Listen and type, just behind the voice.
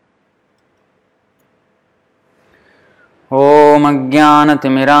ॐ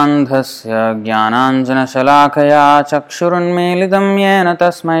अज्ञानतिमिरान्धस्य ज्ञानाञ्जनशलाकया चक्षुरुन्मीलितं येन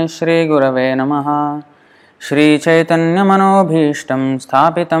तस्मै श्रीगुरवे नमः। श्रीचैतन्यमनोभीष्टं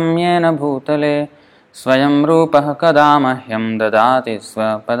स्थापितं येन भूतले स्वयं रूपः कदा मह्यं ददाति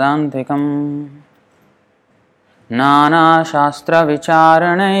स्वपदान्तिकम्।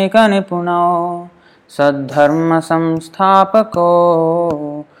 नानाशास्त्रविचारणैकनिपुणो सद्धर्मसंस्थापको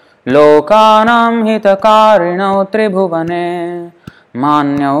लोकानां हितकारिणो त्रिभुवने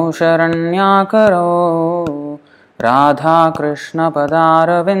मान्यौ शरण्याकरो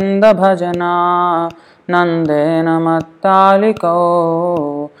राधाकृष्णपदारविन्दभजना नन्देन मत्तालिकौ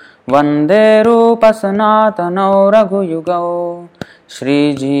वन्दे रूपसनातनौ रघुयुगौ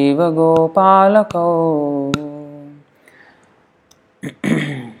श्रीजीवगोपालकौ।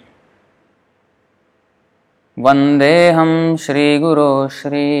 वन्देऽहं श्रीगुरो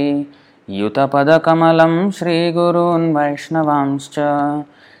श्रीयुतपदकमलं श्रीगुरून् वैष्णवांश्च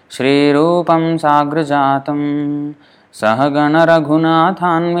श्रीरूपं साग्रजातं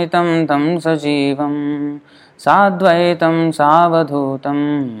सहगणरघुनाथान्वितं तं सजीवं साद्वैतं सावधूतं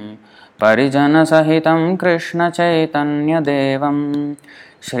परिजनसहितं कृष्णचैतन्यदेवं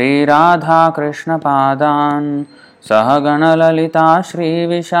श्रीराधाकृष्णपादान् सहगणललिता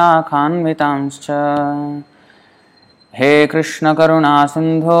श्रीविशाखान्वितांश्च। हे कृष्ण करुणा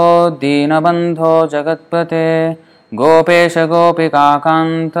सिन्धो दीनबन्धो जगत्पते गोपेश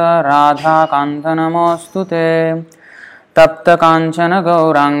गोपिकान्त राधाकान्त नमोऽस्तु ते। तप्त काञ्चन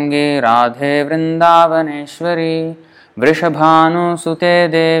गौराङ्गी राधे वृन्दावनेश्वरी वृषभानुसुते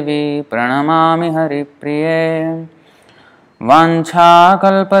देवी प्रणमामि हरिप्रिये।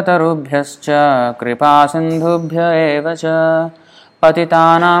 वाञ्छाकल्पतरुभ्यश्च कृपासिन्धुभ्य एव च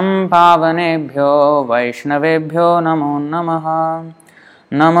पतितानां पावनेभ्यो वैष्णवेभ्यो नमो नमः।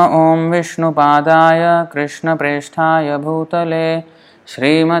 नम ॐ विष्णुपादाय कृष्णप्रेष्ठाय भूतले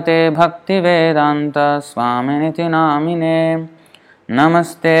श्रीमते भक्तिवेदान्त स्वामिनिति नामिने।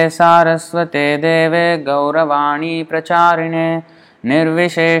 नमस्ते सारस्वते देवे गौरवाणी प्रचारिणे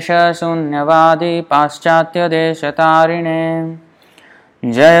निर्विशेषशून्यवादी पाश्चात्यदेशतारिणे।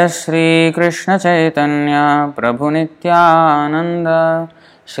 जय श्री कृष्ण चैतन्य प्रभु नित्यानंद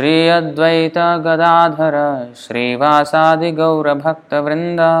श्री अद्वैत गदाधर श्रीवासादि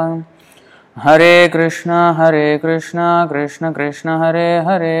गौरभक्तवृंद। हरे Krishna Krishna Krishna Hare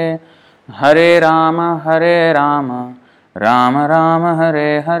Hare Hare Ram Ram Ram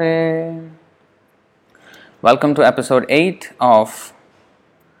Hare Hare. Welcome to episode 8 of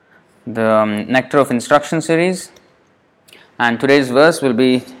the Nectar of Instruction series, and today's verse will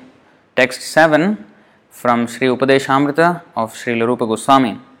be text 7 from Sri Upadeshamrita of Srila Rupa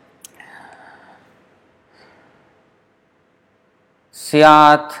Goswami.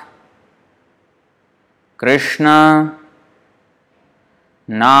 Syat Krishna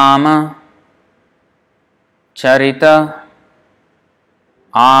Nama Charita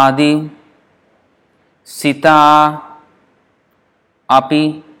Adi Sita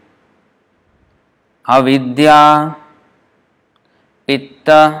api avidya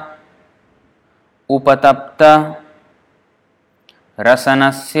pitta upatapta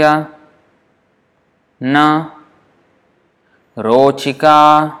rasanasya na rochika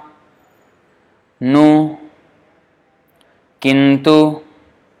nu kintu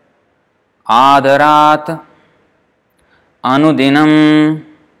adarat anudinam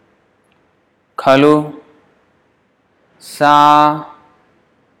खलु सा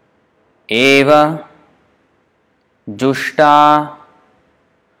एव जुष्टा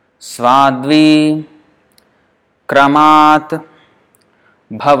स्वाद्वी क्रमात्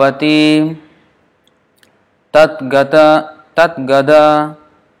भवति तद्गद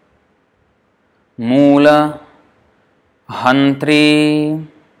मूल हंत्री।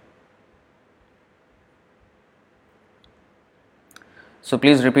 So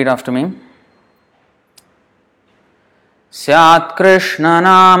please repeat after me. स्यात् कृष्ण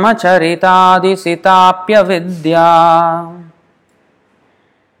नाम चरितादिसिताप्य विद्या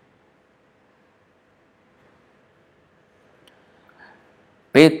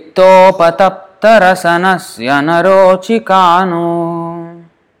पित्तोपतप्त रसनस्य नरोचिकानु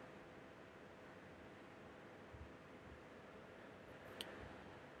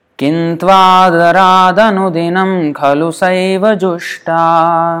किन्त्वादरादनुदिनं खलु सैव जुष्टा।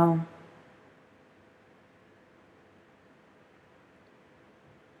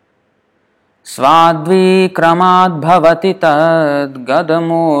 स्वाद्वीक्रमाद्भवति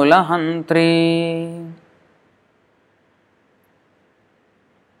तद्गदमूलहन्त्री।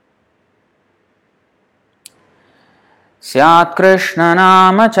 स्यात् कृष्ण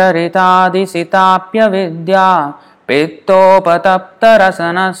नाम चरितादिसिताप्य विद्या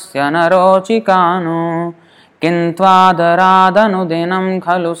पित्तोपतप्तरसनस्य नरोचिकानो किन्त्वादरादनुदिनं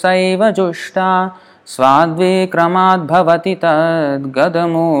खलु सैव जुष्टा स्वाद्विक्रमाद्भवति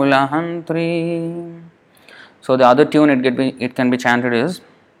तद्गदमूलहन्त्री. So the other tune it can be chanted is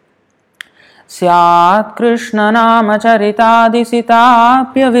Syat Krishna Nama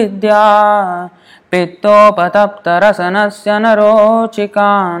Charitadisitapya Vidya Pittopatapta Rasanasya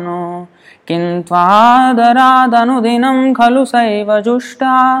Narochikano Kintvadaradhanudinam Khalu Saiva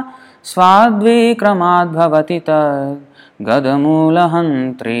Jushta Swadvikramad Tad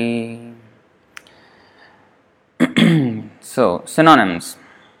Gadamulahantri. So, synonyms.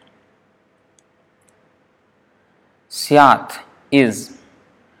 Syat is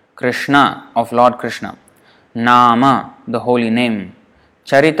Krishna, of Lord Krishna. Nama, the holy name.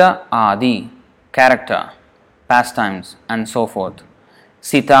 Charita Adi, character, pastimes, and so forth.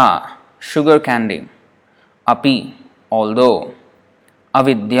 Sita, sugar candy. Api, although.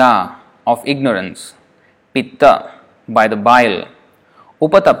 Avidya, of ignorance. Pitta, by the bile.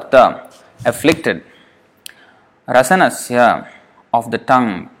 Upatapta, afflicted. Rasanasya, of the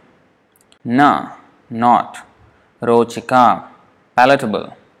tongue. Na, not. Rochika,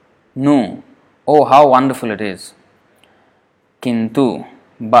 palatable. Nu, oh how wonderful it is. Kintu,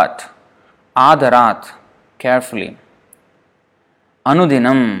 but. Adarat, carefully.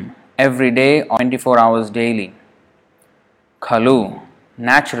 Anudinam, every day or 24 hours daily. Khalu,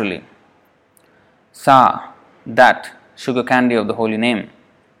 naturally. Sa, that, sugar candy of the holy name.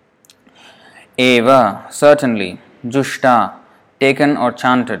 Eva, certainly. Jushta, taken or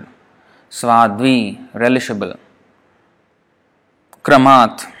chanted. Swadvi, relishable.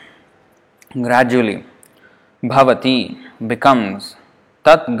 Kramat, gradually. Bhavati, becomes.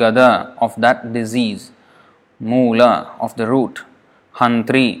 Tat gada, of that disease. Moola, of the root.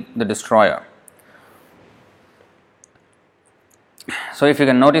 Hantri, the destroyer. So if you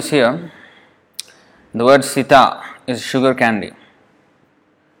can notice here, the word Sita is sugar candy.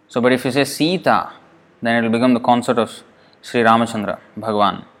 So but if you say Sita, then it will become the consort of Sri Ramachandra,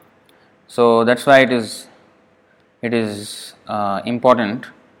 Bhagwan. So that's why it is important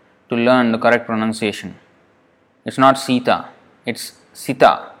to learn the correct pronunciation. It's not Sita, it's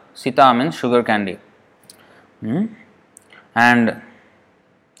Sita. Sita means sugar candy. And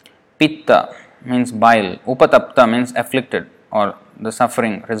Pitta means bile. Upatapta means afflicted or the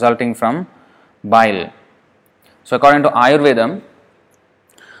suffering resulting from bile. So according to Ayurveda,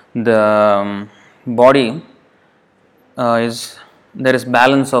 the body there is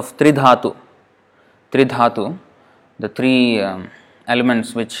balance of tridhatu. Tridhatu, the three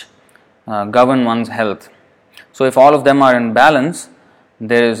elements which govern one's health. So if all of them are in balance,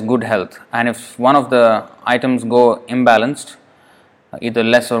 there is good health, and if one of the items go imbalanced, either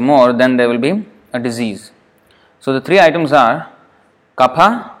less or more, then there will be a disease. So the three items are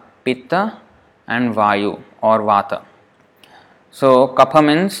Kapha, Pitta and Vayu or Vata. So Kapha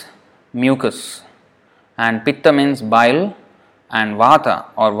means mucus, and Pitta means bile, and Vata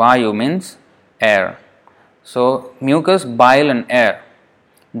or Vayu means air. So mucus, bile and air,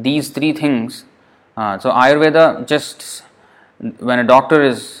 these three things. So Ayurveda, just when a doctor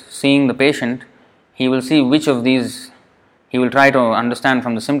is seeing the patient, he will see which of these, he will try to understand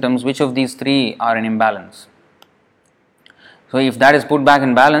from the symptoms which of these three are in imbalance. So if that is put back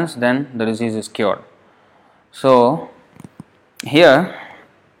in balance, then the disease is cured. So here,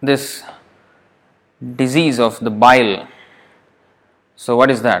 this disease of the bile, so what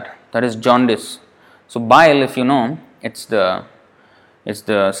is that? That is jaundice. So bile, if you know, it's the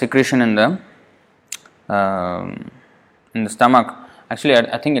secretion in the stomach. Actually,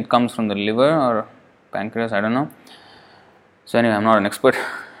 I think it comes from the liver or pancreas, I don't know. So anyway, I'm not an expert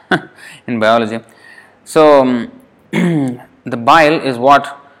in biology. So the bile is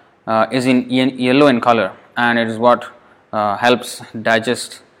what is in yellow in color, and it is what helps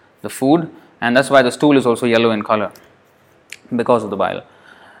digest the food, and that's why the stool is also yellow in color, because of the bile.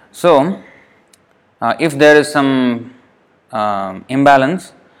 So if there is some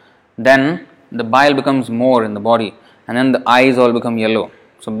imbalance, then the bile becomes more in the body, and then the eyes all become yellow.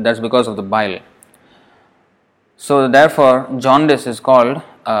 So that's because of the bile. So therefore, jaundice is called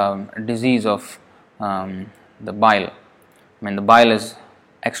a disease of the bile. I mean, the bile is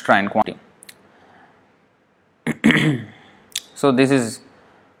extra in quantity. So this is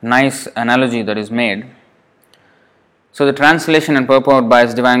nice analogy that is made. So the translation and purport by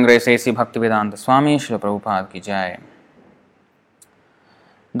His Divine Grace A.C. Bhaktivedanta Swami Srila Prabhupada ki jai.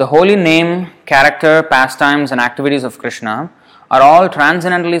 The holy name, character, pastimes and activities of Krishna are all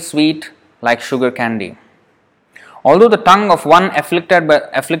transcendently sweet like sugar candy. Although the tongue of one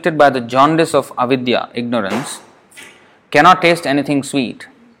afflicted by the jaundice of avidya, ignorance, cannot taste anything sweet.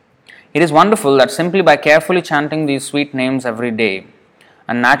 It is wonderful that simply by carefully chanting these sweet names every day,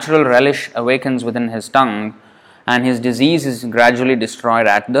 a natural relish awakens within his tongue and his disease is gradually destroyed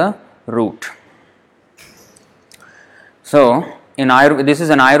at the root. So, this is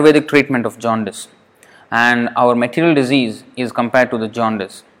an Ayurvedic treatment of jaundice, and our material disease is compared to the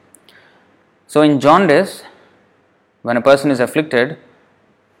jaundice. So, in jaundice, when a person is afflicted,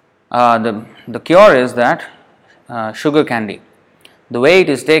 the cure is that sugar candy. The way it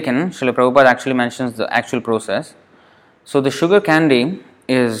is taken, Srila Prabhupada actually mentions the actual process. So, the sugar candy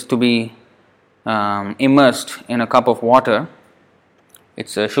is to be immersed in a cup of water.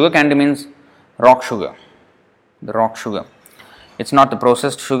 It's sugar candy means rock sugar, the rock sugar. It's not the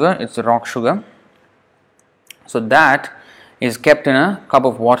processed sugar, it's the rock sugar. So that is kept in a cup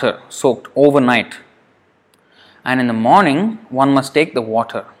of water, soaked overnight. And in the morning, one must take the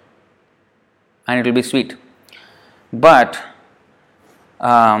water and it will be sweet. But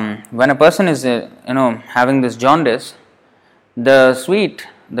when a person is having this jaundice, the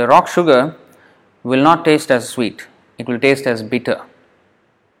rock sugar will not taste as sweet. It will taste as bitter.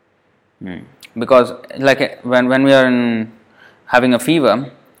 Because like when we are having a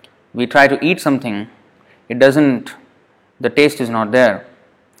fever, we try to eat something, the taste is not there.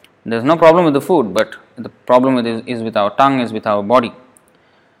 There's no problem with the food, but the problem is with our tongue, is with our body.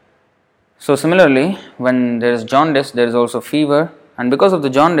 So similarly, when there is jaundice, there is also fever, and because of the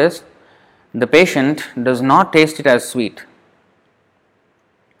jaundice, the patient does not taste it as sweet.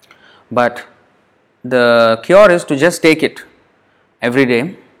 But the cure is to just take it every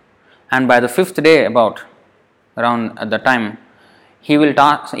day, and by the 5th day around at the time, he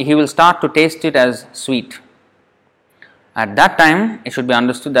will start to taste it as sweet. At that time, it should be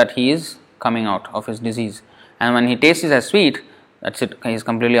understood that he is coming out of his disease, and when he tastes it as sweet, that's it, he is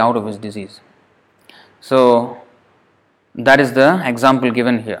completely out of his disease. So that is the example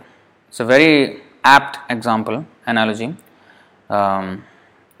given here. It's a very apt example, analogy.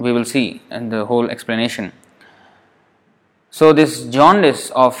 We will see in the whole explanation. So this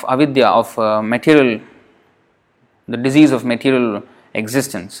jaundice of avidya, of the disease of material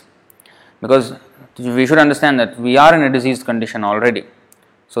existence, because we should understand that we are in a diseased condition already.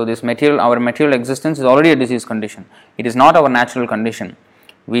 So our material existence is already a diseased condition. It is not our natural condition.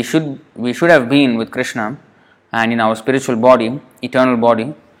 We should have been with Krishna and in our spiritual body, eternal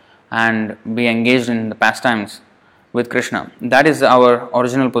body, and be engaged in the pastimes with Krishna. That is our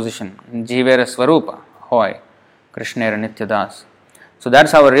original position. Jivera Swarupa Hoy Krishnera Nityadas. So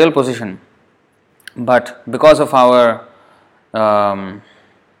that's our real position. But because of our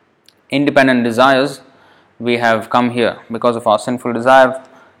independent desires, we have come here. Because of our sinful desire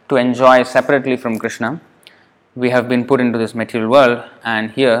to enjoy separately from Krishna, we have been put into this material world,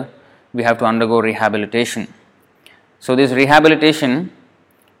 and here we have to undergo rehabilitation. So this rehabilitation,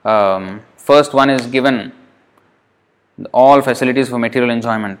 first one is given all facilities for material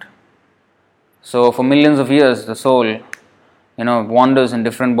enjoyment. So for millions of years, the soul, wanders in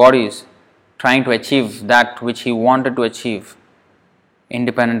different bodies, trying to achieve that which he wanted to achieve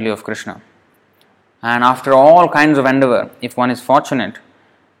independently of Krishna. And after all kinds of endeavor, if one is fortunate,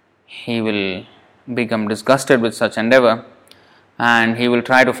 he will become disgusted with such endeavor, and he will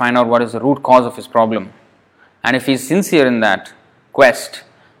try to find out what is the root cause of his problem. And if he is sincere in that quest,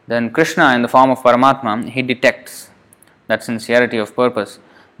 then Krishna, in the form of Paramatma, he detects that sincerity of purpose.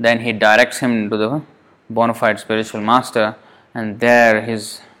 Then he directs him to the bona fide spiritual master, and there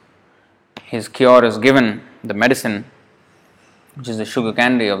his cure is given, the medicine, which is the sugar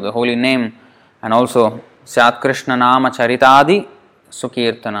candy of the holy name, and also Syat Krishna Nama Charitadi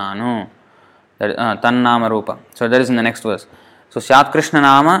Sukirtananu, Tannama Rupa. So that is in the next verse. So Syat Krishna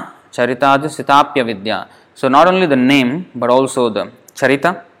Nama Charitadi Sitapya Vidya. So not only the name, but also the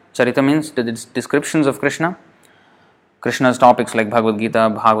Charita. Charita means the descriptions of Krishna. Krishna's topics like Bhagavad Gita,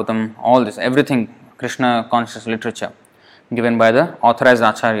 Bhagavatam, all this, everything, Krishna conscious literature given by the authorized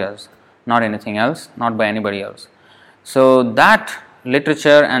acharyas, not anything else, not by anybody else. So that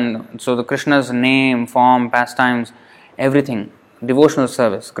literature, and so the Krishna's name, form, pastimes, everything, devotional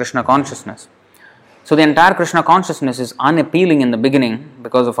service, Krishna consciousness. So the entire Krishna consciousness is unappealing in the beginning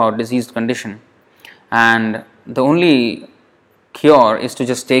because of our diseased condition, and the only cure is to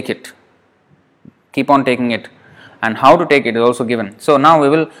just take it, keep on taking it, and how to take it is also given. So now we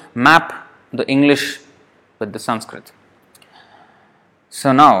will map the English with the Sanskrit.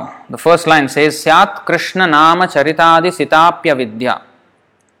 So now the first line says Syat Krishna Nama Charitadi Sitapya Vidya.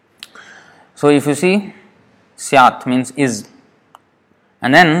 So if you see, Syat means is,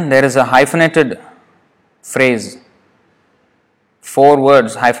 and then there is a hyphenated phrase, 4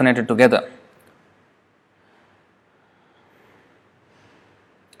 words hyphenated together.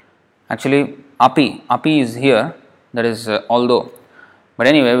 Actually, api is here, that is although. But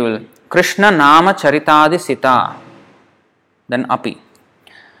anyway, we will Krishna Nama Charitadi Sita, then api.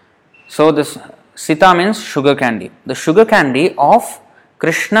 So this Sita means sugar candy. The sugar candy of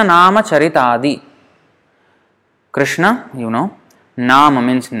Krishna Nama Charitadi. Krishna, you know, Nama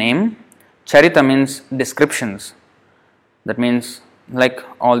means name, Charita means descriptions. That means like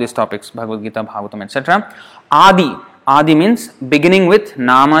all these topics, Bhagavad Gita, Bhagavatam, etc. Adi means beginning with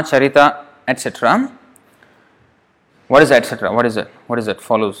Nama, Charita, etc. What is etc.? What is it? What is it?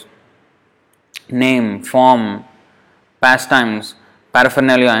 Follows name, form, pastimes,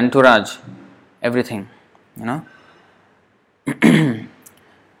 paraphernalia, entourage, everything, you know.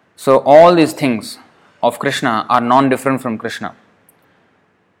 So all these things of Krishna are non-different from Krishna.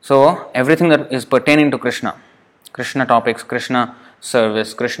 So everything that is pertaining to Krishna topics, Krishna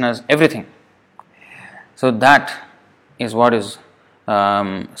service, Krishna's everything. So that is what is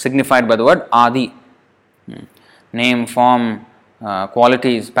signified by the word Adi. Name, form,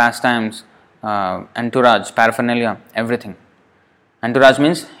 qualities, pastimes, entourage, paraphernalia, everything. Entourage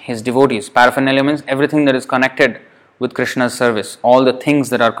means his devotees. Paraphernalia means everything that is connected with Krishna's service. All the things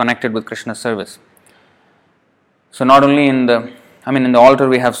that are connected with Krishna's service. So not only in the altar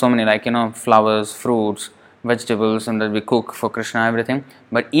we have so many, like, you know, flowers, fruits, vegetables, and that we cook for Krishna, everything.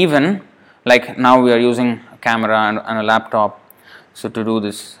 But even like now we are using a camera and a laptop, so to do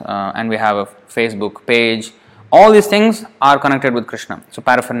this, and we have a Facebook page. All these things are connected with Krishna. So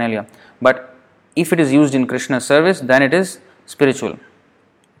paraphernalia. But if it is used in Krishna's service, then it is spiritual.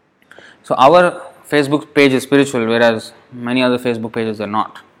 So our Facebook page is spiritual, whereas many other Facebook pages are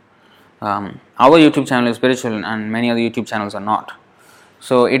not. Our YouTube channel is spiritual and many other YouTube channels are not.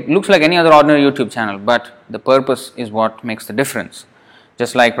 So it looks like any other ordinary YouTube channel, but the purpose is what makes the difference.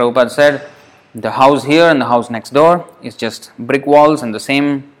 Just like Prabhupada said, the house here and the house next door is just brick walls and the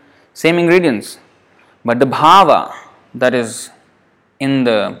same ingredients. But the bhava that is within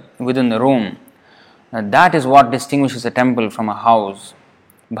the room, that is what distinguishes a temple from a house.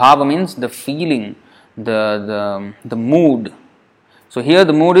 Bhava means the feeling, the mood. So here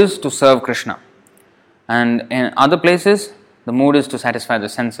the mood is to serve Krishna, and in other places the mood is to satisfy the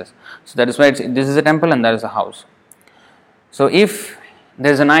senses. So that is why this is a temple and that is a house. So if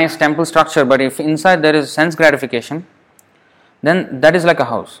there is a nice temple structure, but if inside there is sense gratification, then that is like a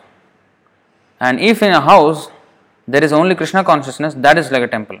house. And if in a house there is only Krishna consciousness, that is like a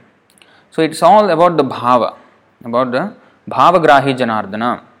temple. So it's all about the bhava, about the bhavagrahi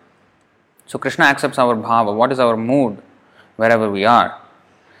janardana. So Krishna accepts our bhava. What is our mood wherever we are?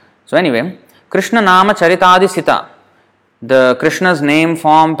 So anyway, Krishna Nama Charitadi Sita, the Krishna's name,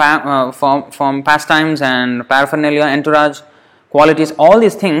 form, pastimes and paraphernalia, entourage, qualities, all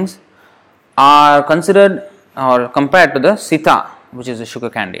these things are considered or compared to the Sita, which is the sugar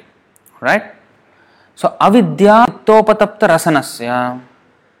candy. Right? So avidya ittopatapta rasanasya.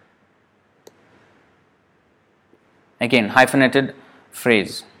 Again, hyphenated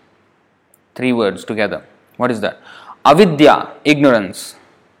phrase. 3 words together. What is that? Avidya, ignorance.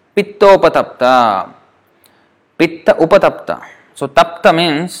 Pittopatapta. Pitta upatapta. So tapta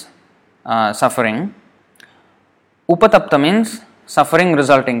means suffering. Upatapta means suffering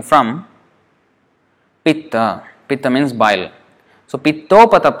resulting from pitta. Pitta means bile. So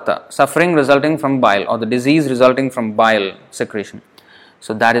pittopatapta, suffering resulting from bile, or the disease resulting from bile secretion.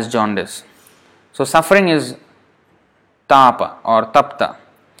 So that is jaundice. So suffering is tapa or tapta.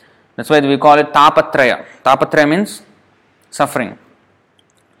 That's why we call it tapatraya. Tapatraya means suffering.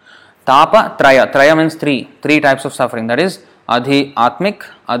 Tapa traya. Traya means three types of suffering. That is adhi atmik,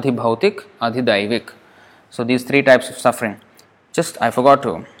 adhi bhautik, adhi daivik. So these 3 types of suffering. Just I forgot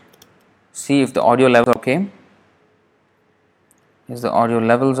to see if the audio levels are okay. Is the audio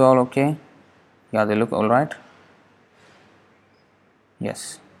levels all okay? Yeah, they look all right.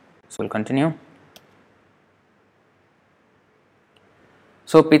 Yes. So we'll continue.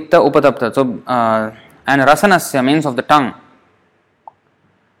 So pitta upatapta. So and rasanasya means of the tongue.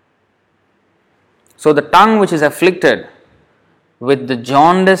 So the tongue which is afflicted with the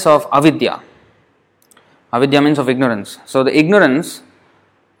jaundice of avidya. Avidya means of ignorance. So the ignorance,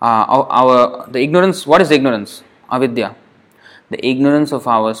 what is the ignorance? Avidya. The ignorance of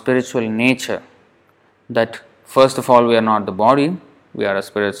our spiritual nature. That first of all we are not the body, we are a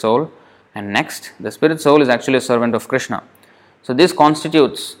spirit soul. And next, the spirit soul is actually a servant of Krishna. So this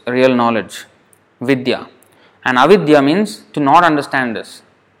constitutes real knowledge, vidya. And avidya means to not understand this.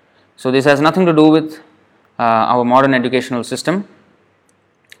 So this has nothing to do with our modern educational system.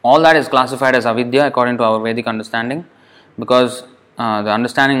 All that is classified as avidya according to our Vedic understanding, because the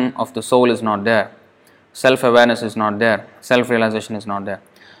understanding of the soul is not there. Self-awareness is not there. Self-realization is not there.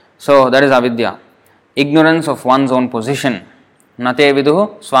 So that is avidya, ignorance of one's own position. Nate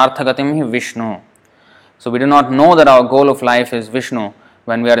viduhu swarthagatim hi Vishnu. So we do not know that our goal of life is Vishnu.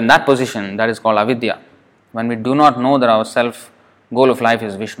 When we are in that position, that is called avidya. When we do not know that our self goal of life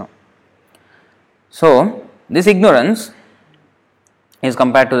is Vishnu. So this ignorance is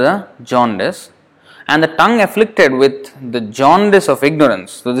compared to the jaundice, and the tongue afflicted with the jaundice of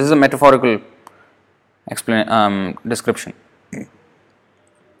ignorance. So this is a metaphorical description.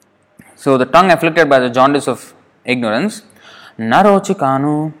 So the tongue afflicted by the jaundice of ignorance,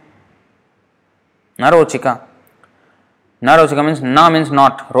 narochikanu. Narochika. Narochika means na means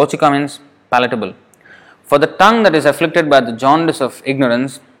not, rochika means palatable. For the tongue that is afflicted by the jaundice of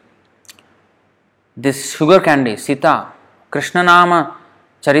ignorance, this sugar candy, Sita, Krishna Nama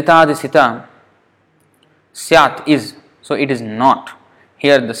Charitadi Sita, Syat is, so it is not.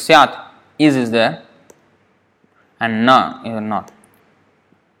 Here the Syat is there and na is not.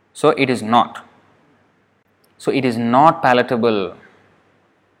 So it is not. So it is not palatable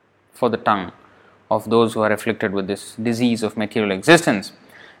for the tongue of those who are afflicted with this disease of material existence.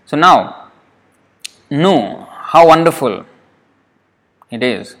 So now, no, how wonderful it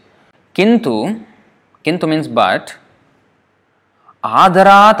is. Kintu means but.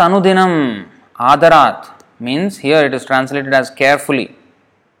 Adarat anudinam. Adarat means here it is translated as carefully.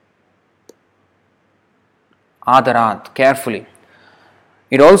 Adarat, carefully.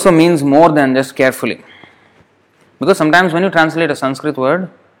 It also means more than just carefully. Because sometimes when you translate a Sanskrit word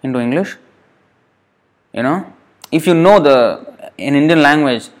into English, if you know in Indian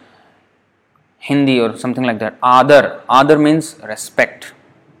language, Hindi or something like that, adar means respect.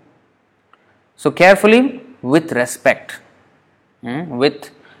 So carefully with respect,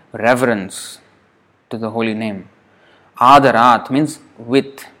 with reverence to the holy name. Adarat means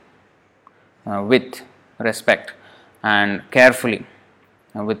with respect, and carefully,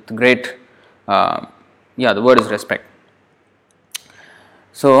 with great, the word is respect.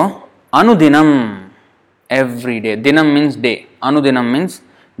 So anudinam, every day. Dinam means day. Anudinam means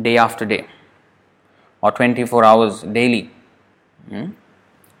day after day, or 24 hours daily.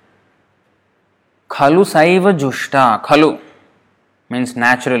 Khalu saiva jushta. Khalu means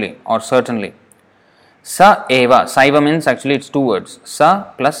naturally or certainly. Sa eva. Saiva means actually it's two words.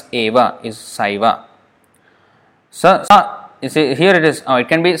 Sa plus eva is saiva. Sa here it is. It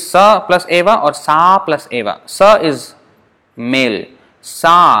can be sa plus eva or sa plus eva. Sa is male.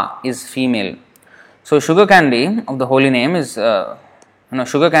 Sa is female. So sugar candy of the holy name is,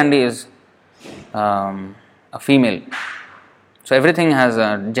 sugar candy is a female. So everything has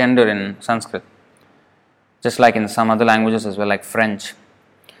a gender in Sanskrit, just like in some other languages as well, like French.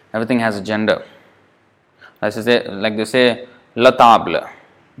 Everything has a gender. Like they say, la table.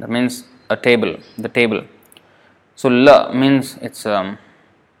 That means a table, the table. So la means it's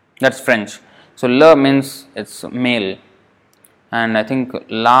that's French. So la means it's male, and I think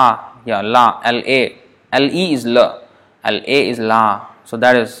la, L-A, L-E is la, L-A is la, so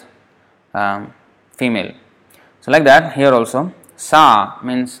that is female. So like that here also, sa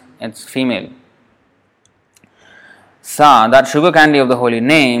means it's female. Sa, that sugar candy of the holy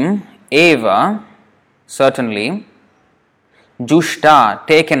name, eva, certainly, jushta,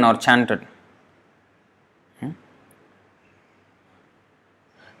 taken or chanted.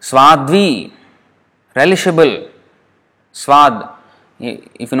 Swadvi, relishable. Swad,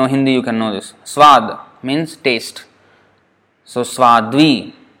 if you know Hindi, you can know this. Swad means taste. So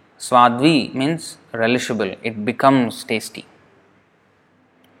swadvi means relishable. It becomes tasty.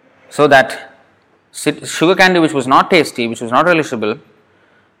 So that sugar candy which was not tasty, which was not relishable,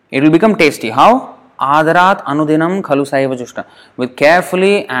 it will become tasty. How? Adarat anudinam khalu saiva jushta. With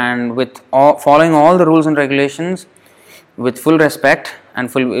carefully and with following all the rules and regulations, with full respect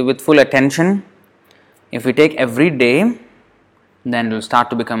and with full attention, if we take every day, then it will start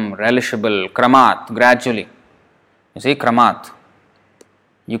to become relishable, kramat, gradually. You see, kramat.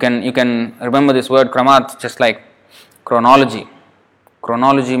 You can remember this word kramat just like chronology.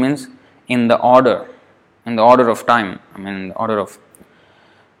 Chronology means in the order of time. In the order of.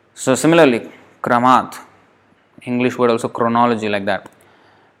 So similarly, kramat, English word also chronology, like that.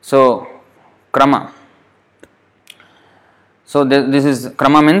 So krama. So this is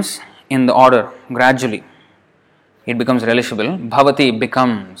krama means in the order, gradually. It becomes relishable. Bhavati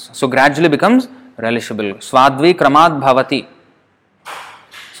becomes. So gradually becomes relishable. Swadvi kramat bhavati.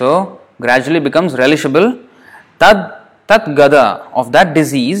 So gradually becomes relishable. Tat gada, of that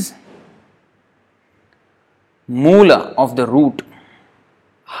disease, mula, of the root,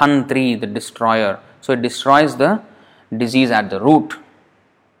 hantri, the destroyer. So it destroys the disease at the root.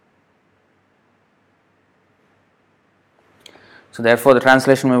 So therefore the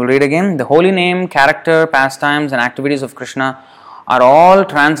translation we will read again. The holy name, character, pastimes and activities of Krishna are all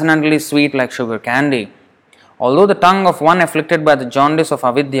transcendently sweet like sugar candy. Although the tongue of one afflicted by the jaundice of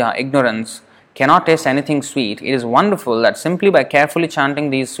avidya, ignorance, cannot taste anything sweet, it is wonderful that simply by carefully chanting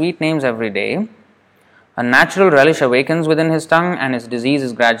these sweet names every day, a natural relish awakens within his tongue and his disease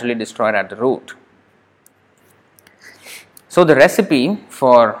is gradually destroyed at the root. So the recipe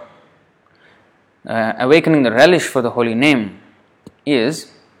for awakening the relish for the holy name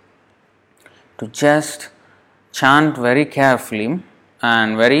is to just chant very carefully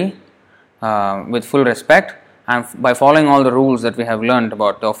and very with full respect, and by following all the rules that we have learned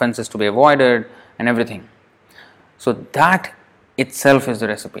about the offenses to be avoided and everything. So that itself is the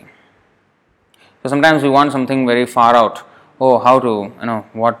recipe. So sometimes we want something very far out. Oh, how to,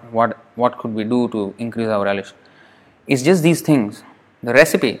 what could we do to increase our relish? It's just these things. The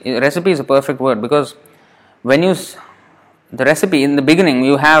recipe is a perfect word, because when the recipe in the beginning,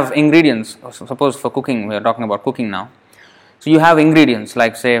 you have ingredients. Suppose for cooking, we are talking about cooking now. So you have ingredients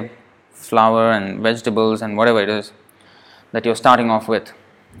like, say, flour and vegetables and whatever it is that you're starting off with.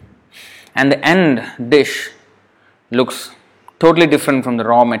 And the end dish looks totally different from the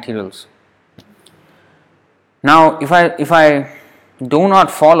raw materials. Now, if I do not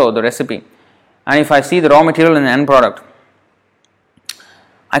follow the recipe, and if I see the raw material in the end product,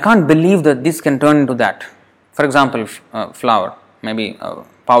 I can't believe that this can turn into that. For example, flour, maybe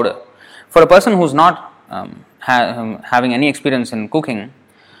powder. For a person who's not having any experience in cooking,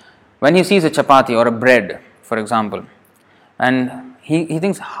 when he sees a chapati or a bread, for example, and he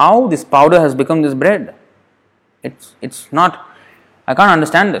thinks, how this powder has become this bread? It's not, I can't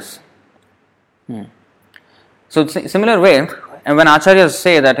understand this. So similar way, and when acharyas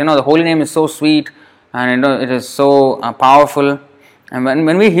say that the holy name is so sweet and it is so powerful, and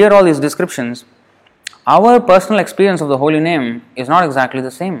when we hear all these descriptions, our personal experience of the holy name is not exactly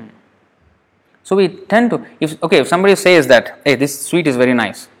the same. So we tend to, if somebody says that, hey, this sweet is very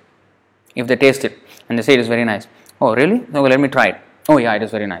nice, if they taste it and they say it is very nice, oh really? No, let me try it. Oh yeah, it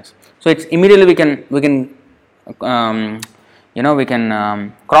is very nice. So it's immediately we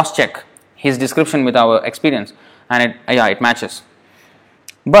can cross check his description with our experience, and it matches.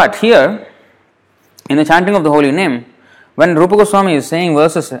 But here, in the chanting of the holy name, when Rupa Goswami is saying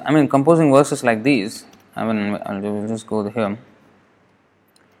verses, composing verses like these, I'll just go here.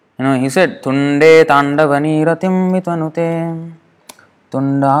 He said, Tunde Tandavani Ratim Vitanute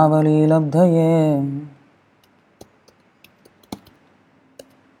Tundavali Labdhaye.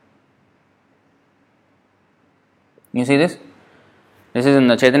 You see this? This is in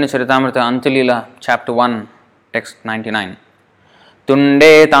the Chaitanya Charitamrita Antilila, chapter 1, text 99.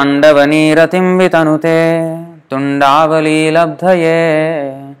 Tunde Tandavani Ratim Vitanute Tundavali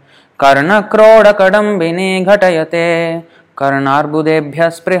Labdhaye Karna Kroda Kadambini Ghatayate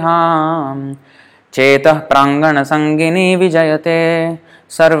Karnarbudebhya Spriham Chetah Prangana Sangini Vijayate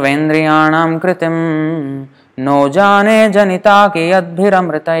Sarvendriyanam Kritim No Jane Janita Ki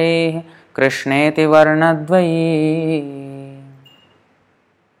Adbhiramritai Krishneti Varnadvayi.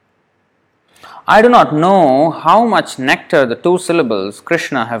 I do not know how much nectar the two syllables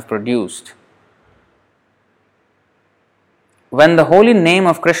Krishna have produced. When the holy name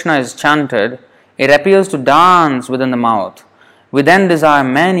of Krishna is chanted, it appears to dance within the mouth. We then desire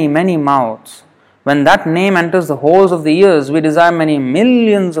many, many mouths. When that name enters the holes of the ears, we desire many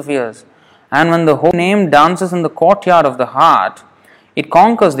millions of ears. And when the holy name dances in the courtyard of the heart, it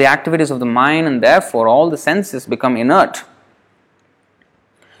conquers the activities of the mind, and therefore all the senses become inert.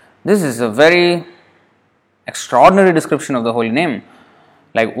 This is a very extraordinary description of the holy name,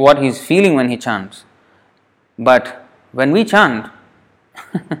 like what he is feeling when he chants. But when we chant,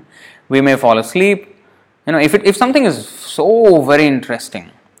 we may fall asleep. If something is so very interesting,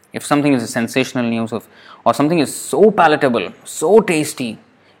 if something is a sensational news or something is so palatable, so tasty,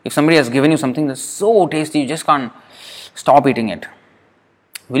 if somebody has given you something that's so tasty, you just can't stop eating it,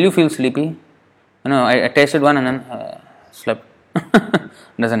 will you feel sleepy? I tasted one and then slept.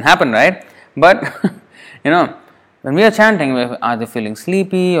 Doesn't happen, right? But when we are chanting, we are either feeling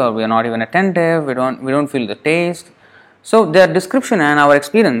sleepy or we are not even attentive. We don't feel the taste. So their description and our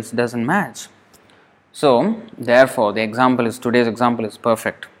experience doesn't match. So therefore, today's example is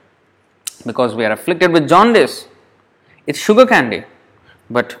perfect, because we are afflicted with jaundice. It's sugar candy,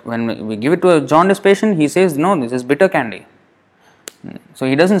 but when we give it to a jaundice patient, he says, no, this is bitter candy. So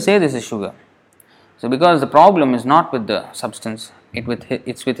he doesn't say this is sugar. So because the problem is not with the substance,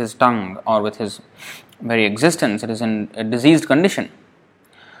 it's with his tongue or with his very existence. It is in a diseased condition.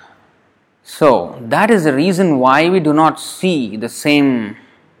 So that is the reason why we do not see the same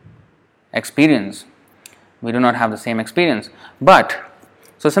experience. we do not have the same experience. But,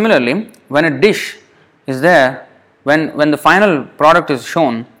 so similarly, when a dish is there, when the final product is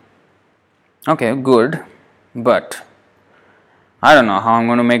shown, okay, good, but I don't know how I'm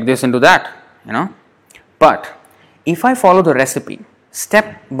going to make this into that, But if I follow the recipe,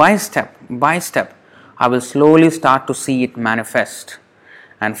 step by step, I will slowly start to see it manifest.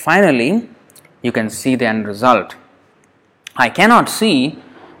 And finally, you can see the end result. I cannot see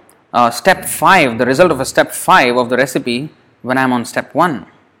step 5, the result of a step 5 of the recipe when I am on step 1.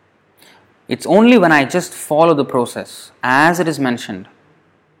 It's only when I just follow the process as it is mentioned.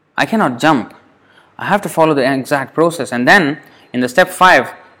 I cannot jump. I have to follow the exact process, and then in the step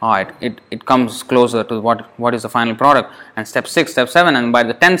 5, it comes closer to what is the final product, and step 6, step 7, and by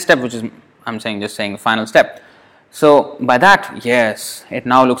the 10th step, which is just saying the final step. So by that, yes, it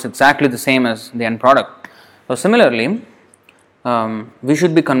now looks exactly the same as the end product. So similarly, we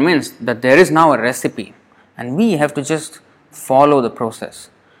should be convinced that there is now a recipe, and we have to just follow the process.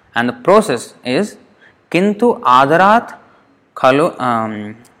 And the process is kintu adarat khalu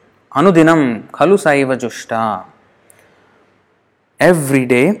anudinam khalu saiva jushta. Every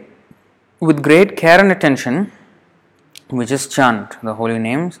day, with great care and attention, we just chant the holy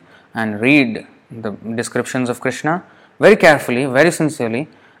names and read the descriptions of Krishna very carefully, very sincerely,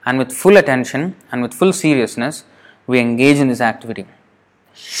 and with full attention and with full seriousness, we engage in this activity.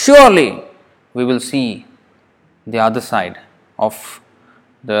 Surely, we will see the other side of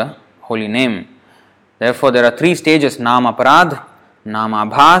the holy name. Therefore, there are 3 stages: Nam Aparad, Nam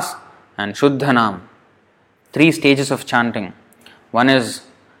Abhas, and Shuddha Nam. 3 stages of chanting. One is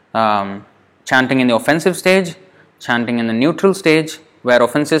chanting in the offensive stage, chanting in the neutral stage, where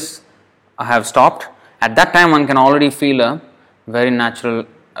offenses have stopped. At that time, one can already feel a very natural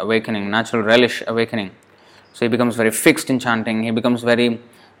awakening, natural relish awakening. So he becomes very fixed in chanting. He becomes very,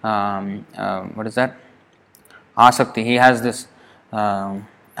 Asakti. He has this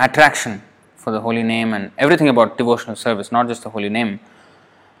attraction for the holy name and everything about devotional service, not just the holy name.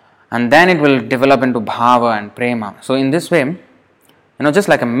 And then it will develop into bhava and prema. So in this way, just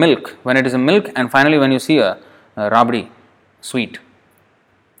like a milk, when it is a milk, and finally when you see a rabdi, sweet,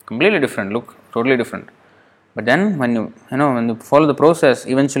 completely different look, totally different. But then when you follow the process,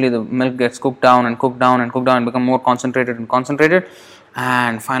 eventually the milk gets cooked down and cooked down and cooked down and become more concentrated,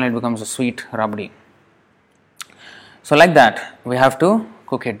 and finally it becomes a sweet rabdi. So like that, we have to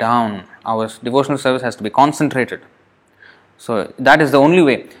cook it down. Our devotional service has to be concentrated. So that is the only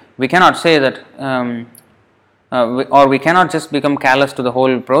way. We cannot say that, or we cannot just become callous to the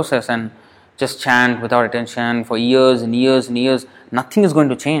whole process and just chant without attention for years and years and years. Nothing is going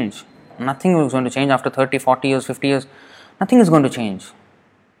to change. Nothing is going to change after 30, 40 years, 50 years. Nothing is going to change.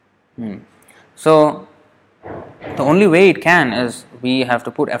 So, the only way it can is we have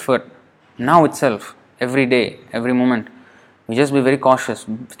to put effort now itself, every day, every moment. We just be very cautious.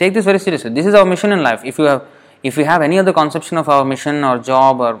 Take this very seriously. This is our mission in life. If we have any other conception of our mission or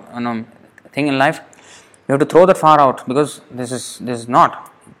job or thing in life, we have to throw that far out, because this is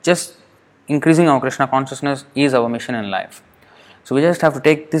not. Just increasing our Krishna consciousness is our mission in life. So we just have to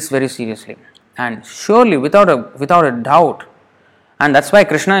take this very seriously, and surely without a doubt. And that's why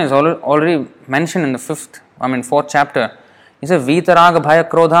Krishna is already mentioned in the 4th chapter. He says, Vitaraga bhaya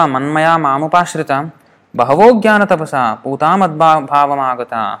krodha manmaya mamupashrita bahavo jnana tapasa putamad bhavam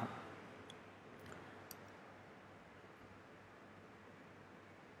agata.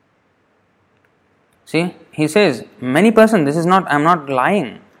 See, he says, many persons, I'm not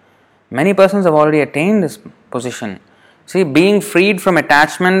lying. Many persons have already attained this position. See, being freed from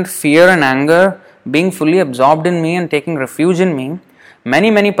attachment, fear and anger, being fully absorbed in me and taking refuge in me,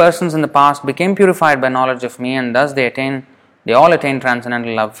 many persons in the past became purified by knowledge of me, and thus they all attained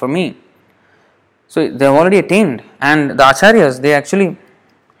transcendental love for me. So they have already attained. And the acharyas, they actually,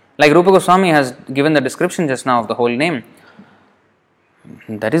 like Rupa Goswami has given the description just now of the holy name.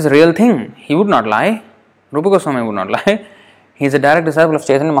 That is a real thing. He would not lie. Rupa Goswami would not lie. He is a direct disciple of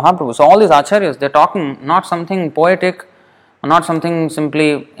Chaitanya Mahaprabhu. So all these acharyas, they are talking not something poetic, not something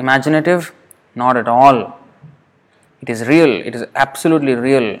simply imaginative, not at all. It is real. It is absolutely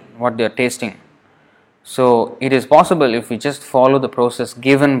real what they are tasting. So it is possible if we just follow the process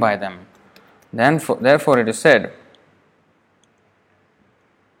given by them. Therefore it is said,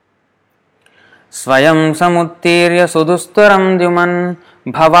 Swayam samuttirya sudustaram dyuman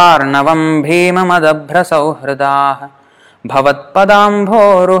bhavarnavam bhima madabhra sauhridah bhavat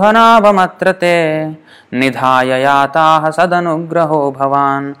padambho ruhanabhamatrate nidhaya yataha sadanugraho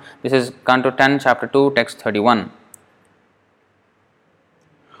bhavan. This is Canto 10, Chapter 2, Text 31.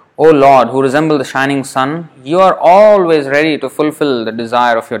 O Lord, who resemble the shining sun, you are always ready to fulfill the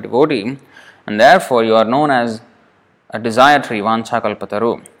desire of your devotee, and therefore you are known as a desire tree, Vancha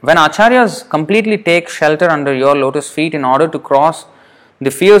Kalpataru. When acharyas completely take shelter under your lotus feet in order to cross the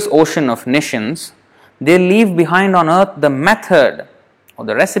fierce ocean of nishyans, they leave behind on earth the method or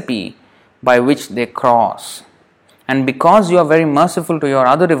the recipe by which they cross. And because you are very merciful to your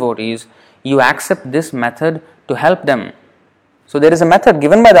other devotees, you accept this method to help them. So there is a method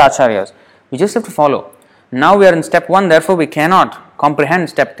given by the acharyas. We just have to follow. Now we are in step 1, therefore we cannot comprehend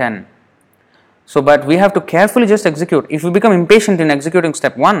step 10. So, but we have to carefully just execute. If we become impatient in executing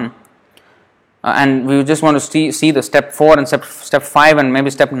step 1, and we just want to see the step 4 and step 5 and maybe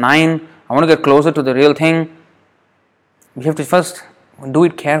step 9, I want to get closer to the real thing, we have to first do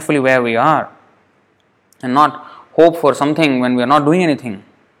it carefully where we are and not hope for something when we are not doing anything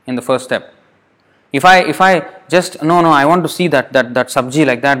in the first step. If I just, no, I want to see that sabji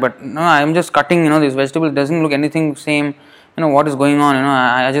like that, but no, I am just cutting, this vegetable doesn't look anything same, what is going on,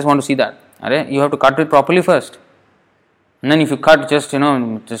 I just want to see that. You have to cut it properly first. And then if you cut just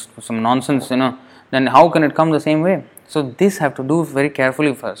some nonsense, then how can it come the same way? So this have to do very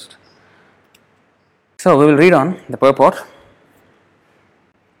carefully first. So we will read on the purport.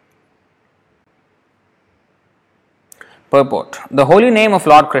 Purport. The holy name of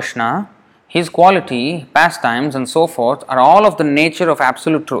Lord Krishna, His quality, pastimes and so forth are all of the nature of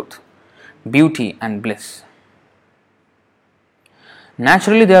absolute truth, beauty and bliss.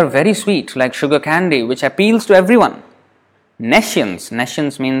 Naturally they are very sweet like sugar candy which appeals to everyone.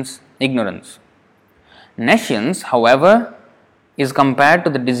 Nescience means ignorance. Nescience, however, is compared to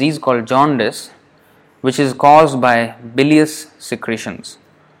the disease called jaundice, which is caused by bilious secretions.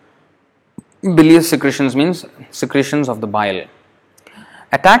 Bilious secretions means secretions of the bile.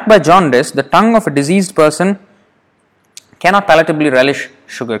 Attacked by jaundice, the tongue of a diseased person cannot palatably relish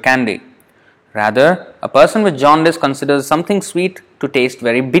sugar candy. Rather, a person with jaundice considers something sweet to taste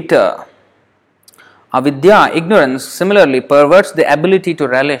very bitter. Avidya, ignorance, similarly perverts the ability to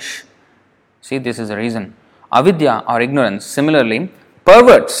relish. See, this is the reason. Avidya or ignorance similarly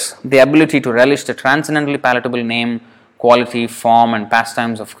perverts the ability to relish the transcendently palatable name, quality, form and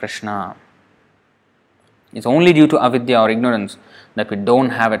pastimes of Krishna. It's only due to avidya or ignorance that we don't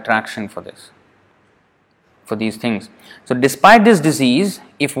have attraction for these things. So despite this disease,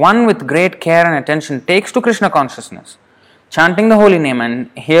 if one with great care and attention takes to Krishna consciousness, chanting the holy name and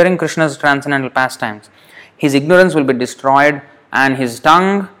hearing Krishna's transcendental pastimes, his ignorance will be destroyed and his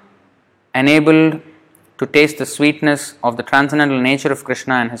tongue enabled to taste the sweetness of the transcendental nature of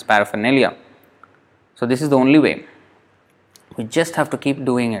Krishna and his paraphernalia. So this is the only way. We just have to keep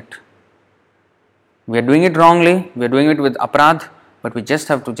doing it. We are doing it wrongly, we are doing it with aparadh, but we just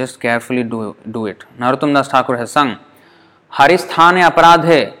have to just carefully do it. Narottam Das Thakur has sung, Haristhane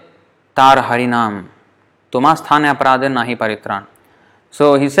aparadhe tar harinam, Tumasthane aparadhe nahi paritran.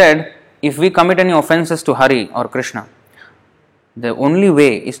 So he said, if we commit any offenses to Hari or Krishna, the only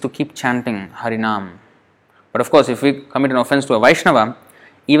way is to keep chanting Harinam. But of course, if we commit an offense to a Vaishnava,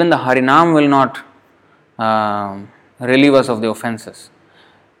 even the Harinam will not relieve us of the offenses.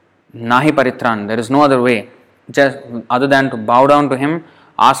 Nahi paritran, there is no other way, just other than to bow down to him,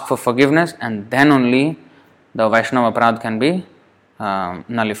 ask for forgiveness, and then only the Vaishnava aparadh can be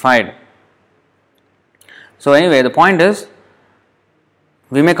nullified. So anyway, the point is,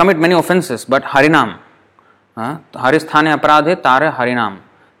 we may commit many offenses, but Harinam, Haristhane aparadhe tare Harinam.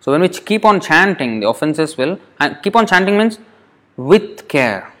 So when we keep on chanting, the offenses will, and keep on chanting means with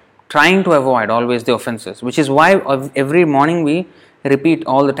care, trying to avoid always the offenses, which is why every morning we repeat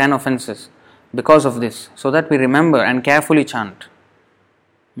all the 10 offenses because of this, so that we remember and carefully chant.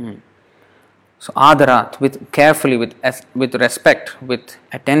 So adarat, with carefully, with respect, with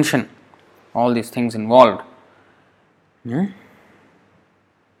attention, all these things involved.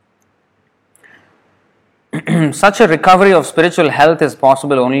 Such a recovery of spiritual health is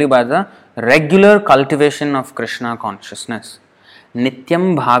possible only by the regular cultivation of Krishna consciousness.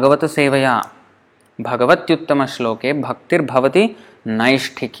 Nityam bhagavata sevaya bhagavatyuttama shloke bhaktir bhavati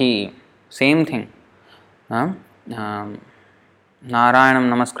naishthiki. Same thing. Narayanam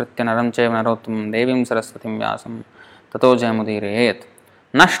namaskritya naram chaiva narottam devim saraswatim vyasam tato jayamudireyet.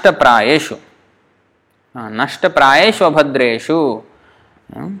 Nashta prayeshu abhadreshu.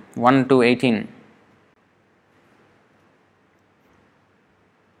 1 to 18.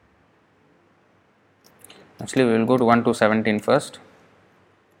 Actually, we will go to 1 to 17 first.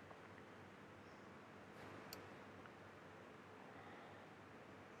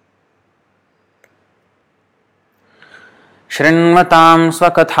 Shrinvatam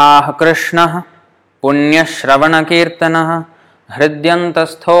svakatha Krishna punya shravana kirtana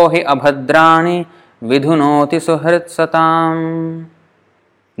hridyantastho hi abhadrani vidhunoti suhrit satam.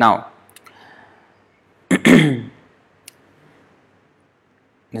 Now,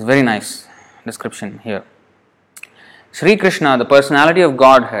 It's very nice description here. Sri Krishna, the personality of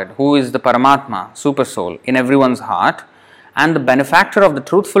Godhead, who is the Paramatma, super soul, in everyone's heart, and the benefactor of the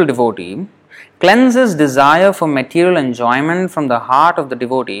truthful devotee, cleanses desire for material enjoyment from the heart of the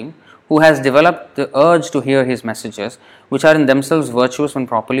devotee who has developed the urge to hear his messages, which are in themselves virtuous when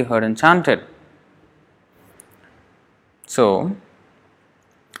properly heard and chanted. So,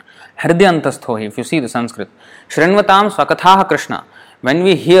 Hridyantasthohi, if you see the Sanskrit, Shrinvatam Swakatha Krishna, when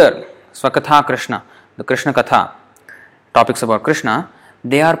we hear Swakatha Krishna, the Krishna Katha, topics about Krishna,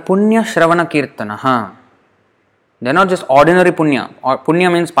 they are Punya Shravana Kirtanaha. They are not just ordinary Punya. Or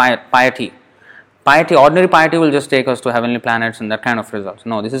Punya means piety. Piety, ordinary piety will just take us to heavenly planets and that kind of results.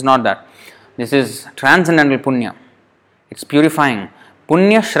 No, this is not that. This is transcendental Punya. It's purifying.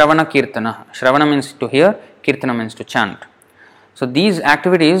 Punya Shravana Kirtana. Shravana means to hear, Kirtana means to chant. So these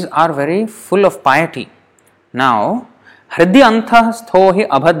activities are very full of piety. Now, Hridyantasthohi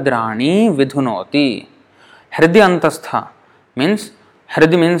abhadrani vidhunoti. Hridyantastha means,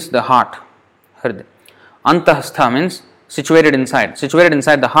 Hridya means the heart. Hridya. Antastha means situated inside. Situated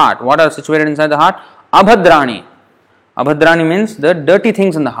inside the heart. What are situated inside the heart? Abhadrani. Abhadrani means the dirty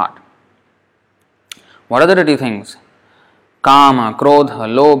things in the heart. What are the dirty things? Kama, Krodha,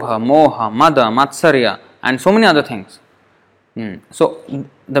 Lobha, Moha, Mada, Matsarya, and so many other things. So,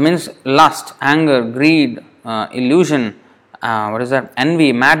 that means lust, anger, greed, illusion,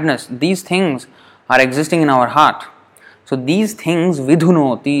 envy, madness. These things are existing in our heart. So, these things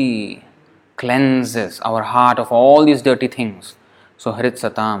vidhunoti, cleanses our heart of all these dirty things. So,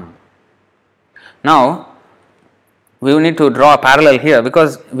 Hritsatam. Now, we need to draw a parallel here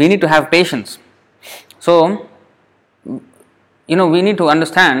because we need to have patience. So, we need to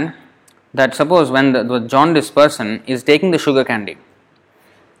understand that suppose when the jaundiced person is taking the sugar candy,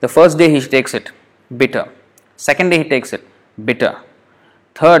 the first day he takes it, bitter. Second day he takes it, bitter.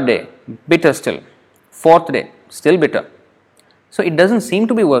 Third day, bitter still. Fourth day, still bitter. So it doesn't seem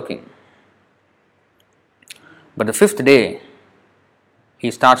to be working. But the fifth day,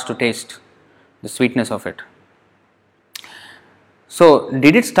 he starts to taste the sweetness of it. So,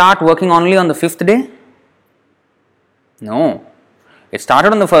 did it start working only on the fifth day? No. It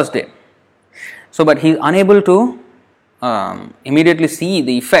started on the first day. So, but he is unable to immediately see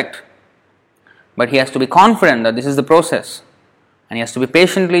the effect. But he has to be confident that this is the process. And he has to be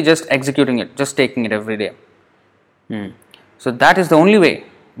patiently just executing it, just taking it every day. So, that is the only way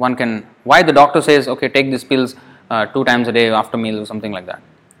one can, why the doctor says, okay, take these pills 2 times a day after meals or something like that.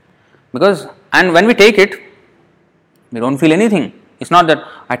 Because, and when we take it, we don't feel anything. It's not that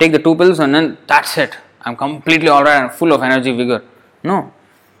I take the 2 pills and then that's it. I'm completely alright and full of energy, vigor. No.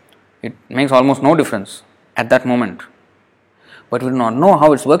 It makes almost no difference at that moment. But we do not know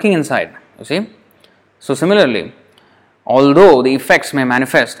how it's working inside. You see? So similarly, although the effects may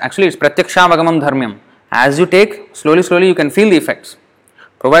manifest, actually it's pratyaksha-vagamam dharmyam. As you take, slowly you can feel the effects.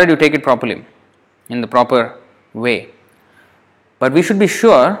 Provided you take it properly, in the proper way. But we should be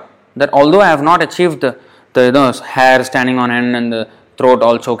sure that although I have not achieved the hair standing on end and the throat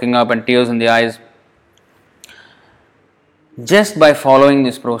all choking up and tears in the eyes, just by following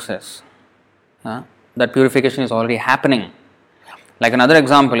this process, that purification is already happening. Like another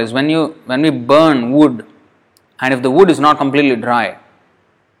example is when we burn wood, and if the wood is not completely dry,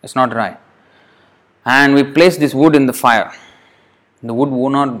 it's not dry, and we place this wood in the fire, the wood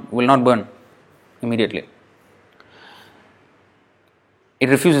will not burn immediately. It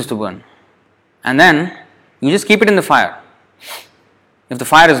refuses to burn. And then you just keep it in the fire. If the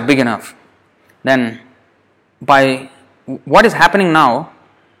fire is big enough, then by what is happening now,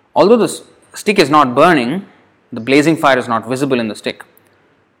 although the stick is not burning, the blazing fire is not visible in the stick.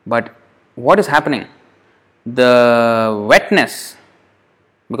 But what is happening? The wetness,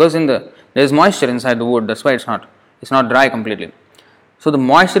 because there is moisture inside the wood, that's why it's not dry completely. So the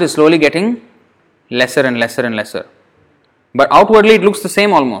moisture is slowly getting lesser and lesser and lesser. But outwardly it looks the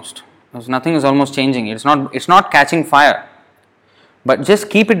same almost. Nothing is almost changing. It's not catching fire. But just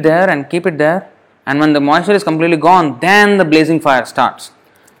keep it there and keep it there, and when the moisture is completely gone, then the blazing fire starts.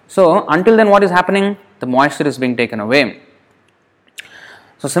 So until then what is happening? The moisture is being taken away.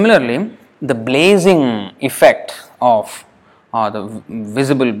 So similarly, the blazing effect of the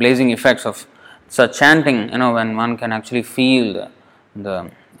visible blazing effects of such chanting, when one can actually feel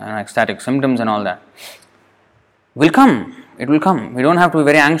the ecstatic symptoms and all that, will come. It will come. We don't have to be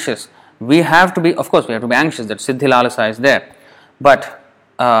very anxious. We have to be anxious that Siddhi Lalasa is there. But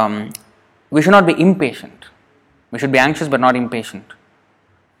we should not be impatient. We should be anxious but not impatient.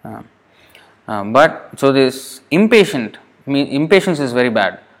 But so this impatience is very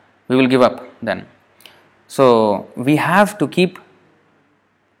bad. We will give up then. So we have to keep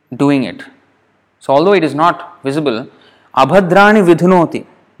doing it. So although it is not visible, abhadrani vidhunoti,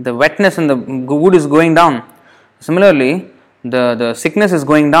 the wetness and the wood is going down. Similarly, the sickness is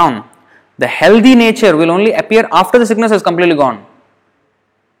going down. The healthy nature will only appear after the sickness has completely gone.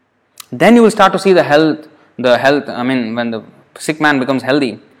 Then you will start to see the health, when the sick man becomes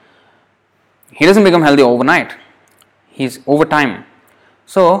healthy, he doesn't become healthy overnight. He's over time.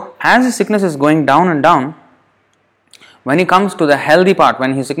 So, as his sickness is going down and down, when he comes to the healthy part,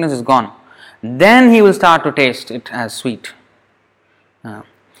 when his sickness is gone, then he will start to taste it as sweet. So,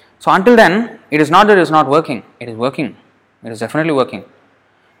 until then, it is not that it is not working. It is working. It is definitely working.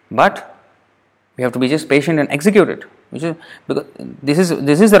 But we have to be just patient and execute it. Which is because this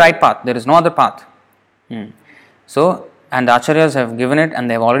is the right path. There is no other path. So, and the Acharyas have given it, and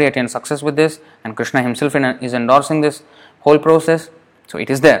they have already attained success with this, and Krishna himself is endorsing this whole process. So it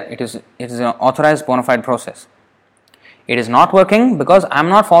is there. It is an authorized bona fide process. It is not working because I am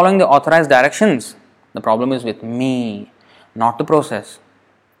not following the authorized directions. The problem is with me, not the process.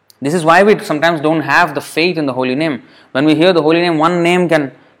 This is why we sometimes don't have the faith in the holy name. When we hear the holy name, one name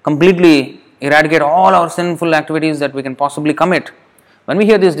can completely eradicate all our sinful activities that we can possibly commit. When we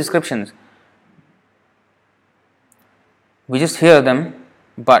hear these descriptions, we just hear them,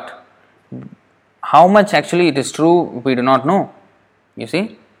 but how much actually it is true, we do not know. You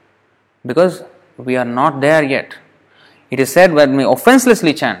see? Because we are not there yet. It is said when we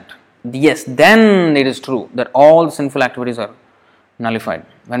offenselessly chant, yes, then it is true that all sinful activities are nullified.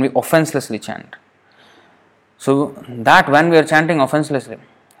 When we offenselessly chant. So that when we are chanting offenselessly,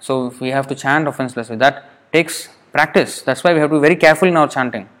 so if we have to chant offenselessly, that takes practice. That's why we have to be very careful in our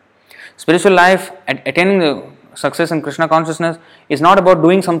chanting. Spiritual life, attaining the success in Krishna consciousness is not about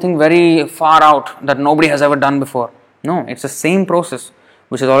doing something very far out that nobody has ever done before. No, it's the same process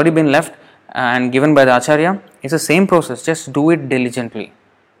which has already been left and given by the Acharya. It's the same process, just do it diligently.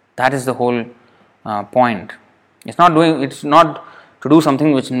 That is the whole point. It's not to do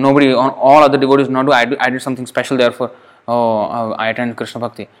something which nobody, all other devotees do not do. I did something special, therefore, I attend Krishna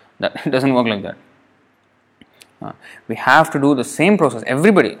Bhakti. It doesn't work like that. We have to do the same process.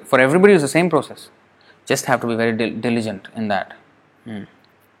 For everybody is the same process. Just have to be very diligent in that. And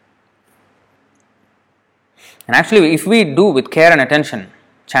actually, if we do with care and attention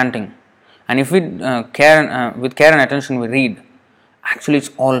chanting, and if we with care and attention we read, actually it's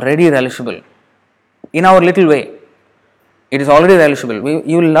already relishable. In our little way, it is already relishable.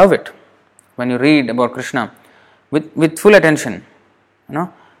 You will love it when you read about Krishna with full attention. And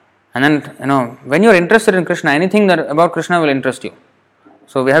then when you are interested in Krishna, anything that about Krishna will interest you.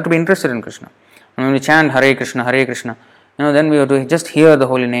 So we have to be interested in Krishna. And when we chant Hare Krishna, then we have to just hear the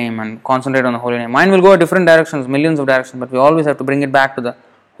holy name and concentrate on the holy name. Mind will go different directions, millions of directions, but we always have to bring it back to the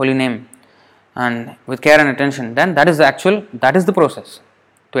holy name. And with care and attention, then that is the process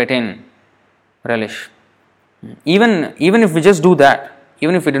to attain relish. Even if we just do that,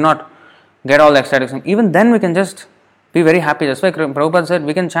 even if we do not get all the ecstatics, even then we can just be very happy. That's why Prabhupada said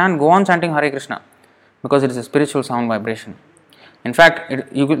we can go on chanting Hare Krishna, because it is a spiritual sound vibration. In fact,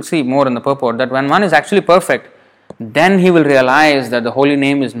 you will see more in the purport that when one is actually perfect, then he will realize that the holy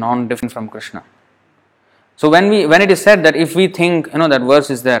name is non-different from Krishna. So when it is said that if we think, that verse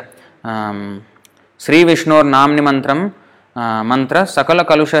is there, Sri Vishnur Namni Mantram Mantra Sakala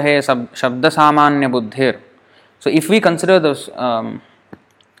Kalusha He Shabda Samanya Buddhir. So if we consider this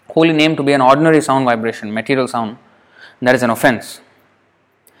holy name to be an ordinary sound vibration, material sound, that is an offense.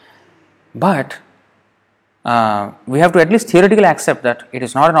 But we have to at least theoretically accept that it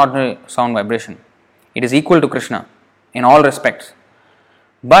is not an ordinary sound vibration. It is equal to Krishna in all respects.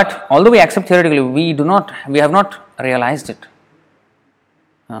 But although we accept theoretically, we have not realized it.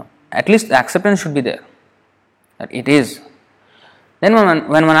 At least the acceptance should be there, that it is. Then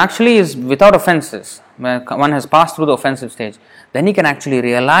when one actually is without offenses, when one has passed through the offensive stage, then he can actually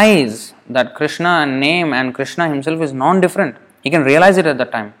realize that Krishna and name and Krishna himself is non-different. He can realize it at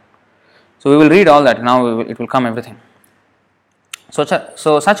that time. So we will read all that. Now it will come everything. So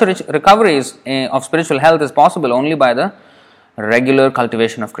such a recovery of spiritual health is possible only by the regular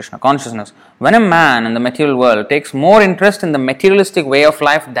cultivation of Krishna consciousness. When a man in the material world takes more interest in the materialistic way of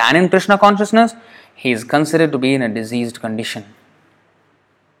life than in Krishna consciousness, he is considered to be in a diseased condition.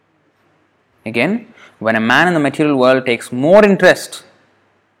 Again, when a man in the material world takes more interest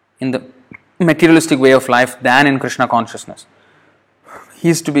in the materialistic way of life than in Krishna consciousness, he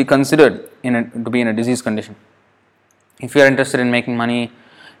is to be considered to be in a diseased condition. If you are interested in making money,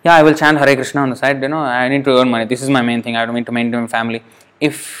 I will chant Hare Krishna on the side, I need to earn money, this is my main thing, I need to maintain my family.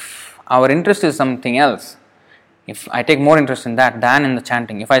 If our interest is something else, if I take more interest in that than in the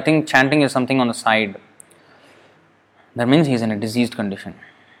chanting, if I think chanting is something on the side, that means he is in a diseased condition.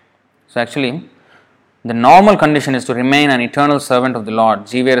 So actually, the normal condition is to remain an eternal servant of the Lord.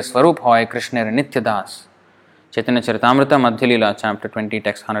 Jivera Swarup Hoy Krishna Nitya Das. Chaitanya Charitamrita Madhya Leela, chapter 20,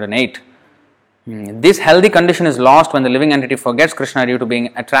 text 108. This healthy condition is lost when the living entity forgets Krishna due to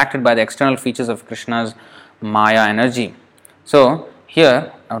being attracted by the external features of Krishna's Maya energy. So,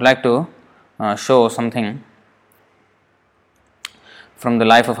 here I would like to show something from the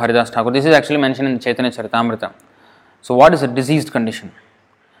life of Haridas Thakur. This is actually mentioned in Chaitanya Charitamrita. So, what is a diseased condition?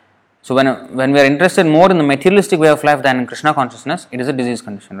 So, when we are interested more in the materialistic way of life than in Krishna consciousness, it is a diseased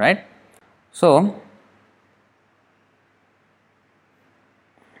condition, right? So,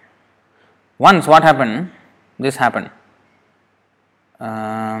 once what happened? This happened.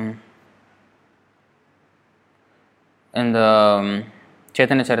 In the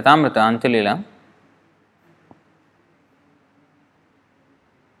Chaitanya Charitamrita, Antya Leela,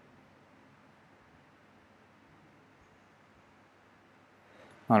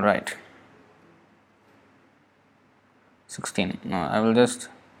 all right, 16. No, I will just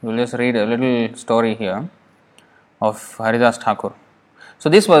read a little story here of Haridas Thakur. So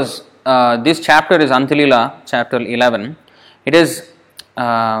this was this chapter is Antya Leela, chapter 11. It is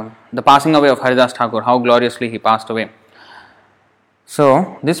the passing away of Haridas Thakur, how gloriously he passed away.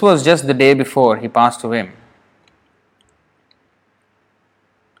 So this was just the day before he passed away.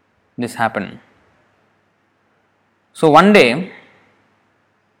 This happened. So one day,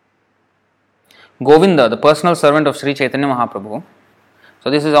 Govinda, the personal servant of Sri Chaitanya Mahaprabhu, so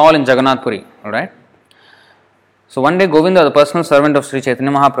this is all in Jagannath Puri, alright? So one day Govinda, the personal servant of Sri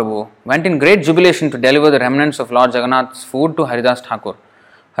Chaitanya Mahaprabhu, went in great jubilation to deliver the remnants of Lord Jagannath's food to Haridas Thakur.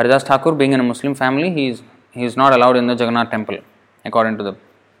 Haridas Thakur, being in a Muslim family, he is not allowed in the Jagannath temple, according to the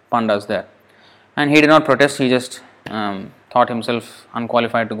Pandas there. And he did not protest, he just thought himself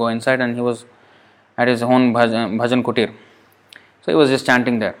unqualified to go inside, and he was at his own bhajan kutir. So he was just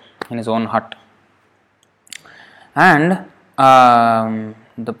chanting there in his own hut. And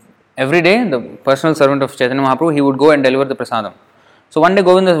every day, the personal servant of Chaitanya Mahaprabhu, he would go and deliver the prasadam. So one day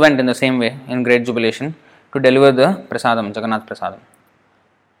Govinda went in the same way, in great jubilation, to deliver the prasadam, Jagannath prasadam.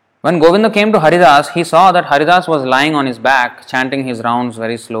 When Govinda came to Haridas, he saw that Haridas was lying on his back, chanting his rounds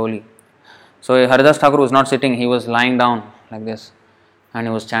very slowly. So Haridas Thakur was not sitting, he was lying down like this, and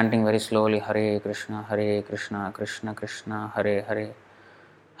he was chanting very slowly, Hare Krishna, Krishna Krishna, Hare Hare,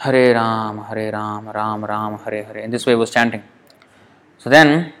 Hare Ram, Ram Ram, Hare Hare. In this way he was chanting. So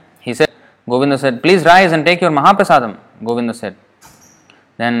then Govinda said, please rise and take your Mahaprasadam. Govinda said.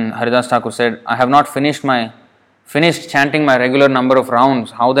 Then Haridas Thakur said, I have not finished chanting my regular number of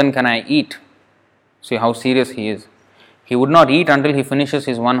rounds. How then can I eat? See how serious he is. He would not eat until he finishes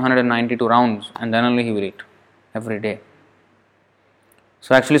his 192 rounds, and then only he will eat every day.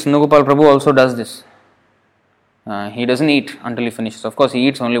 So actually Sindhugopal Prabhu also does this. He doesn't eat until he finishes. Of course, he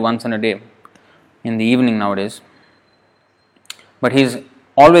eats only once in a day, in the evening nowadays. But his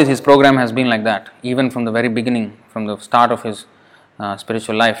program has been like that, even from the very beginning, from the start of his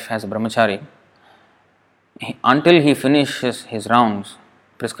spiritual life as a brahmachari. Until he finishes his rounds,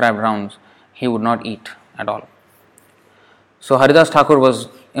 prescribed rounds, he would not eat at all. So Haridas Thakur was,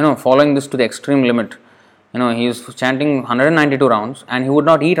 following this to the extreme limit. He is chanting 192 rounds, and he would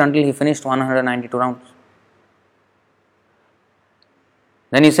not eat until he finished 192 rounds.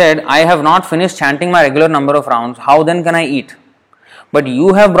 Then he said, I have not finished chanting my regular number of rounds, how then can I eat? But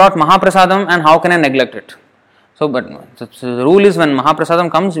you have brought Mahaprasadam, and how can I neglect it? So the rule is, when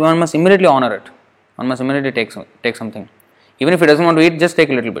Mahaprasadam comes, one must immediately honor it. One must immediately take something. Even if he doesn't want to eat, just take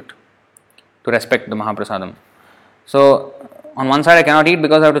a little bit to respect the Mahaprasadam. So on one side I cannot eat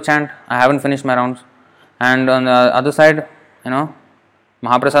because I have to chant, I haven't finished my rounds. And on the other side,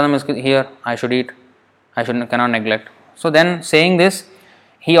 Mahaprasadam is here, I should eat, cannot neglect. So then, saying this,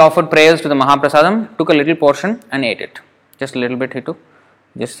 he offered prayers to the Mahaprasadam, took a little portion and ate it. Just a little bit he took,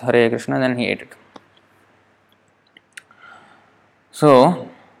 just Hare Krishna, then he ate it. So,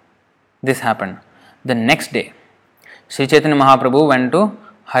 this happened. The next day, Sri Chaitanya Mahaprabhu went to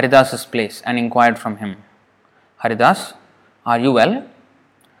Haridas's place and inquired from him, Haridas, are you well?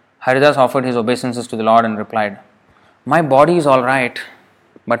 Haridas offered his obeisances to the Lord and replied, my body is all right,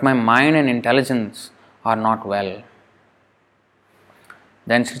 but my mind and intelligence are not well.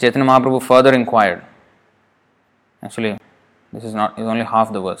 Then Sri Chaitanya Mahaprabhu further inquired. Actually, this is only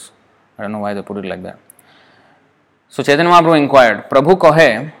half the verse. I don't know why they put it like that. So Chaitanya Mahaprabhu inquired, Prabhu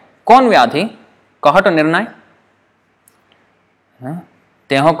kahe, kaun vyadhi, kahat nirnay?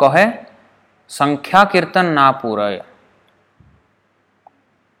 Teho kahe, sankhya kirtan na puraya.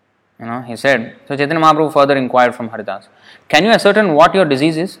 He said, so Chaitanya Mahaprabhu further inquired from Haridas, can you ascertain what your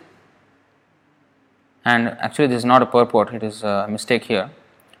disease is? And actually this is not a purport, it is a mistake here.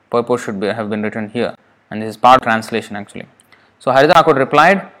 purport should have been written here, and this is part translation actually. So Haridas Thakur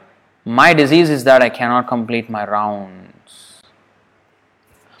replied, "My disease is that I cannot complete my rounds."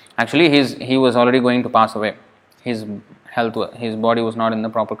 Actually, he was already going to pass away. His his body was not in the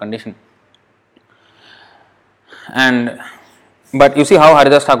proper condition. But you see how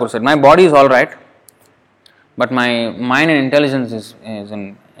Haridas Thakur said, "My body is all right, but my mind and intelligence is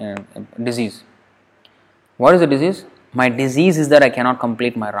in disease." What is the disease? My disease is that I cannot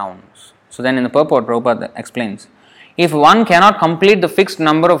complete my rounds. So then in the purport, Prabhupada explains, if one cannot complete the fixed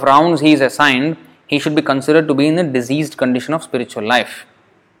number of rounds he is assigned, he should be considered to be in the diseased condition of spiritual life.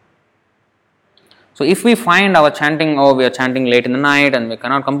 So if we find our chanting, we are chanting late in the night and we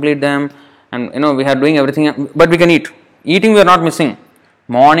cannot complete them, and we are doing everything, but we can eat. Eating we are not missing.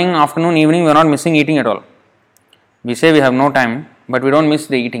 Morning, afternoon, evening we are not missing eating at all. We say we have no time, but we don't miss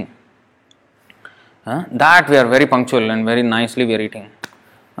the eating. That we are very punctual and very nicely we are eating.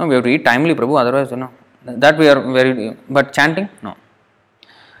 We have to eat timely, Prabhu, otherwise, that we are very, but chanting, no.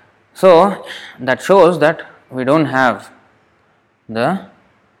 So, that shows that we don't have the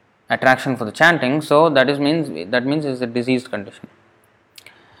attraction for the chanting, so that means it's a diseased condition.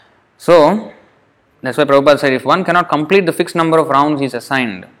 So, that's why Prabhupada said, if one cannot complete the fixed number of rounds he is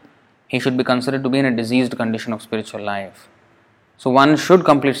assigned, he should be considered to be in a diseased condition of spiritual life. So one should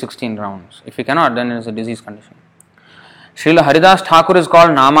complete 16 rounds. If he cannot, then it is a disease condition. Srila Haridas Thakur is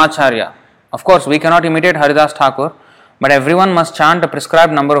called Namacharya. Of course, we cannot imitate Haridas Thakur, but everyone must chant a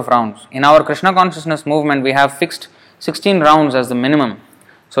prescribed number of rounds. In our Krishna consciousness movement, we have fixed 16 rounds as the minimum,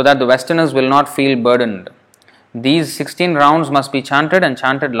 so that the Westerners will not feel burdened. These 16 rounds must be chanted and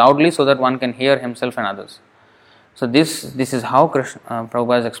chanted loudly so that one can hear himself and others. So this is how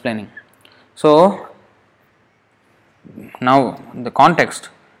Prabhupada is explaining. So now the context,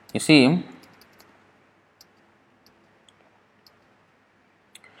 you see,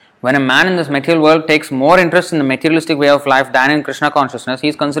 when a man in this material world takes more interest in the materialistic way of life than in Krishna consciousness, he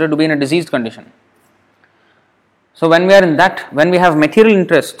is considered to be in a diseased condition. So when we are in that, when we have material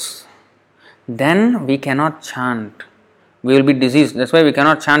interests, then we cannot chant. We will be diseased. That's why we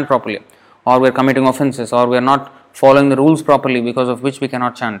cannot chant properly, or we are committing offenses, or we are not following the rules properly, because of which we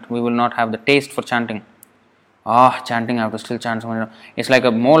cannot chant. We will not have the taste for chanting. Chanting, I have to still chant. It's like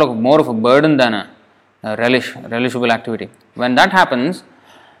more of a burden than a relishable activity. When that happens,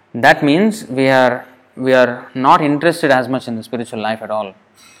 that means we are not interested as much in the spiritual life at all.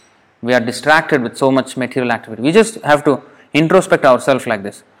 We are distracted with so much material activity. We just have to introspect ourselves like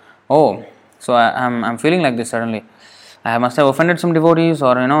this. So I'm feeling like this suddenly. I must have offended some devotees,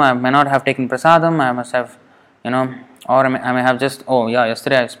 or I may not have taken prasadam. I must have, or I may have just,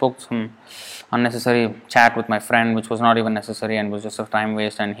 yesterday I spoke some unnecessary chat with my friend, which was not even necessary and was just a time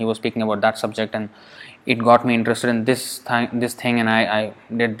waste, and he was speaking about that subject, and it got me interested in this thing, and I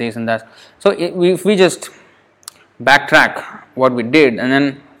did this and that. So if we just backtrack what we did and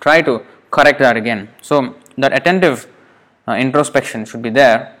then try to correct that again, so that attentive introspection should be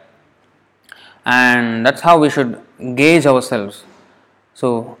there, and that's how we should gauge ourselves.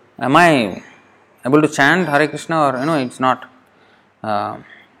 So am I able to chant Hare Krishna, or it's not?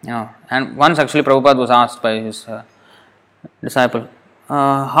 And once actually Prabhupada was asked by his disciple,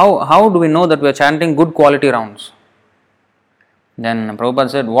 how do we know that we are chanting good quality rounds? Then Prabhupada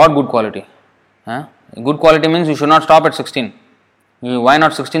said, what good quality? Good quality means you should not stop at 16. Why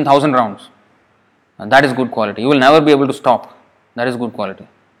not 16,000 rounds? That is good quality. You will never be able to stop. That is good quality.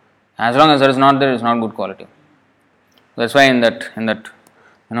 As long as that is not there, it is not good quality. That's why in that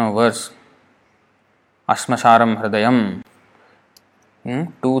verse, Asmasharam Hridayam,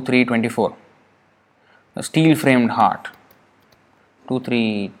 2:3:24, a steel framed heart,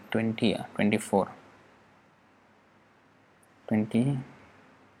 2:3:20, 24,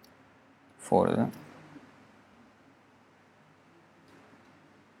 24, is it?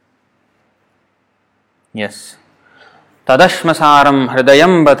 Yes. Tadashmasaram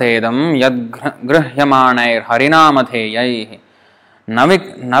hridayam batedam yad grihyamanair harinamadheyaihi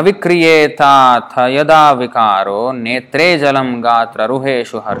navikriyeta thayada vikaro netre jalam gatra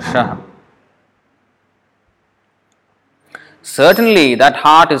ruheshu harsha. Certainly that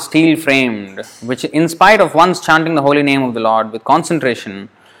heart is steel framed, which in spite of one's chanting the holy name of the Lord with concentration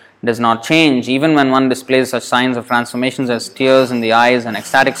does not change, even when one displays such signs of transformations as tears in the eyes and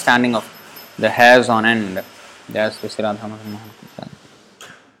ecstatic standing of the hairs on end.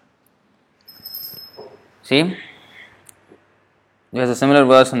 See, there is a similar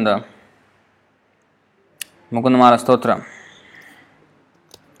verse in the Mukundamala Stotra.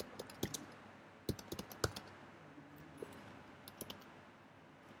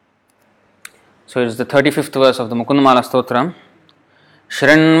 So it is the 35th verse of the Mukundamala Stotra.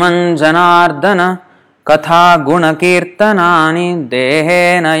 Shrinman Janardana Katha Gunakirtanani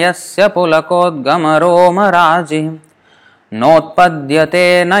Dehena Yasya Pulakodgamaro Maraji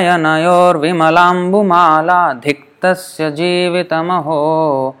Notpadyate Nayanayor Vimalambu Mala Dhiktasya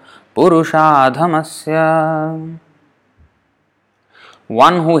Jivitamaho Purushadhamasya.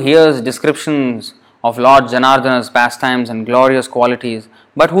 One who hears descriptions of Lord Janardana's pastimes and glorious qualities,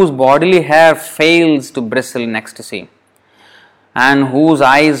 but whose bodily hair fails to bristle in ecstasy, and whose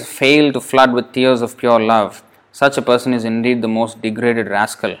eyes fail to flood with tears of pure love, such a person is indeed the most degraded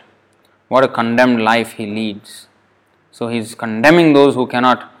rascal. What a condemned life he leads. So he is condemning those who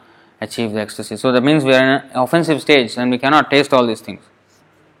cannot achieve the ecstasy. So that means we are in an offensive stage and we cannot taste all these things.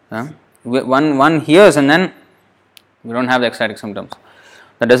 One hears and then we don't have the ecstatic symptoms.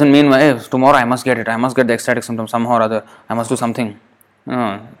 That doesn't mean, hey, tomorrow I must get it, I must get the ecstatic symptoms somehow or other, I must do something.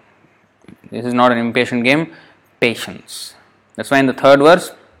 No, this is not an impatient game. Patience. That's why in the third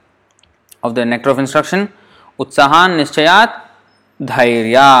verse of the Nectar of Instruction, Utsahan Nischayat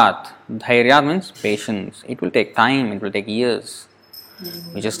Dhairyat. Dhairyat means patience. It will take time, it will take years.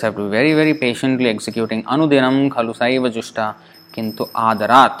 We just have to be very, very patiently executing Anudinam Khalu Saiva Jushta Kintu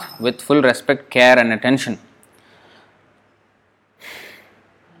Adarat, with full respect, care and attention.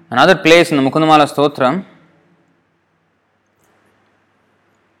 Another place in the Mukundamala Stotra,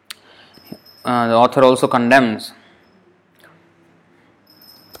 the author also condemns,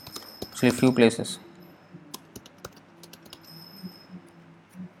 actually a few places.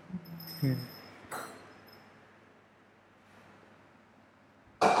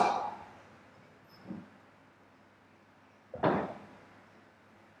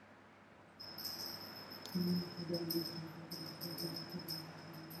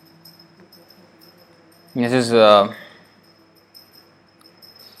 This is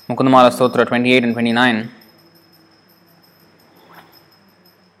Mukundamala Stotra 28 and 29.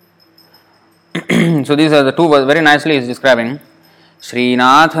 So these are the two verses, very nicely he is describing.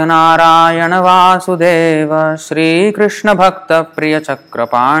 Srinath Narayana Vasudeva Shri Krishna Bhakta Priya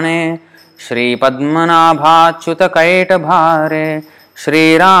Chakrapane Shri Padmanabhachuta Kaita Bhare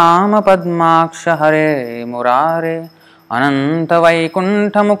Shri Rama Padmaksha Hare Murare Ananta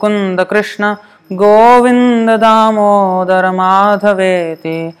Vaikuntha Mukunda Krishna Govinda Damodara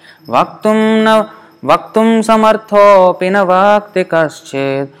Madhaveti Vaktum Samartho Pina Vakti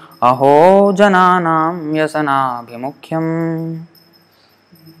Kaschet Aho Jananam Yasanabhimukhyam.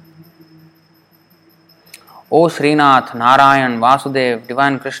 O Srinath, Narayan, Vasudev,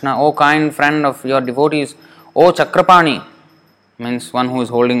 Divine Krishna, O kind friend of your devotees, O Chakrapani, means one who is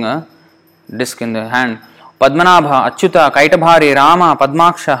holding a disc in the hand, Padmanabha, Achyuta, Kaitabhari, Rama,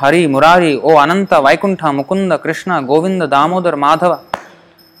 Padmaksha, Hari, Murari, O Ananta, Vaikuntha, Mukunda, Krishna, Govinda, Damodar, Madhava.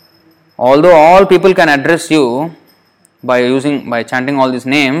 Although all people can address you by chanting all these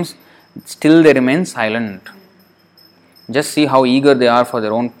names, still they remain silent. Just see how eager they are for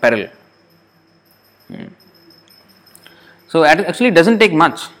their own peril. So actually it doesn't take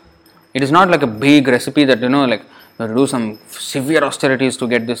much. It is not like a big recipe that like you have to do some severe austerities to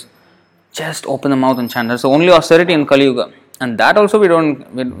get this. Just open the mouth and chant. That's the only austerity in Kali Yuga. And that also we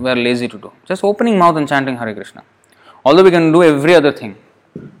are lazy to do. Just opening mouth and chanting Hare Krishna. Although we can do every other thing.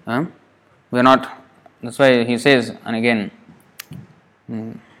 We are not. That's why he says, and again,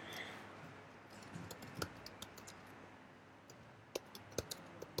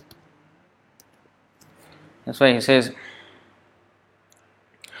 that's why he says,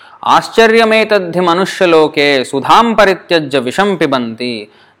 Ascharyametadhi manushaloke sudham parityajya visham pibanti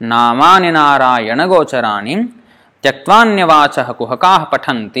namani narayana gocharani tyaktvanyavachaha kuhakah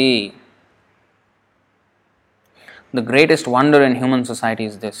pathanti. The greatest wonder in human society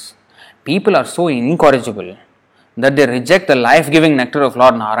is this. People are so incorrigible that they reject the life-giving nectar of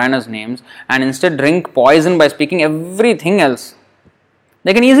Lord Narayana's names and instead drink poison by speaking everything else.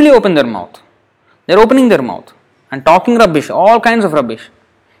 They can easily open their mouth. They are opening their mouth and talking rubbish, all kinds of rubbish.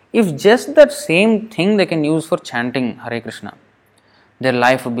 If just that same thing they can use for chanting Hare Krishna, their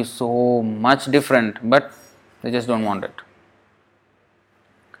life would be so much different, but they just don't want it.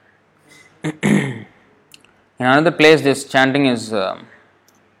 In another place, this chanting is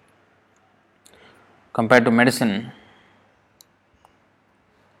compared to medicine.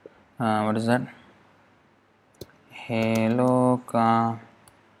 What is that? Heloka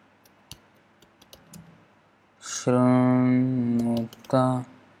Shrunuta.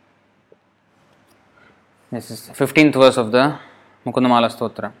 This is the 15th verse of the Mukundamala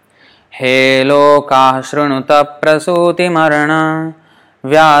Stotra. Heloka Shrunuta Prasuti Marana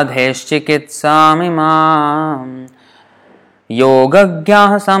Vyadhesh Chikitsami Mam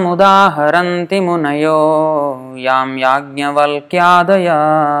योगज्ञाः समुदाहरन्ति मुनयो यां याज्ञवल्क्यादया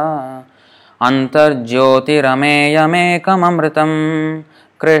अन्तर्ज्योतिरमेयमेकममृतं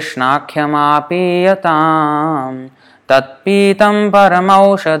कृष्णाख्यमापीयताम् तत्पीतं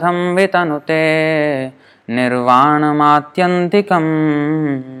परमौषधं वितनुते निर्वाणमात्यन्तिकम्.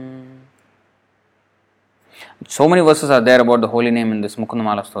 So many verses are there about the holy name in this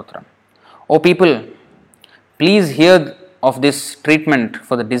Mukundamala Stotra. O people, please hear of this treatment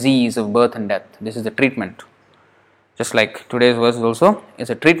for the disease of birth and death. This is the treatment. Just like today's verse also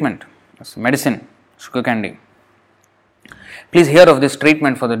is a treatment. It's medicine, sugar candy. Please hear of this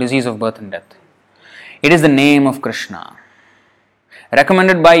treatment for the disease of birth and death. It is the name of Krishna.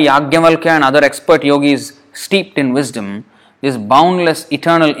 Recommended by Yajnavalkya and other expert yogis steeped in wisdom, this boundless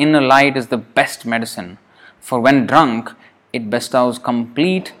eternal inner light is the best medicine. For when drunk, it bestows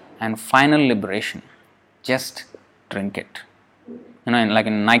complete and final liberation. Just drink it. Like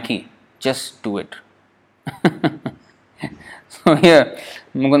in Nike, just do it. So here,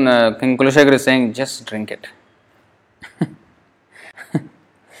 King Kulashekar is saying, just drink it.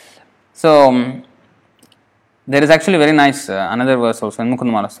 So, there is actually very nice another verse also in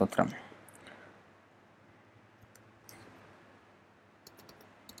Mukundamala Stotra.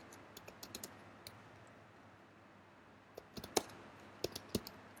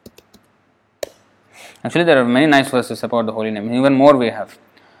 Actually, there are many nice verses about the holy name. Even more we have.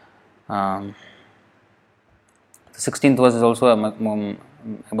 The 16th verse is also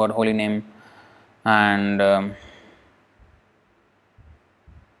about holy name, and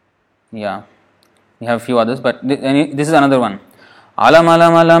yeah, we have a few others, but this is another one. Alam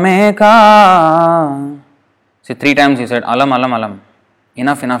alam alameka. See, 3 times he said alam alam alam.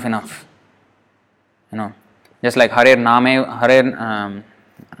 Enough, enough, enough. Just like Harer Name, Harer.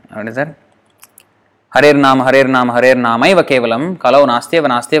 What is that? Harer Namaiva Kevalam, Kalau Nastyeva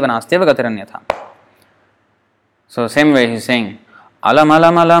Nastyeva Nastyeva Gatiranyatha. So, same way he is saying, Alam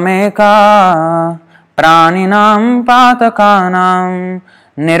Alam Alameka Praninam Patakanam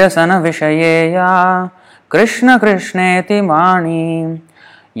Nirasana Vishayeya Krishna Krishneti Vani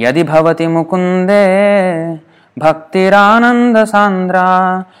Yadi Bhavati Mukunde Bhaktirananda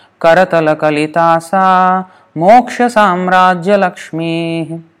Sandra Karatala Kalitasa Moksha Samrajya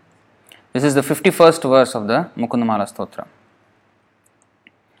Lakshmi. This is the 51st verse of the Mukundamala Stotra.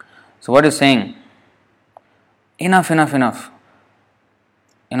 So what is saying? Enough, enough, enough.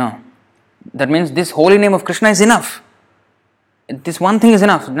 That means this holy name of Krishna is enough. This one thing is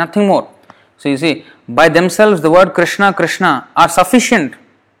enough, nothing more. So you see, by themselves the word Krishna, Krishna are sufficient.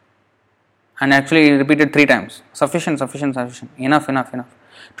 And actually he repeated 3 times. Sufficient, sufficient, sufficient. Enough, enough, enough.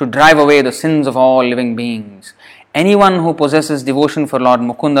 To drive away the sins of all living beings. Anyone who possesses devotion for Lord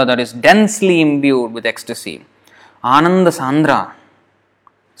Mukunda that is densely imbued with ecstasy. Ananda Sandra.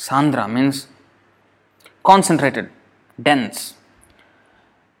 Sandra means concentrated, dense.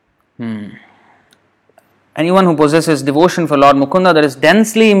 Anyone who possesses devotion for Lord Mukunda that is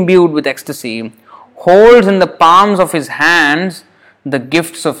densely imbued with ecstasy holds in the palms of his hands the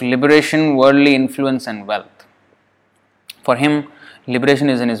gifts of liberation, worldly influence and wealth. For him, liberation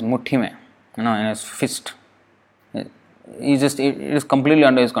is in his muthi mein, in his fist. It is completely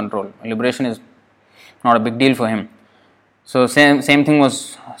under his control. Liberation is not a big deal for him. So same thing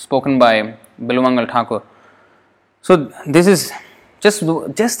was spoken by Bilumangal Thakur. So this is just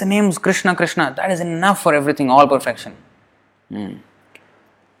the names Krishna, Krishna. That is enough for everything, all perfection.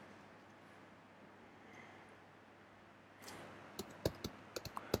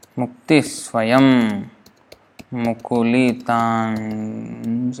 Mukti Swayam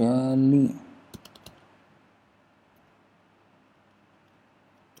Mukulitanjali.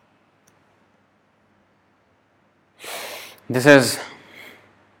 This is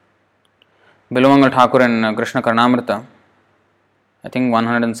Bilumangal Thakur in Krishna Karnamrita, I think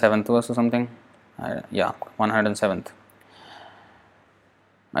 107th verse or something. 107th.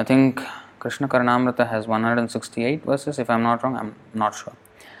 I think Krishna Karnamrita has 168 verses, if I am not wrong, I am not sure.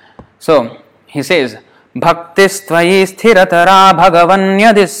 So, he says, Bhaktis tvayi sthiratara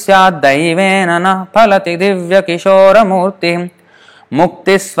bhagavanyadisya daivena na phalati divya kishora murti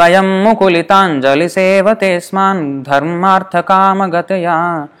Mukti swayam mukulitanjali sevate sman dharmartha kama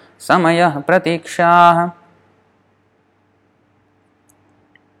gataya samaya pratiksha.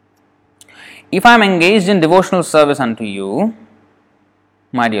 If I am engaged in devotional service unto you,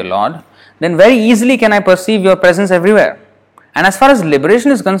 my dear Lord, then very easily can I perceive your presence everywhere. And as far as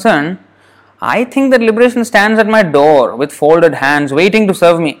liberation is concerned, I think that liberation stands at my door with folded hands waiting to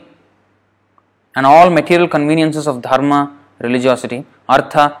serve me. And all material conveniences of dharma, religiosity,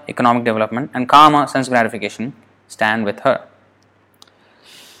 artha, economic development, and kama, sense gratification, stand with her.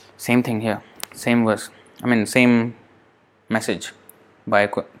 Same thing here, same verse, same message by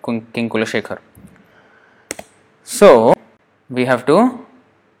King Kulashekar. So, we have to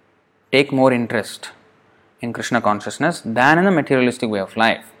take more interest in Krishna consciousness than in the materialistic way of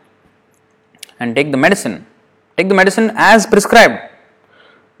life. And take the medicine. Take the medicine as prescribed.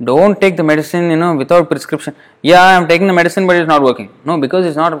 Don't take the medicine, without prescription. Yeah, I am taking the medicine, but it's not working. No, because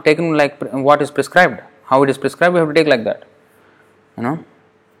it's not taken like what is prescribed. How it is prescribed, we have to take like that.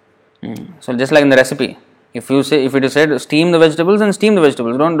 So just like in the recipe, if it is said steam the vegetables, then steam the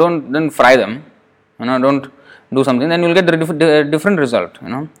vegetables. Don't fry them. Don't do something. Then you will get the different result.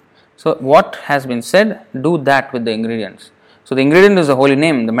 So what has been said, do that with the ingredients. So the ingredient is the holy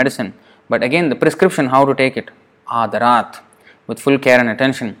name, the medicine. But again, the prescription, how to take it, adarat, with full care and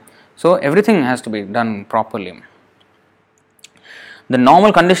attention. So everything has to be done properly. The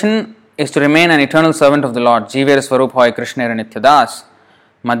normal condition is to remain an eternal servant of the Lord. Jeever Swarup Hoy Krishna Nityadas.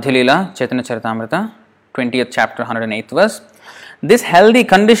 Madhya Leela, Chaitanya Charitamrita, 20th chapter, 108th verse. This healthy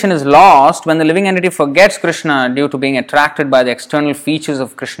condition is lost when the living entity forgets Krishna due to being attracted by the external features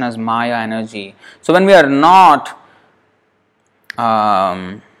of Krishna's Maya energy. So when we are not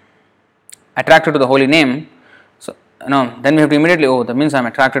attracted to the holy name, then we have to immediately, that means I am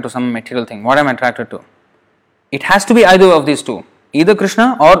attracted to some material thing. What am I attracted to? It has to be either of these two, either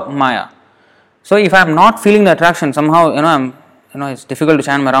Krishna or Maya. So if I am not feeling the attraction, somehow, it's difficult to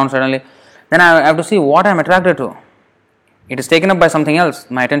chant around suddenly, then I have to see what I am attracted to. It is taken up by something else,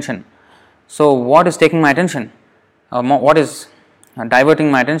 my attention. So what is taking my attention? What is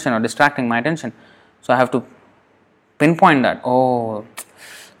diverting my attention or distracting my attention? So I have to pinpoint that.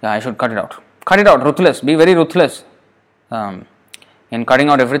 I should cut it out. Cut it out, ruthless. Be very ruthless in cutting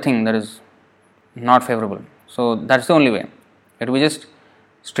out everything that is not favorable. So that's the only way. It will be just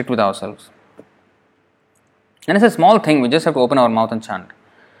strict with ourselves. And it's a small thing, we just have to open our mouth and chant.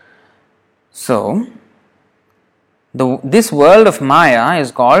 So, this world of Maya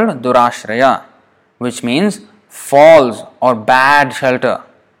is called Durashraya, which means false or bad shelter.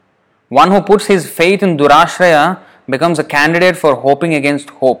 One who puts his faith in Durashraya becomes a candidate for hoping against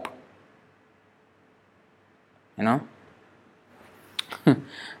hope.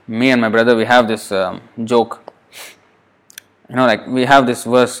 Me and my brother, we have this joke. We have this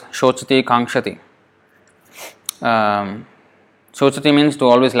verse, Shochati Kankshati. Shochati means to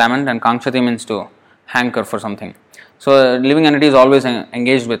always lament, and Kankshati means to hanker for something. So living entity is always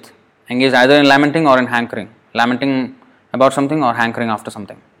engaged either in lamenting or in hankering. Lamenting about something or hankering after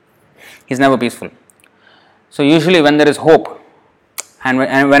something. He's never peaceful. So usually when there is hope, and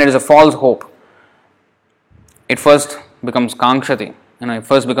when it is a false hope, it first becomes Kankshati. It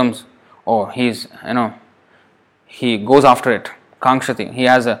first becomes, he goes after it. Kankshati. He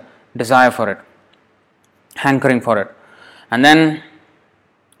has a desire for it. Hankering for it. And then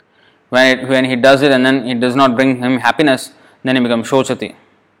when he does it and then it does not bring him happiness, then he becomes Shochati.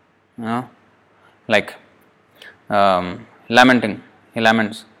 Lamenting. He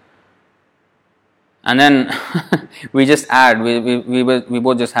laments. And then we just add, we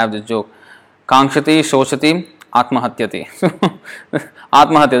both just have this joke. Kankshati, Shochati, Atmahatyati. So,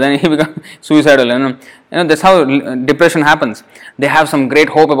 Atmahatya, then he becomes suicidal. That's how depression happens. They have some great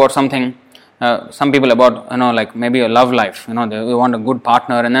hope about something. Some people about, maybe a love life. They want a good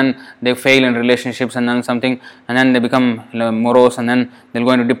partner, and then they fail in relationships, and then something, and then they become morose, and then they'll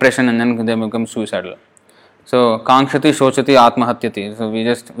go into depression, and then they become suicidal. So, Kankshati, Shochati, Atmahatyati. So,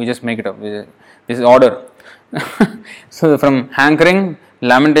 we just make it up. This is order. So, from hankering,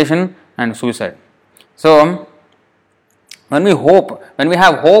 lamentation, and suicide. So, when we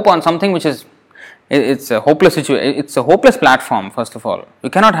have hope on something which is, it's a hopeless situation, it's a hopeless platform, first of all. We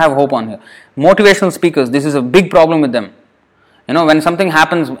cannot have hope on here. Motivational speakers, this is a big problem with them. When something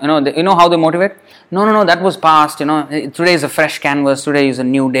happens, how they motivate? No, that was past, today is a fresh canvas, today is a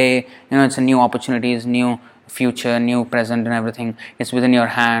new day, it's a new opportunity, it's new future, new present and everything. It's within your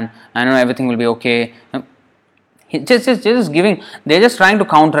hand, I know everything will be okay. Just giving, they're just trying to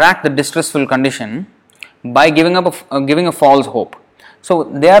counteract the distressful condition by giving a false hope. So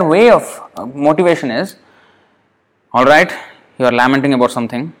their way of motivation is, alright, you are lamenting about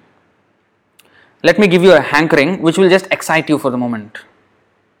something. Let me give you a hankering which will just excite you for the moment.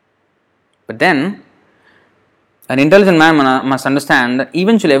 But then, an intelligent man must understand that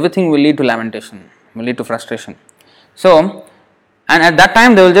eventually everything will lead to lamentation, will lead to frustration. So, and at that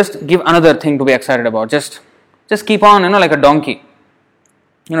time they will just give another thing to be excited about. Just keep on, like a donkey.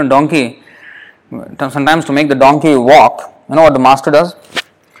 Donkey, sometimes to make the donkey walk, what the master does?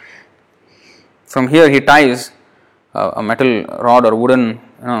 From here he ties a metal rod or wooden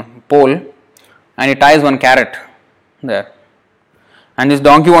pole, and he ties one carrot there. and this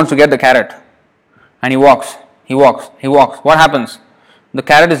donkey wants to get the carrot, and he walks. What happens? The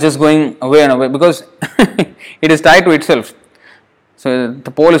carrot is just going away and away because it is tied to itself. So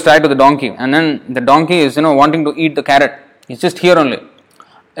the pole is tied to the donkey, and then the donkey is wanting to eat the carrot. It's just here only,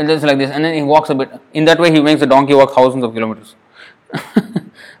 and just like this, and then he walks a bit. In that way, he makes the donkey walk thousands of kilometers.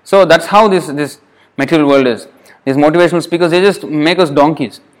 So that's how this material world is. These motivational speakers, they just make us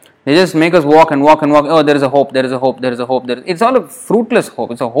donkeys. They just make us walk and walk and walk. Oh, there is a hope. It's all a fruitless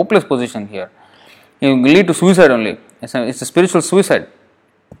hope. It's a hopeless position here. It will lead to suicide only. It's a spiritual suicide.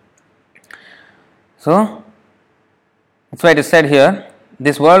 So that's why it is said here,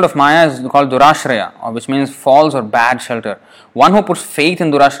 this world of Maya is called Durashraya, which means false or bad shelter. One who puts faith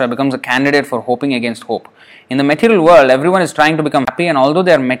in Durashraya becomes a candidate for hoping against hope. In the material world, everyone is trying to become happy, and although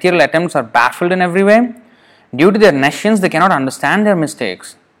their material attempts are baffled in every way, due to their nescience, they cannot understand their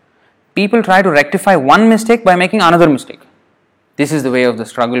mistakes. People try to rectify one mistake by making another mistake. This is the way of the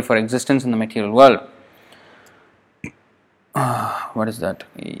struggle for existence in the material world. What is that?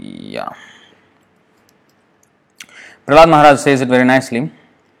 Yeah. Prahlad Maharaj says it very nicely.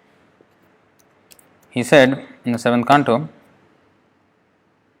 He said in the 7th canto,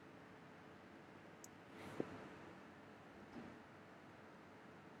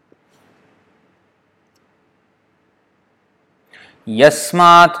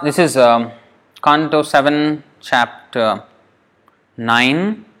 Yasmat, this is canto 7, chapter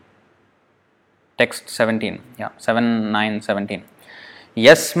 9, text 17. Yeah, 7, 9, 17.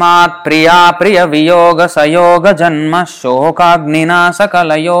 Yasmat priya priya viyoga sayoga janma shokagnina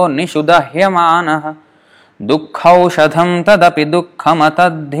sakalayo nishudahyamanaha dukkhaushadham tadapi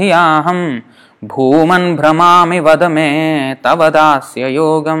dukkhamatadhyaham bhuman brahmami vadame tavadasya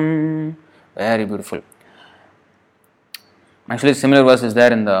yogam. Very beautiful. Actually, similar verse is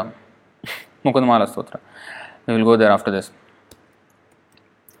there in the Mukundamala Stotra. We will go there after this.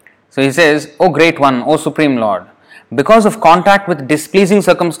 So he says, O Great One, O Supreme Lord, because of contact with displeasing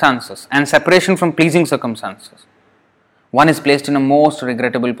circumstances and separation from pleasing circumstances, one is placed in a most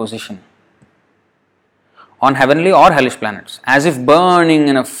regrettable position on heavenly or hellish planets, as if burning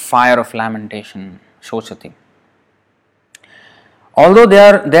in a fire of lamentation, Shochati. Although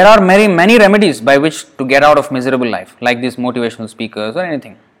there are many remedies by which to get out of miserable life, like these motivational speakers or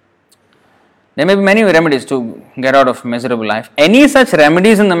anything. There may be many remedies to get out of miserable life. Any such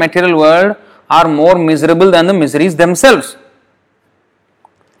remedies in the material world are more miserable than the miseries themselves.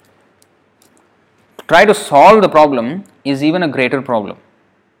 To try to solve the problem is even a greater problem,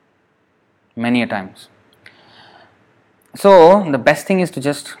 many a times. So the best thing is to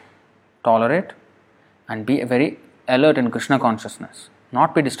just tolerate and be very alert in Krishna consciousness,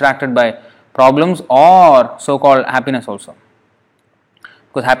 not be distracted by problems or so-called happiness also.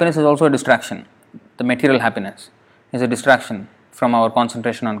 Because happiness is also a distraction. The material happiness is a distraction from our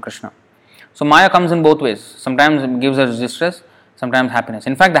concentration on Krishna. So Maya comes in both ways. Sometimes it gives us distress, sometimes happiness.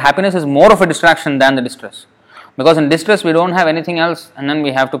 In fact, the happiness is more of a distraction than the distress. Because in distress we don't have anything else, and then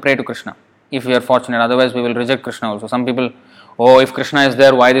we have to pray to Krishna, if we are fortunate. Otherwise we will reject Krishna also. Some people, if Krishna is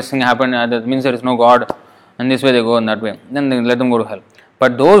there, why this thing happened? That means there is no God. And this way they go in that way. Then they let them go to hell.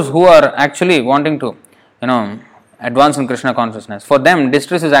 But those who are actually wanting to, advance in Krishna consciousness, for them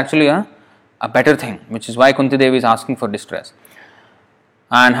distress is actually a better thing, which is why Kunti Devi is asking for distress.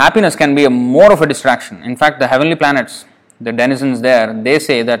 And happiness can be more of a distraction. In fact, the heavenly planets, the denizens there, they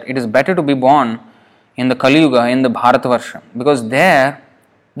say that it is better to be born in the Kali Yuga, in the Bharatavarsha, because there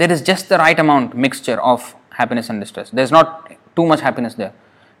is just the right amount mixture of happiness and distress. There is not too much happiness there,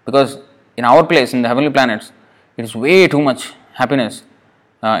 because in our place, in the heavenly planets, it is way too much happiness.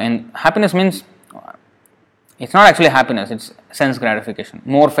 And happiness means, it's not actually happiness, it's sense gratification.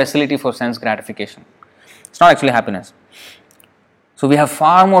 More facility for sense gratification. It's not actually happiness. So we have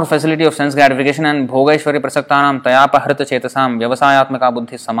far more facility of sense gratification, and bhogaishwari prasaktanam tayapahrita chetasam vyavasayatmaka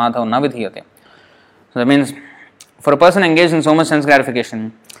buddhi samadhav na vidhiyate. So that means, for a person engaged in so much sense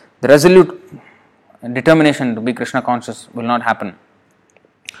gratification, the resolute determination to be Krishna conscious will not happen.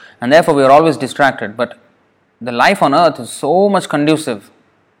 And therefore we are always distracted. But the life on earth is so much conducive,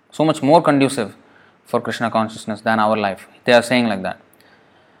 so much more conducive for Krishna consciousness than our life. They are saying like that.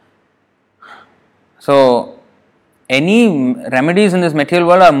 So any remedies in this material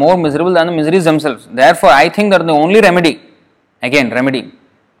world are more miserable than the miseries themselves. Therefore I think that the only remedy, again remedy,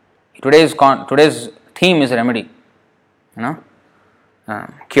 today's theme is remedy,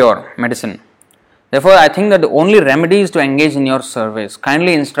 cure, medicine. Therefore, I think that the only remedy is to engage in your service.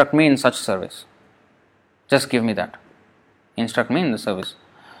 Kindly instruct me in such service. Just give me that. Instruct me in the service.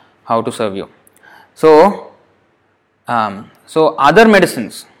 How to serve you. So other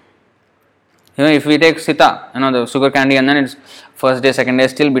medicines, If we take Sita, the sugar candy, and then it's first day, second day,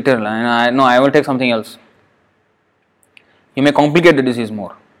 still bitter. I will take something else. You may complicate the disease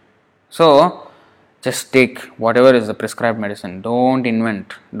more. So, just take whatever is the prescribed medicine. Don't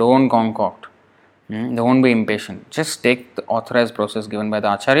invent. Don't concoct. Don't be impatient. Just take the authorized process given by the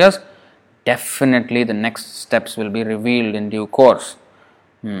acharyas. Definitely the next steps will be revealed in due course.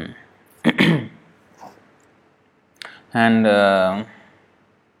 And I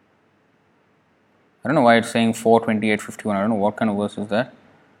don't know why it's saying 4:28:51. I don't know what kind of verse is that.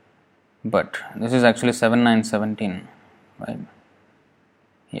 But this is actually 7:9:17. Right?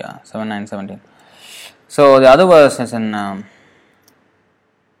 Yeah, 7:9:17. So the other verse is in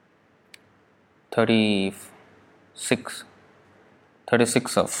 36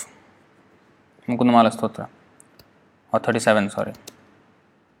 of Mukundamala Stotra, or 37, sorry.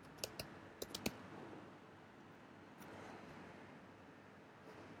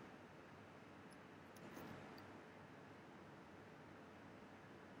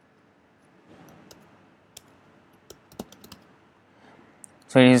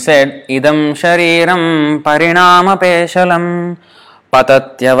 So he said, Idam shariram parinama peshalam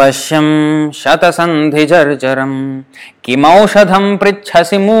patatyavashyam shatasandhi jarjaram kimaushadham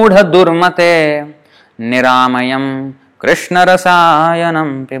prichhasi moodha durmate niramayam krishna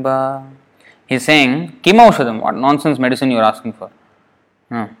rasayanam piba. He is saying, kimaushadham, what nonsense medicine you are asking for?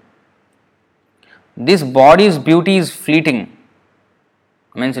 This body's beauty is fleeting.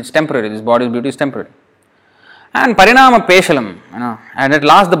 Means it's temporary. This body's beauty is temporary. And parinama peshalam, and at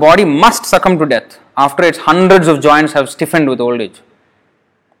last the body must succumb to death after its hundreds of joints have stiffened with old age.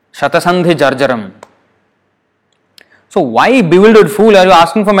 Shatasandhi jarjaram. So why, bewildered fool, are you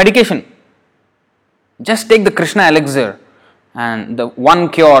asking for medication? Just take the Krishna elixir and the one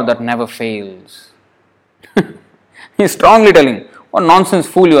cure that never fails. He is strongly telling, what nonsense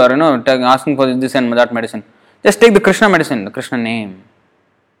fool you are, asking for this and that medicine. Just take the Krishna medicine, the Krishna name.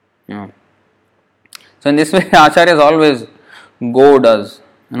 So in this way, acharyas always goad us,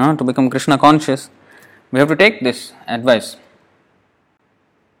 to become Krishna conscious. We have to take this advice.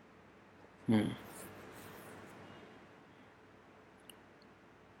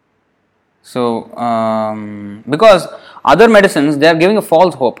 So, because other medicines, they are giving a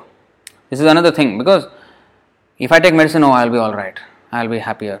false hope. This is another thing, because if I take medicine, I'll be alright, I'll be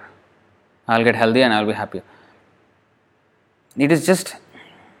happier, I'll get healthy and I'll be happier. It is just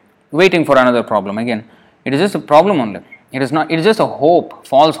waiting for another problem again. It is just a problem only. It is not. It is just a hope,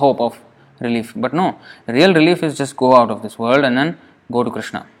 false hope of relief. But no, real relief is just go out of this world and then go to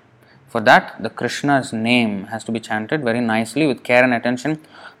Krishna. For that, the Krishna's name has to be chanted very nicely with care and attention.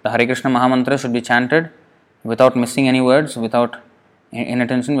 The Hare Krishna Mahamantra should be chanted without missing any words, without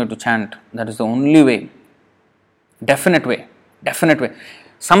inattention. We have to chant. That is the only way. Definite way.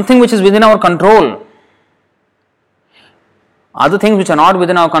 Something which is within our control. Other things which are not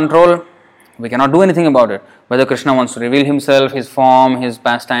within our control, we cannot do anything about it. Whether Krishna wants to reveal himself, his form, his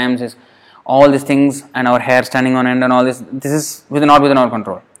pastimes, all these things, and our hair standing on end and all this is not within our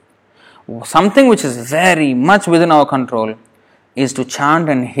control. Something which is very much within our control is to chant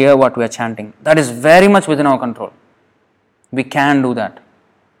and hear what we are chanting. That is very much within our control. We can do that.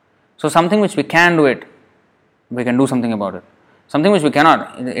 So something which we can do it, we can do something about it. Something which we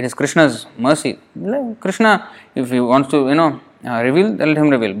cannot, it is Krishna's mercy. Krishna, if he wants to, reveal, let him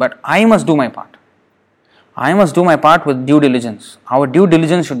reveal. But I must do my part. I must do my part with due diligence. Our due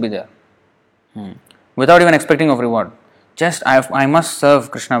diligence should be there. Without even expecting of reward. Just, I must serve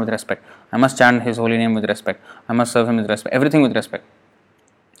Krishna with respect. I must chant his holy name with respect. I must serve him with respect. Everything with respect.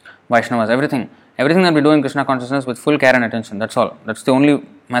 Vaishnavas, everything. Everything that we do in Krishna consciousness with full care and attention. That's all. That's the only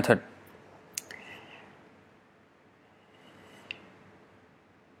method.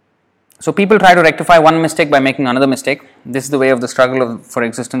 So people try to rectify one mistake by making another mistake. This is the way of the struggle for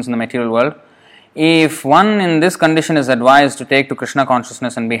existence in the material world. If one in this condition is advised to take to Krishna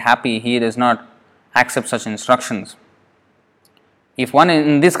consciousness and be happy, he does not accept such instructions. If one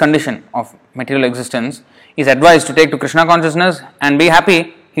in this condition of material existence is advised to take to Krishna consciousness and be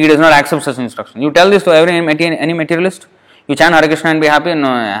happy, he does not accept such instructions. You tell this to any materialist, you chant Hare Krishna and be happy,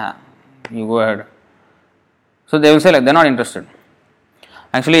 no, you go ahead. So they will say they're not interested.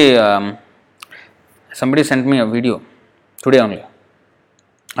 Actually, somebody sent me a video today only.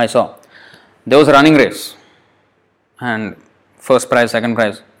 I saw there was a running race and first prize, second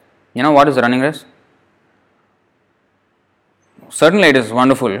prize. You know what is the running race? Certainly it is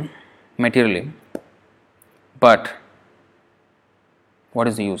wonderful materially, but what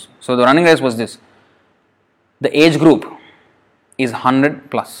is the use? So the running race was this. The age group is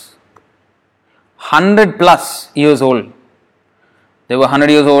 100 plus. 100 plus years old. They were 100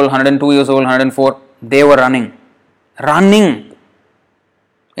 years old, 102 years old, 104. They were running. Running.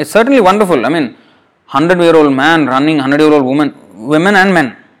 It's certainly wonderful. I mean, 100-year-old man running, 100-year-old women and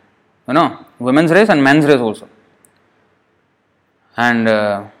men. Women's race and men's race also. And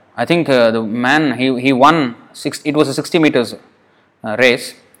I think the man, he won, it was a 60 meters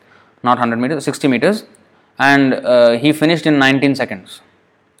race, not 100 meters, 60 meters. And he finished in 19 seconds.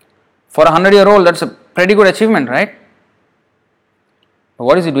 For a 100-year-old, that's a pretty good achievement, right? But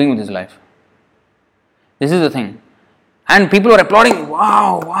what is he doing with his life? This is the thing. And people were applauding,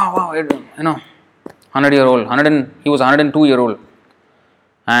 wow, 100-year-old, he was 102-year-old.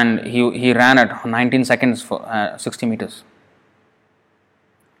 And he ran at 19 seconds for 60 meters.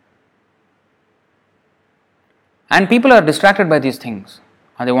 And people are distracted by these things.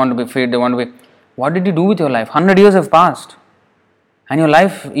 And they want to be fit, what did you do with your life? 100 years have passed. And your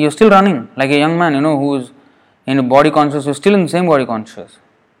life, you're still running. Like a young man, who is in a body conscious, you're still in the same body conscious.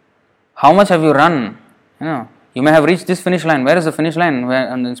 How much have you run? You may have reached this finish line. Where is the finish line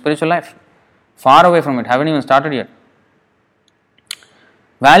in the spiritual life? Far away from it. Haven't even started yet.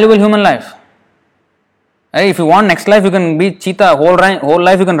 Valuable human life. If you want next life, you can be cheetah. Whole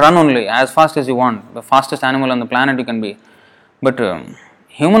life you can run only as fast as you want. The fastest animal on the planet you can be. But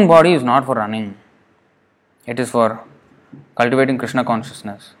human body is not for running. It is for cultivating Krishna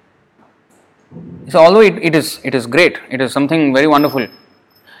consciousness. So although it is great, it is something very wonderful,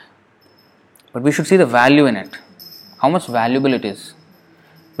 but we should see the value in it. How much valuable it is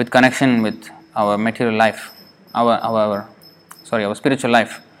with connection with our material life, our spiritual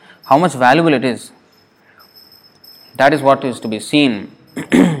life. How much valuable it is. That is what is to be seen.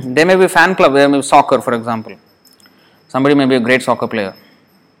 There may be a fan club, there may be soccer, for example. Somebody may be a great soccer player.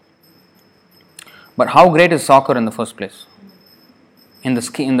 But how great is soccer in the first place? In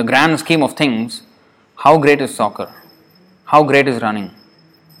the grand scheme of things, how great is soccer? How great is running?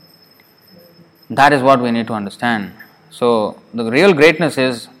 That is what we need to understand. So the real greatness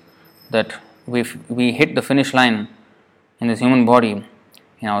is that we hit the finish line in this human body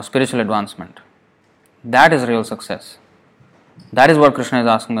in our spiritual advancement. That is real success. That is what Krishna is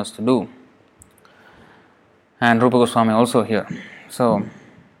asking us to do. And Rupa Goswami also here. So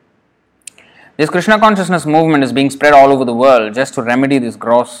this Krishna consciousness movement is being spread all over the world just to remedy this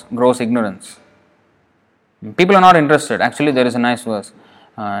gross ignorance. People are not interested. Actually, there is a nice verse.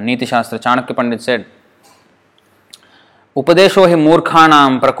 Niti Shastra, Chanakya Pandit said, Upadesho hi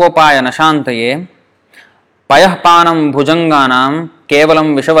murkhanam prakopaya nashantaye payah panam bhujanganam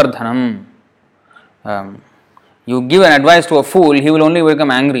kevalam vishavardhanam. You give an advice to a fool, he will only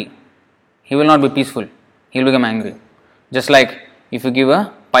become angry. He will not be peaceful. He will become angry. Just like if you give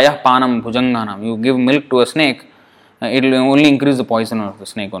a payah panam bhujanganam, you give milk to a snake, it will only increase the poison of the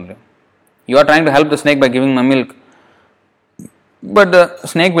snake only. You are trying to help the snake by giving him milk, but the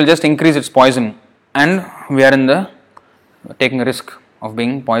snake will just increase its poison, and we are taking a risk of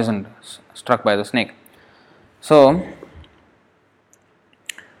being poisoned, struck by the snake. So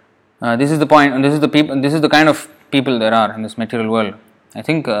this is the point, and this is the kind of people there are in this material world. I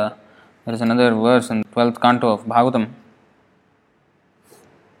think there is another verse in 12th canto of Bhagavatam.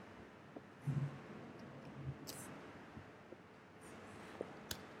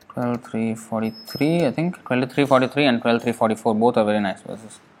 12.3.43, I think 12.3.43 and 12.3.44, both are very nice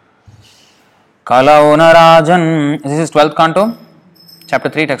verses. Kalaonarajan, this is 12th canto, chapter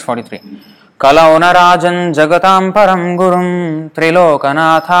 3, text 43. Kalaonarajan jagatam param gurum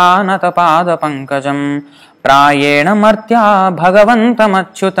trilokanatha pada pankajam prayena martya bhagavantam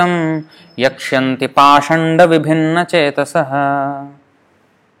achyutam yakshanti pashanda vibhinna chetasaha.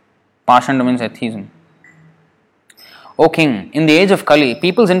 Pashanda means atheism. O king, in the age of Kali,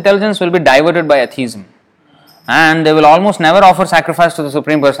 people's intelligence will be diverted by atheism, and they will almost never offer sacrifice to the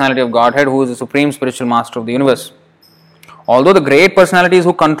Supreme Personality of Godhead, who is the Supreme Spiritual Master of the universe. Although the great personalities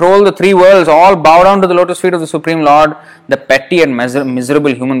who control the three worlds all bow down to the lotus feet of the Supreme Lord, the petty and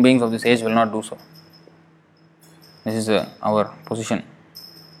miserable human beings of this age will not do so. This is our position.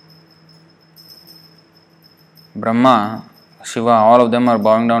 Brahma, Shiva, all of them are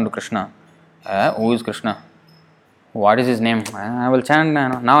bowing down to Krishna. Who is Krishna? What is his name? I will chant.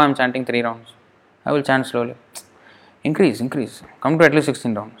 Now I am chanting 3 rounds. I will chant slowly. Increase. Come to at least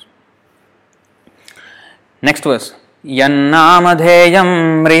 16 rounds. Next verse.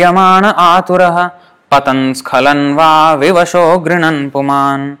 Yannamadheyam riyamana aturaha patan skhalan va vivasho grinan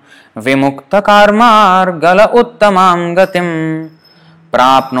puman vimukta karmar gala uttamam gatim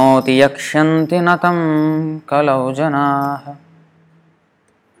prapnoti yakshanti natam kalau janah.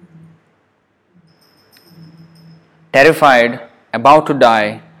 Terrified, about to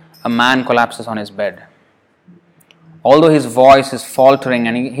die, a man collapses on his bed. although his voice is faltering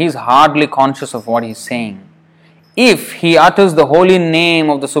and he is hardly conscious of what he is saying. If he utters the holy name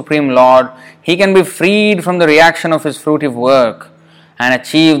of the Supreme Lord, he can be freed from the reaction of his fruitive work and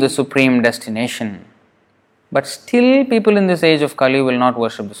achieve the supreme destination. But still, people in this age of Kali will not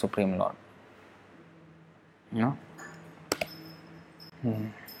worship the Supreme Lord.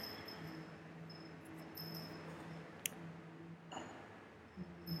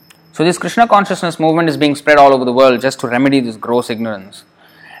 So this Krishna consciousness movement is being spread all over the world just to remedy this gross ignorance.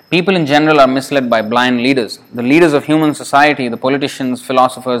 People in general are misled by blind leaders. The leaders of human society, the politicians,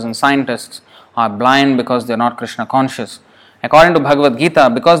 philosophers and scientists are blind because they are not Krishna conscious. According to Bhagavad Gita,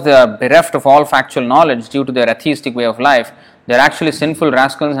 because they are bereft of all factual knowledge due to their atheistic way of life, they are actually sinful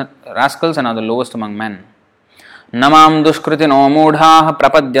rascals and are the lowest among men. Namam dushkritino mudhaah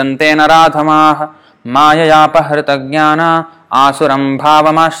prapadyante naradhamaah mayayapahhrita jnana asuram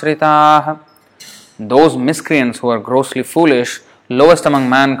bhavamashritah. Those miscreants who are grossly foolish, lowest among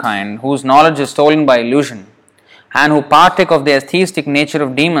mankind, whose knowledge is stolen by illusion, and who partake of the atheistic nature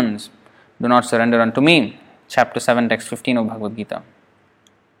of demons, do not surrender unto me. Chapter 7, text 15 of Bhagavad Gita.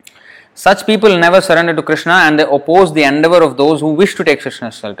 Such people never surrender to Krishna and they oppose the endeavor of those who wish to take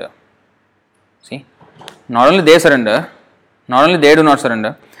Krishna's shelter. See, not only they do not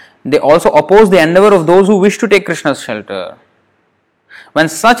surrender, they also oppose the endeavor of those who wish to take Krishna's shelter. When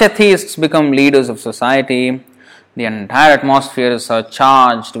such atheists become leaders of society, the entire atmosphere is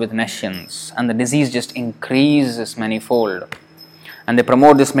charged with nescience and the disease just increases manifold. And they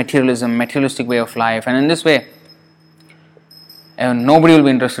promote this materialistic way of life, and in this way, nobody will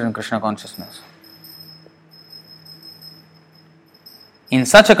be interested in Krishna consciousness. In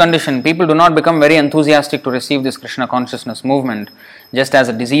such a condition, people do not become very enthusiastic to receive this Krishna consciousness movement, just as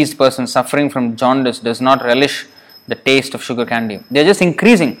a diseased person suffering from jaundice does not relish the taste of sugar candy. They are just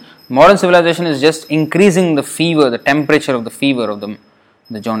increasing. Modern civilization is just increasing the fever, the temperature of the fever of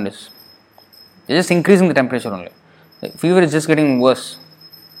the jaundice. They are just increasing the temperature only. The fever is just getting worse.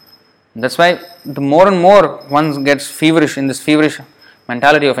 That's why the more and more one gets feverish in this feverish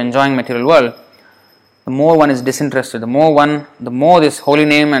mentality of enjoying material world, the more one is disinterested. The more this holy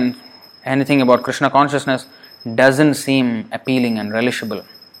name and anything about Krishna consciousness doesn't seem appealing and relishable.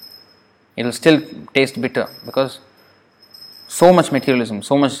 It will still taste bitter because so much materialism,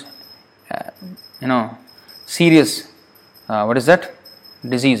 so much serious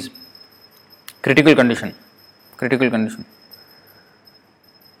disease, critical condition.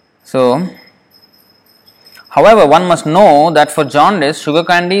 So, however, one must know that for jaundice, sugar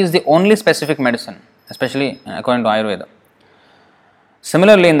candy is the only specific medicine, especially according to Ayurveda.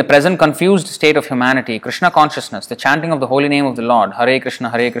 Similarly, in the present confused state of humanity, Krishna consciousness, the chanting of the holy name of the Lord, Hare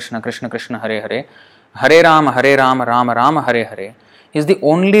Krishna, Krishna Krishna, Hare Hare, Hare Rama, Rama Rama, Hare Hare, is the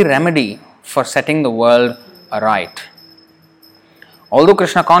only remedy for setting the world aright. Although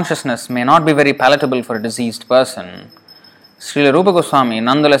Krishna consciousness may not be very palatable for a diseased person, Srila Rupa Goswami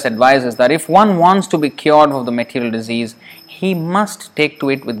nonetheless advises that if one wants to be cured of the material disease, he must take to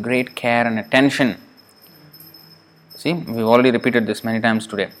it with great care and attention. See, we've already repeated this many times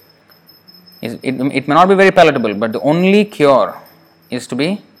today. It may not be very palatable, but the only cure is to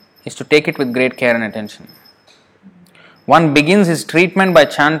take it with great care and attention. One begins his treatment by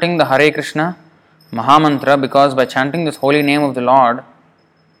chanting the Hare Krishna Mahamantra, because by chanting this holy name of the Lord,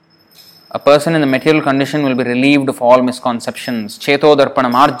 a person in the material condition will be relieved of all misconceptions. Cheto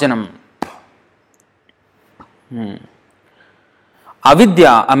darpanam arjanam.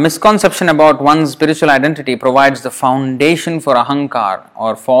 Avidya, a misconception about one's spiritual identity, provides the foundation for ahankar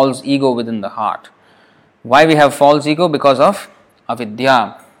or false ego within the heart. Why we have false ego? Because of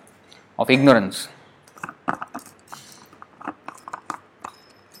avidya, of ignorance.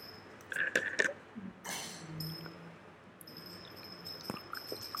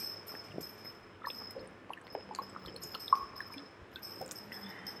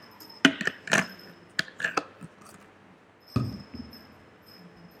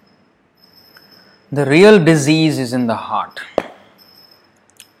 The real disease is in the heart.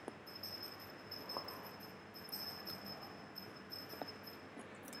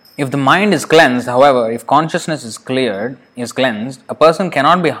 If the mind is cleansed, however, if consciousness is cleansed, a person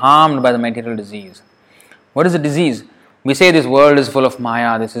cannot be harmed by the material disease. What is the disease? We say this world is full of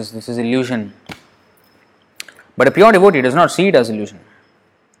maya, this is illusion. But a pure devotee does not see it as illusion.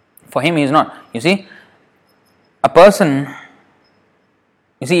 For him, he is not. You see,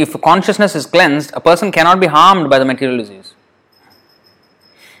 if consciousness is cleansed, a person cannot be harmed by the material disease.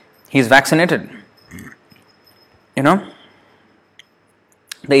 He is vaccinated. The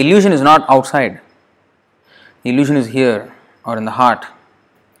illusion is not outside. The illusion is here or in the heart.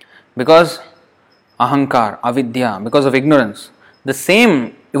 Because ahankar, avidya, because of ignorance. The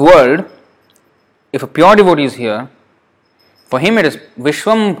same world, if a pure devotee is here, for him it is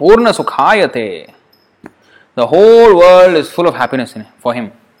Vishwam Purna Sukhayate. The whole world is full of happiness in it, for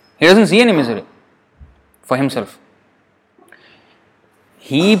him. He doesn't see any misery for himself.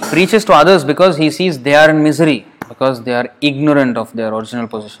 He preaches to others because he sees they are in misery, because they are ignorant of their original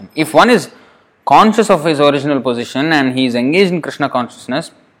position. If one is conscious of his original position and he is engaged in Krishna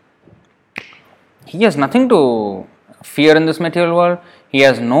consciousness, he has nothing to fear in this material world. He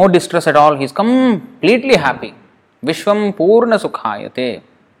has no distress at all. He is completely happy. Vishwam Purna Sukhayate.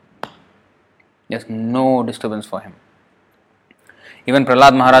 There's no disturbance for him. Even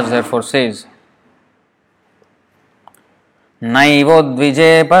Prahlad Maharaj therefore says,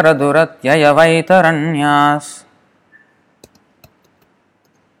 Naivodvije Paraduratyaya Vaitaranyas.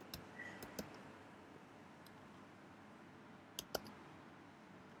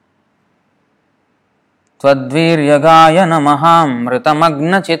 Tvadviryagaya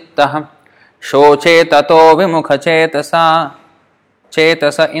mahamritamagna chittah shoche tato vimukha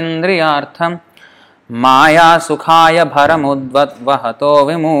chetasa indriyartham maya sukhaya bharamudvat vahato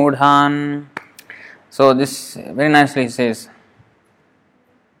vimudhan. So this very nicely says,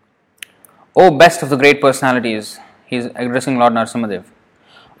 O best of the great personalities, he is addressing Lord Narasimhadev,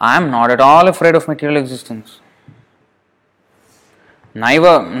 I am not at all afraid of material existence.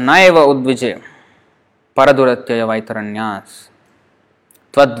 Naiva udvije Paraduratyaya Vaitaranyas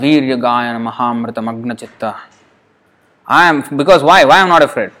Tvadvirya Gayana Mahamrita Magna Chitta. I am, because why? Why I am not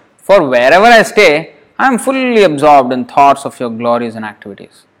afraid? For wherever I stay, I am fully absorbed in thoughts of your glories and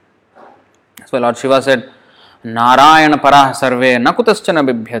activities. That's why Lord Shiva said, Narayana Parah Sarve Nakutaschana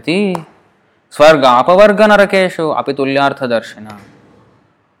Bibhyati Swarga Apavarga Narakeshu Apitulyartha Darshina.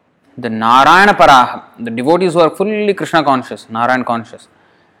 The Narayana Parah, the devotees who are fully Krishna conscious, Narayan conscious,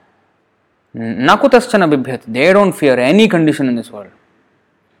 Nakutaschana Bibhyati, they don't fear any condition in this world.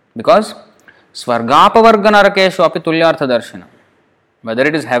 Because Swargapavarga Narakeshu Apitulyartha Darshina. Whether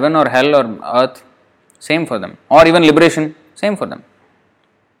it is heaven or hell or earth, same for them. Or even liberation, same for them.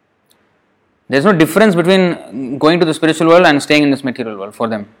 There is no difference between going to the spiritual world and staying in this material world for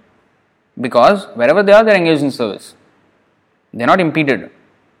them. Because wherever they are engaged in service. They are not impeded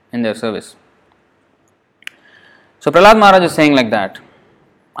in their service. So Prahlad Maharaj is saying like that,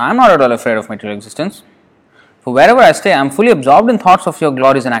 I am not at all afraid of material existence. For wherever I stay, I am fully absorbed in thoughts of your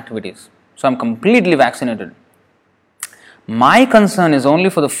glories and activities. So I am completely vaccinated. My concern is only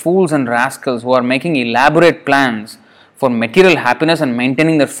for the fools and rascals who are making elaborate plans for material happiness and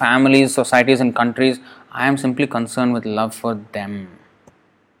maintaining their families, societies and countries. I am simply concerned with love for them.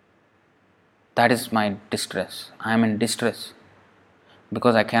 That is my distress. I am in distress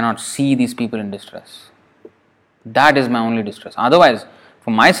because I cannot see these people in distress. That is my only distress. Otherwise, for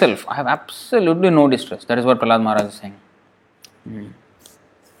myself, I have absolutely no distress. That is what Prahlad Maharaj is saying.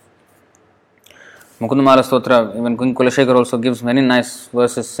 Mukundamala Stotra, even King Kulashekar also gives many nice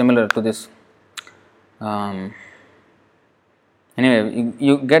verses similar to this. Anyway,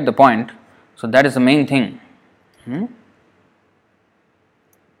 you get the point. So that is the main thing.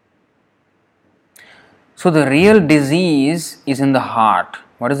 So the real disease is in the heart.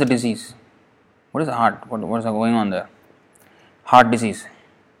 What is the disease? What is the heart? What is going on there? Heart disease.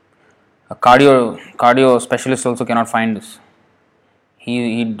 A cardio specialist also cannot find this.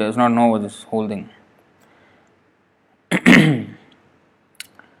 He does not know this whole thing.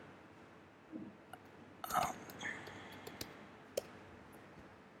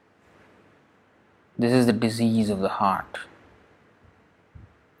 This is the disease of the heart.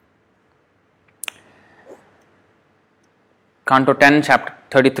 Canto 10, chapter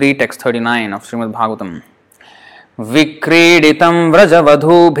 33, text 39 of Srimad Bhagavatam. Vikriditam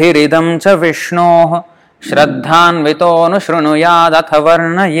vrajavadhubhiridam cha Vishnoh Shraddhanvito nushrunuyad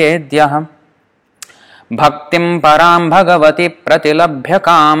athavarnayedyah Bhaktim param bhagavati pratilabhya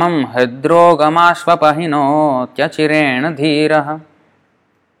kamam hridrogamashvapahino tyachirena dhirah.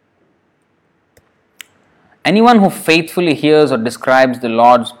 Anyone who faithfully hears or describes the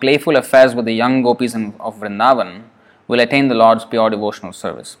Lord's playful affairs with the young gopis of Vrindavan will attain the Lord's pure devotional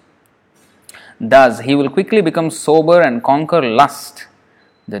service. Thus, he will quickly become sober and conquer lust,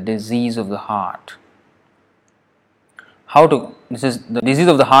 the disease of the heart. The disease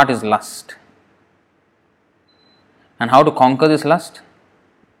of the heart is lust. And how to conquer this lust?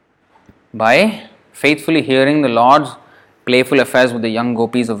 By faithfully hearing the Lord's playful affairs with the young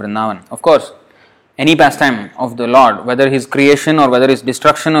gopis of Vrindavan. Of course, any pastime of the Lord, whether his creation or whether his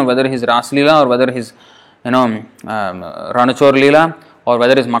destruction or whether his Ras Leela or whether his Ranachor Leela or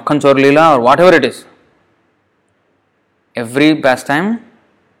whether it's Makhan Chor Leela or whatever it is, every pastime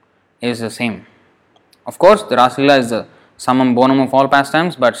is the same. Of course, the Rasa Leela is the summum bonum of all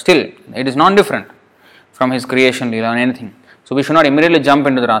pastimes, but still, it is not different from his creation Leela or anything. So we should not immediately jump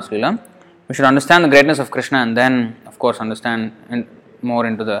into the Rasa Leela. We should understand the greatness of Krishna and then, of course, understand more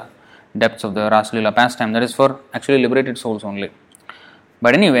into the depths of the Rasa Leela pastime. That is for actually liberated souls only.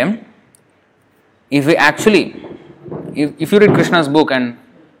 But anyway, if you read Krishna's book and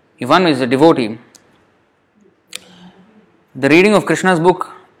if one is a devotee, the reading of Krishna's book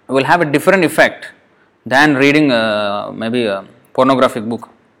will have a different effect than reading maybe a pornographic book.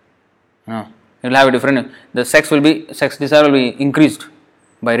 It will have a different. The sex desire will be increased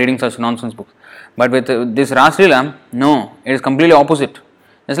by reading such nonsense books. But with this Rasa Leela, no, it is completely opposite.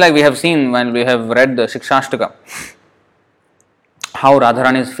 Just like we have seen when we have read the Shikshashtaka, how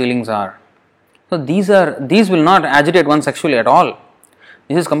Radharani's feelings are. So these will not agitate one sexually at all.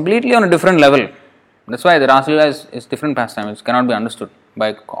 This is completely on a different level. That's why the Rasa Leela is different pastime. It cannot be understood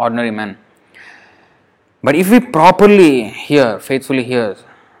by ordinary men. But if we properly hear, faithfully hear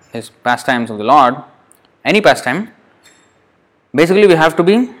his pastimes of the Lord, any pastime, basically we have to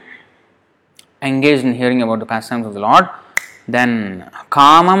be engaged in hearing about the pastimes of the Lord. Then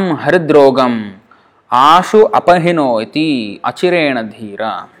kamam haridrogam ashu apahino iti achirena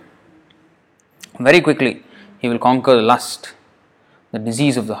dhira. Very quickly he will conquer the lust, the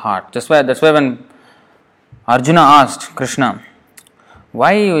disease of the heart. That's why when Arjuna asked Krishna,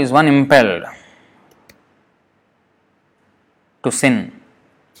 why is one impelled to sin?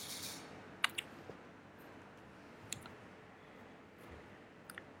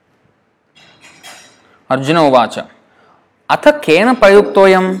 Arjuna uvacha atha kena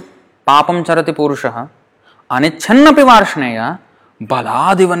prayuktoyam papam charati purushah anichannapi varshneya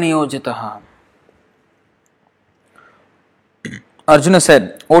baladiva niyojitaha. Arjuna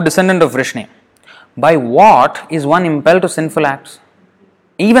said, O descendant of Vrishni, by what is one impelled to sinful acts?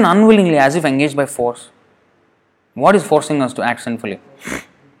 Even unwillingly, as if engaged by force. What is forcing us to act sinfully?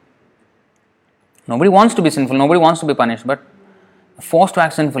 Nobody wants to be sinful, nobody wants to be punished, but forced to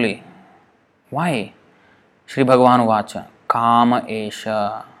act sinfully. Why? Shri Bhagavan Vacha, Kama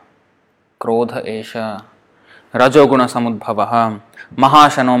Esha, Krodha Esha, Rajoguna Samudbhavaha,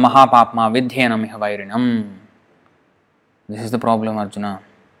 Mahashano Mahapapma Vidhyena Mihavairinam. This is the problem, Arjuna.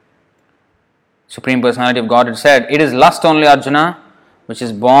 Supreme Personality of Godhead said, it is lust only, Arjuna, which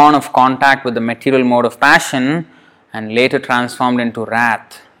is born of contact with the material mode of passion and later transformed into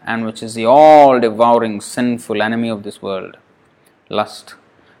wrath, and which is the all-devouring sinful enemy of this world. Lust.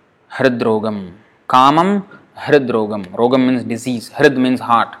 Hridrogam. Kamam, hridrogam. Rogam means disease. Hrid means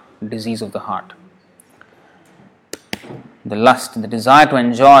heart. Disease of the heart. The lust, the desire to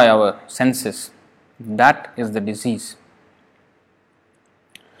enjoy our senses, that is the disease.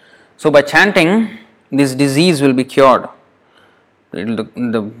 So by chanting, this disease will be cured.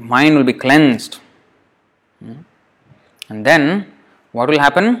 The mind will be cleansed. And then, what will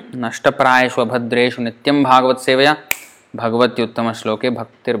happen? Nashta prayeshva bhadreshu nityam bhagavat sevaya bhagavati uttama shloke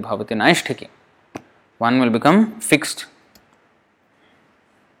bhaktir bhavati naishtiki. One will become fixed.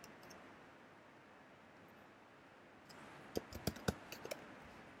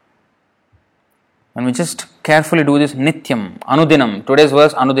 When we just carefully do this nityam, anudinam, today's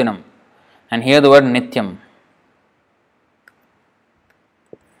verse anudinam, and hear the word nityam.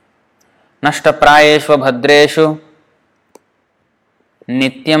 Nashta prayeshva bhadreshu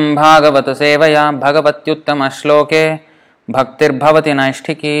nityam bhagavata sevaya bhagavatyuttama shloke bhaktir bhavati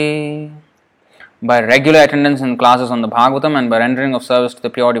naishtiki. By regular attendance in classes on the Bhagavatam and by rendering of service to the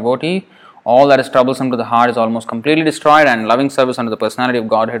pure devotee, all that is troublesome to the heart is almost completely destroyed, and loving service unto the personality of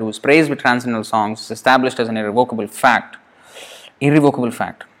Godhead, who is praised with transcendental songs, is established as an irrevocable fact. Irrevocable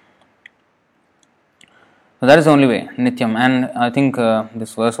fact. So that is the only way, nityam. And I think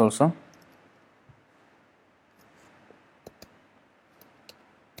this verse also.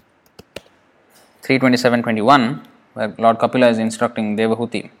 (327:21), where Lord Kapila is instructing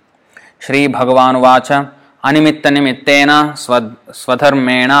Devahuti. Shri Bhagavan Vacha Animitta Nimittena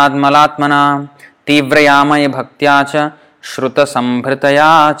Swadharmenadmalatmana Tivrayamaya Bhaktyacha Shruta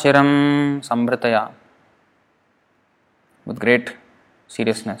Sambhritaya Chiram. Sambhritaya, with great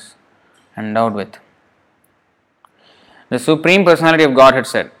seriousness, endowed with. The Supreme Personality of Godhead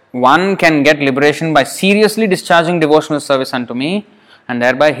said, one can get liberation by seriously discharging devotional service unto me and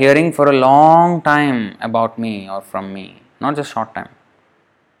thereby hearing for a long time about me or from me, not just short time.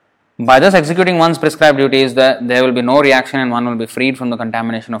 By thus executing one's prescribed duties, there will be no reaction and one will be freed from the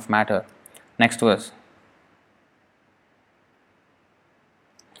contamination of matter. Next verse.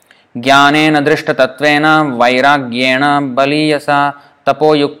 Jnanena drishta tattvena vairagyena baliyasa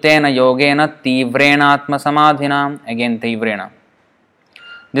tapoyuktena yogena tivrena atma samadhina. Again tivrena.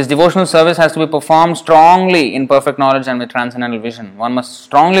 This devotional service has to be performed strongly in perfect knowledge and with transcendental vision. One must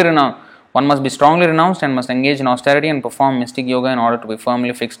be strongly renounced and must engage in austerity and perform mystic yoga in order to be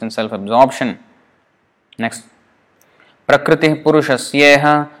firmly fixed in self-absorption. Next. Prakriti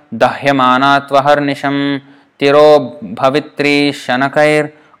purushasyeha dahyamanatvahar tiro bhavitri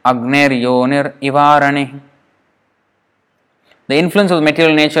shanakair agner yonir ivarani. The influence of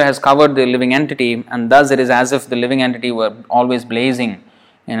material nature has covered the living entity, and thus it is as if the living entity were always blazing,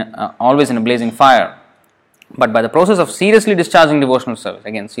 always in a blazing fire. But by the process of seriously discharging devotional service,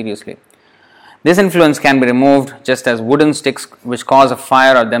 again seriously, this influence can be removed, just as wooden sticks which cause a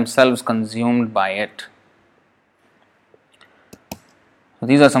fire are themselves consumed by it. So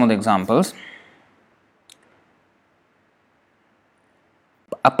these are some of the examples.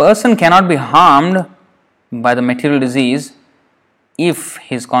 A person cannot be harmed by the material disease if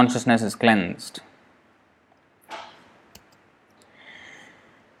his consciousness is cleansed.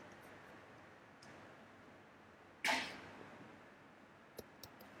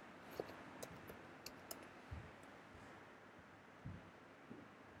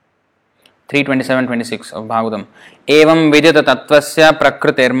 Three 27-26 of Bhagavatam. Evam vidita tattvasya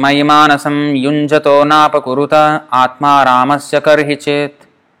prakritirmayi manasam yunjato napakuruta atma ramasya karhi chet.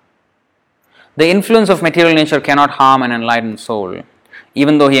 The influence of material nature cannot harm an enlightened soul,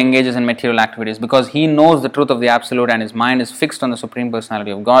 even though he engages in material activities, because he knows the truth of the Absolute and his mind is fixed on the Supreme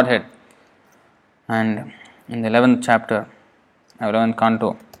Personality of Godhead. And in the 11th chapter, 11th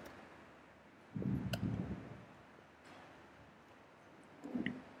canto,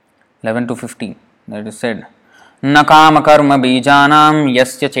 (11 to 15), that is said, Nakama karma bijanam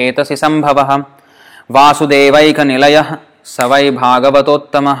yasya chetasi sambhavah vasudevaika nilayah savai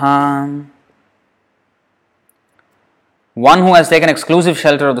bhagavatottamaha. One who has taken exclusive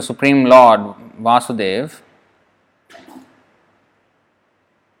shelter of the Supreme Lord, Vasudev,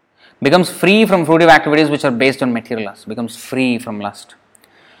 becomes free from fruitive activities which are based on material lust, becomes free from lust.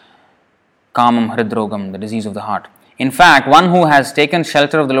 Kamam hridrogam, the disease of the heart. In fact, one who has taken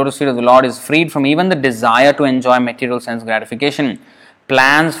shelter of the lotus feet of the Lord is freed from even the desire to enjoy material sense gratification.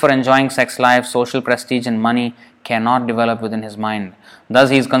 Plans for enjoying sex life, social prestige and money cannot develop within his mind. Thus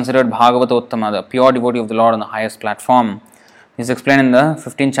he is considered Bhagavatottama, the pure devotee of the Lord on the highest platform. This is explained in the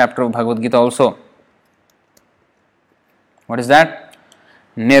 15th chapter of Bhagavad Gita also. What is that?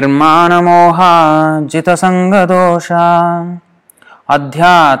 Nirmana moha jita sanga dosha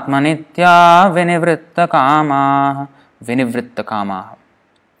adhyatma nitya vinivritta kama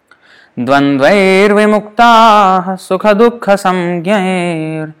dvandvair vimukta sukha dukkha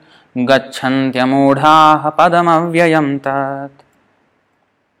samgyair gacchantya mudha padam avyayam tat.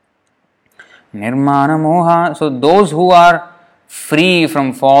 Nirmana moha. So those who are free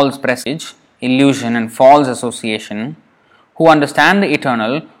from false prestige, illusion and false association, who understand the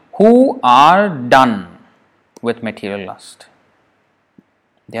eternal, who are done with material lust.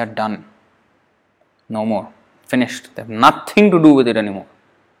 They are done. No more. Finished. They have nothing to do with it anymore.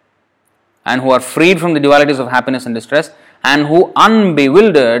 And who are freed from the dualities of happiness and distress, and who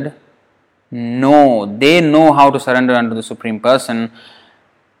unbewildered they know how to surrender unto the Supreme Person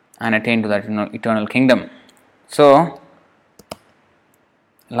and attain to that eternal kingdom. So,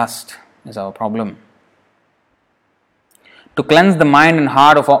 lust is our problem. To cleanse the mind and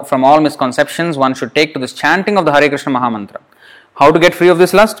heart from all misconceptions, one should take to this chanting of the Hare Krishna Mahamantra. How to get free of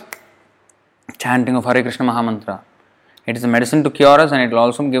this lust? Chanting of Hare Krishna Mahamantra. It is a medicine to cure us, and it will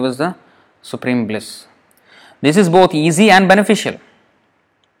also give us the supreme bliss. This is both easy and beneficial.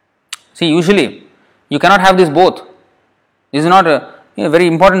 See, usually you cannot have this both. This is not a very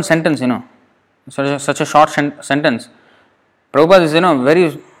important sentence, such a short sentence. Prabhupada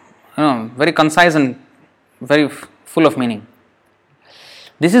is, very concise and very full of meaning.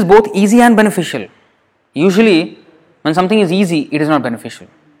 This is both easy and beneficial. Usually, when something is easy, it is not beneficial.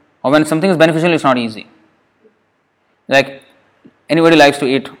 Or when something is beneficial, it's not easy. Like, anybody likes to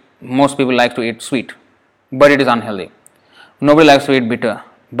eat, most people like to eat sweet, but it is unhealthy. Nobody likes to eat bitter,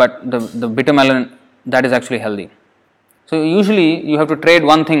 but the bitter melon, that is actually healthy. So, usually, you have to trade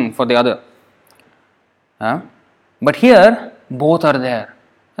one thing for the other. But here, both are there.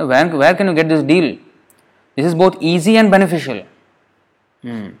 Where can you get this deal? This is both easy and beneficial.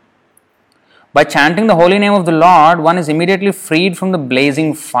 By chanting the holy name of the Lord, one is immediately freed from the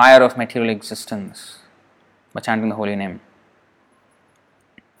blazing fire of material existence. By chanting the holy name.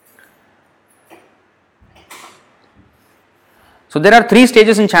 So there are three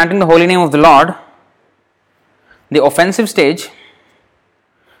stages in chanting the holy name of the Lord. The offensive stage,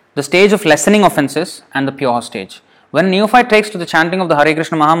 the stage of lessening offenses, and the pure stage. When a neophyte takes to the chanting of the Hare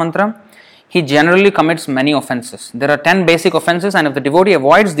Krishna Mahamantra, he generally commits many offenses. There are 10 basic offenses, and if the devotee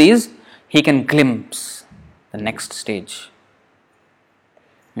avoids these, he can glimpse the next stage.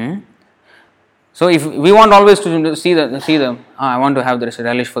 So if we want always to see the I want to have this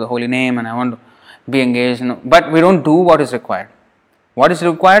relish for the holy name and I want to be engaged, but we don't do what is required. What is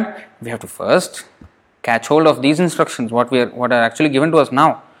required? We have to first catch hold of these instructions, what are actually given to us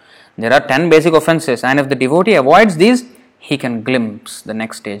now. There are 10 basic offenses, and if the devotee avoids these, he can glimpse the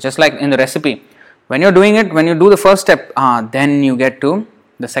next stage. Just like in the recipe, when you're doing it, when you do the first step, then you get to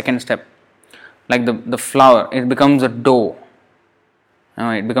the second step. Like the flour, it becomes a dough.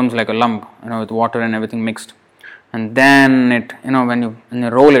 It becomes like a lump, with water and everything mixed, and then it, when you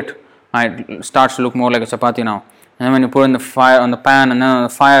roll it, it starts to look more like a chapati now. And then when you put in the fire on the pan and then on the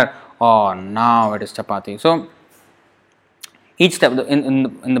fire, now it is chapati. So each step,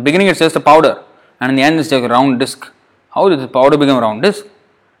 in the beginning it's just a powder, and in the end it's just a round disc. How did the powder become a round disc?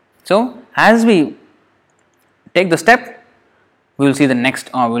 So as we take the step, we will see the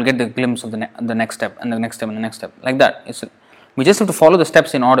next, we will get the glimpse of the next step and the next step and the next step, like that. We just have to follow the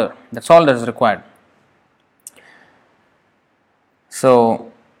steps in order. That's all that is required.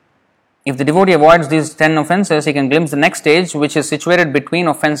 So if the devotee avoids these 10 offenses, he can glimpse the next stage, which is situated between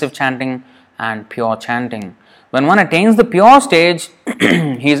offensive chanting and pure chanting. When one attains the pure stage,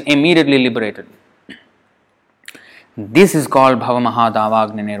 he is immediately liberated. This is called Bhava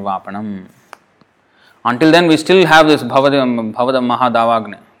Mahadavagni Nirvapanam. Until then, we still have this Bhavada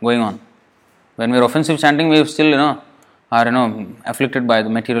Mahadavagni going on. When we are offensive chanting, we still, are afflicted by the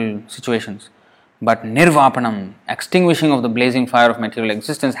material situations. But Nirvapanam, extinguishing of the blazing fire of material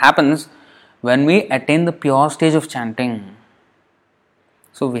existence, happens when we attain the pure stage of chanting.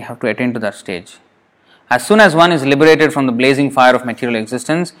 So we have to attain to that stage. As soon as one is liberated from the blazing fire of material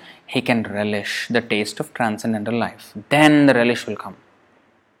existence, he can relish the taste of transcendental life. Then the relish will come.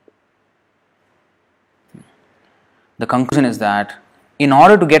 The conclusion is that in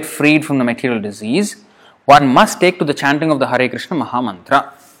order to get freed from the material disease, one must take to the chanting of the Hare Krishna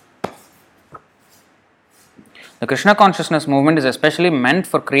Mahamantra. The Krishna consciousness movement is especially meant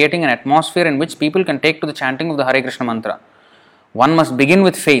for creating an atmosphere in which people can take to the chanting of the Hare Krishna mantra. One must begin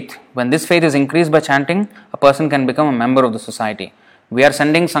with faith. When this faith is increased by chanting, a person can become a member of the society. We are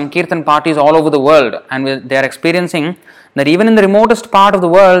sending Sankirtan parties all over the world, and they are experiencing that even in the remotest part of the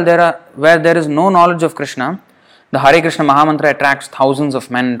world, where there is no knowledge of Krishna, the Hare Krishna Mahamantra attracts thousands of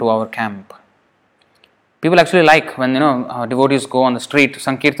men to our camp. People actually like when devotees go on the street,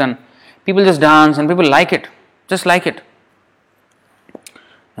 Sankirtan, people just dance and people like it, just like it.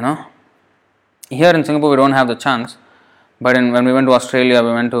 Here in Singapore we don't have the chance, but when we went to Australia,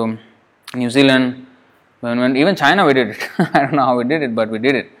 we went to New Zealand, even China we did it. I don't know how we did it, but we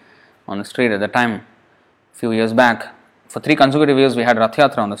did it on the street at the time, a few years back. For 3 consecutive years we had Rath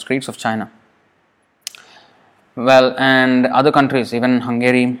Yatra on the streets of China. Well, and other countries, even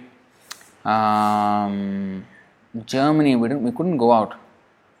Hungary, Germany, we couldn't go out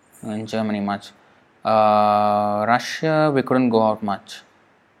in Germany much. Russia, we couldn't go out much.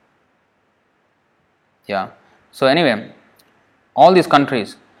 Yeah. So anyway, all these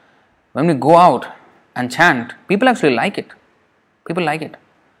countries, when we go out and chant, people actually like it. People like it.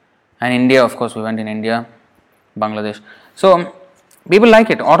 And India, of course, we went in India, Bangladesh. So people like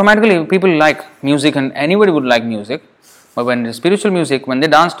it. Automatically, people like music, and anybody would like music. But when it is spiritual music, when they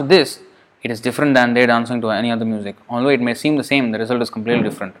dance to this, it is different than they dancing to any other music. Although it may seem the same, the result is completely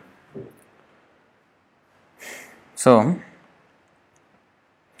different. So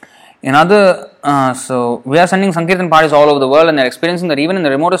so we are sending Sankirtan parties all over the world, and they are experiencing that even in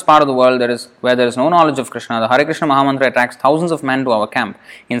the remotest part of the world, where there is no knowledge of Krishna, the Hare Krishna Mahamantra attracts thousands of men to our camp.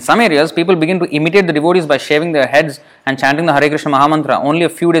 In some areas, people begin to imitate the devotees by shaving their heads and chanting the Hare Krishna Mahamantra only a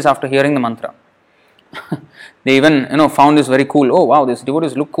few days after hearing the mantra. They even found this very cool. Oh wow, these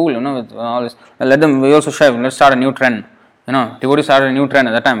devotees look cool. With all this. We also shave. Let's start a new trend. Devotees started a new trend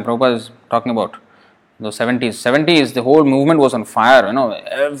at that time. Prabhupada is talking about those 70s, the whole movement was on fire,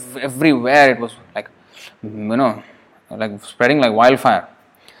 everywhere it was like spreading like wildfire.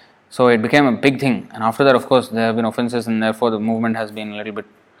 So it became a big thing, and after that, of course, there have been offenses, and therefore the movement has been a little bit,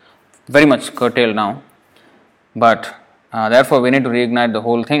 very much curtailed now. But therefore we need to reignite the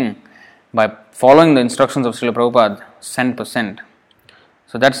whole thing by following the instructions of Srila Prabhupada %.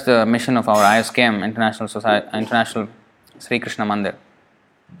 So that's the mission of our ISKM, International Sri Krishna Mandir.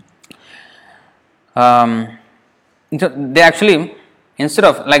 They actually, instead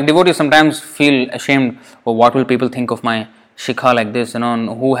of, like, devotees sometimes feel ashamed, oh, what will people think of my shikha like this,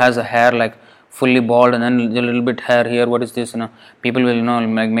 who has a hair like fully bald and then a little bit hair here, what is this, people will,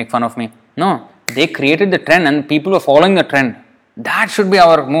 make fun of me. No, they created the trend and people were following the trend. That should be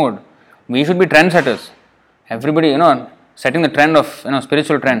our mood. We should be trendsetters. Everybody, setting the trend of,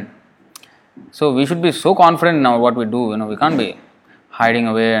 spiritual trend. So we should be so confident in what we do. We can't be hiding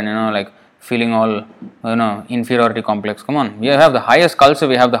away and like feeling all inferiority complex. Come on, we have the highest culture,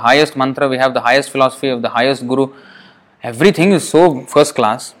 we have the highest mantra, we have the highest philosophy of the highest guru. Everything is so first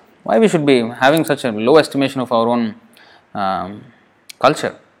class. Why we should be having such a low estimation of our own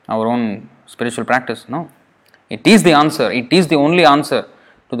culture, our own spiritual practice? No, it is the answer. It is the only answer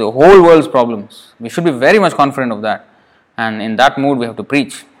to the whole world's problems. We should be very much confident of that, and in that mood we have to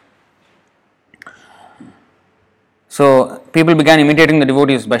preach. So people began imitating the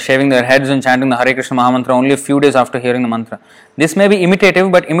devotees by shaving their heads and chanting the Hare Krishna Mahamantra only a few days after hearing the mantra. This may be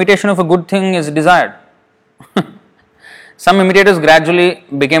imitative, but imitation of a good thing is desired. Some imitators gradually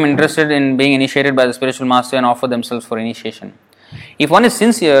became interested in being initiated by the spiritual master and offered themselves for initiation. If one is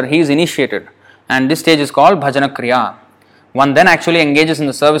sincere, he is initiated, and this stage is called Bhajana Kriya. One then actually engages in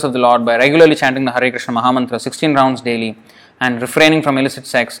the service of the Lord by regularly chanting the Hare Krishna Mahamantra 16 rounds daily and refraining from illicit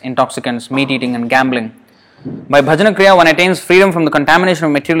sex, intoxicants, meat eating and gambling. By Bhajana Kriya, one attains freedom from the contamination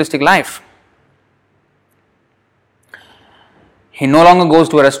of materialistic life. He no longer goes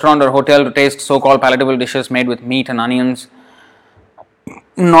to a restaurant or hotel to taste so-called palatable dishes made with meat and onions,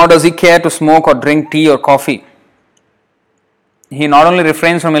 nor does he care to smoke or drink tea or coffee. He not only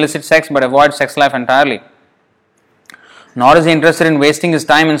refrains from illicit sex but avoids sex life entirely. Nor is he interested in wasting his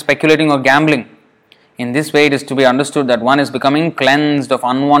time in speculating or gambling. In this way, it is to be understood that one is becoming cleansed of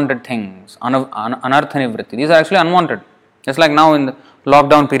unwanted things, anartha nivritti. These are actually unwanted. Just like now in the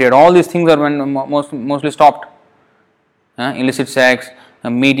lockdown period, all these things are mostly stopped. Illicit sex,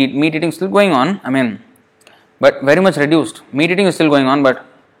 meat eating still going on. But very much reduced. Meat eating is still going on, but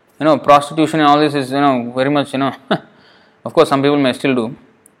prostitution and all this is very much Of course, some people may still do.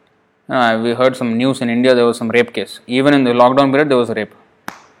 We heard some news in India. There was some rape case. Even in the lockdown period, there was a rape,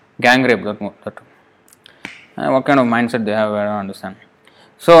 gang rape. What kind of mindset they have, I don't understand.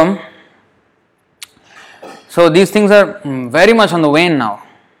 So these things are very much on the wane now.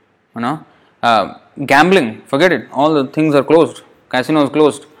 Gambling, forget it. All the things are closed. Casinos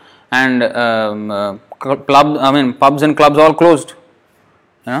closed, and pubs and clubs all closed.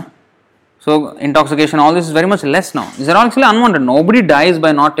 So intoxication, all this is very much less now. These are all actually unwanted. Nobody dies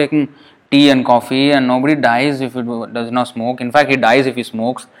by not taking tea and coffee, and nobody dies if he does not smoke. In fact, he dies if he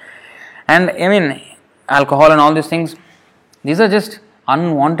smokes. And alcohol and all these things, these are just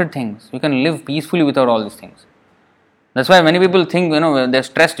unwanted things. You can live peacefully without all these things. That's why many people think, they're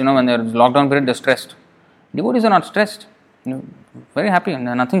stressed, when they're in lockdown period, they're stressed. Devotees are not stressed. Very happy, and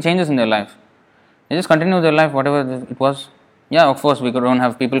nothing changes in their life. They just continue their life, whatever it was. Yeah, of course, we don't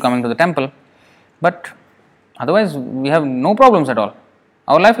have people coming to the temple, but otherwise, we have no problems at all.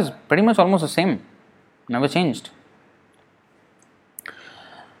 Our life is pretty much almost the same, never changed.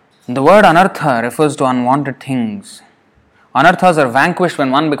 The word anartha refers to unwanted things. Anarthas are vanquished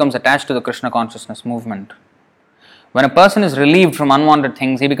when one becomes attached to the Krishna consciousness movement. When a person is relieved from unwanted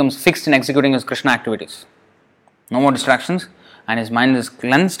things, he becomes fixed in executing his Krishna activities. No more distractions, and his mind is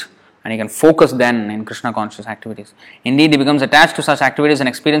cleansed, and he can focus then in Krishna conscious activities. Indeed, he becomes attached to such activities and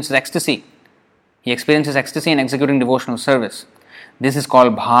experiences ecstasy. He experiences ecstasy in executing devotional service. This is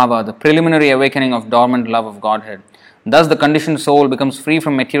called bhava, the preliminary awakening of dormant love of Godhead. Thus, the conditioned soul becomes free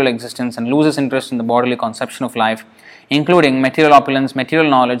from material existence and loses interest in the bodily conception of life, including material opulence, material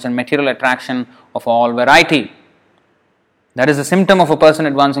knowledge, and material attraction of all variety. That is a symptom of a person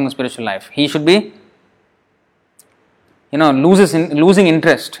advancing the spiritual life. He should be, losing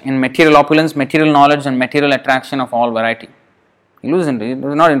interest in material opulence, material knowledge, and material attraction of all variety. He loses interest. He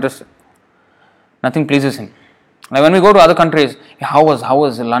is not interested. Nothing pleases him. Like when we go to other countries, how was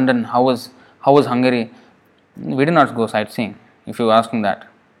London? How was Hungary? We did not go sightseeing. If you ask him that,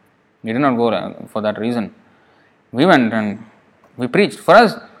 we did not go for that reason. We went and we preached. For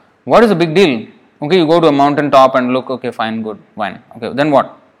us, what is the big deal? Okay, you go to a mountain top and look. Okay, fine, good, fine. Okay, then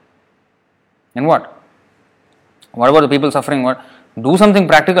what? Then what? What about the people suffering? What? Do something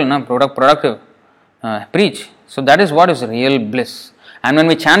practical, productive. Preach. So that is what is real bliss. And when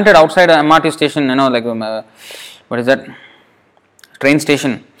we chanted outside a MRT station, what is that? Train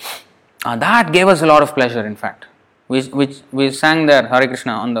station. That gave us a lot of pleasure. In fact, we sang there Hare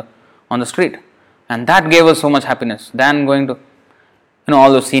Krishna on the street, and that gave us so much happiness than going to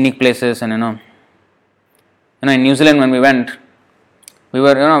all those scenic places. And in New Zealand when we went, we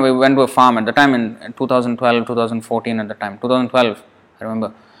went to a farm at the time in 2012, 2014 at the time. 2012, I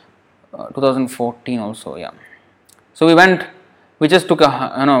remember. 2014 also, yeah. So we just took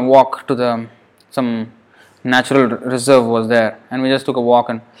a walk to some natural reserve was there, and we just took a walk,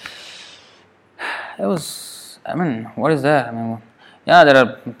 and it was, what is there? Yeah, there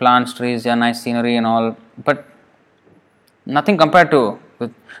are plants, trees, yeah, nice scenery and all, but nothing compared to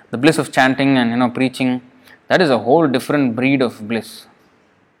the bliss of chanting and preaching. That is a whole different breed of bliss.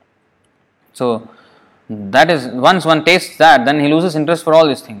 So that is, once one tastes that, then he loses interest for all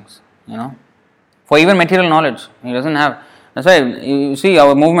these things. For even material knowledge, he doesn't have. That's why you see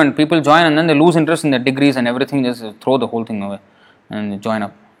our movement. People join and then they lose interest in their degrees and everything. Just throw the whole thing away and they join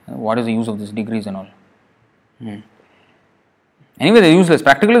up. What is the use of these degrees and all? Anyway, they're useless.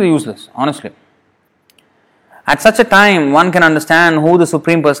 Practically, they're useless. Honestly. At such a time, one can understand who the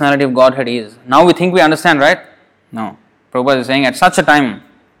Supreme Personality of Godhead is. Now we think we understand, right? No. Prabhupada is saying at such a time,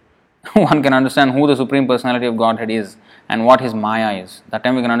 one can understand who the Supreme Personality of Godhead is and what his Maya is. That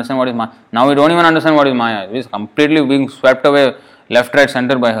time we can understand what is Maya. Now we don't even understand what is Maya. We are completely being swept away left, right,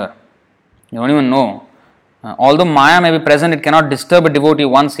 center by her. You don't even know. Although Maya may be present, it cannot disturb a devotee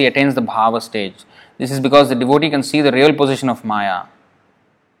once he attains the Bhava stage. This is because the devotee can see the real position of Maya.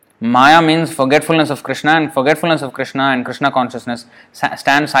 Maya means forgetfulness of Krishna, and forgetfulness of Krishna and Krishna consciousness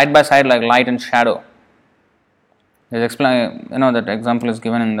stand side by side like light and shadow. That example is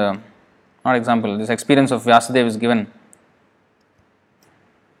given in the, not example, this experience of Vyasadeva is given.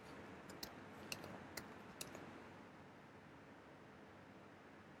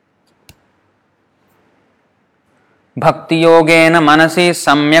 Bhakti yogena manasi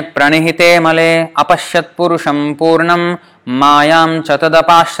samyak pranihite male apashyat purusham purnam mayam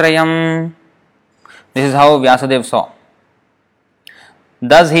chatadapashrayam. This is how Vyasadeva saw.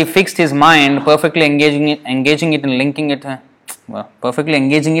 Thus he fixed his mind, perfectly engaging it and linking it, perfectly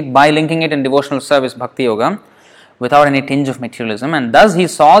engaging it by linking it in devotional service, bhakti yoga, without any tinge of materialism. And thus he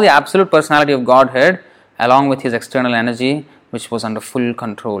saw the absolute personality of Godhead along with his external energy, which was under full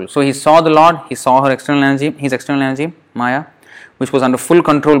control. So he saw the Lord, he saw her external energy, his external energy, Maya, which was under full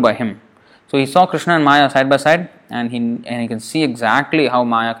control by him. So he saw Krishna and Maya side by side, and he can see exactly how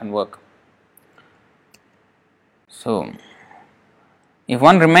Maya can work. So if